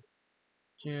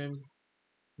 Jib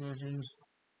promotions.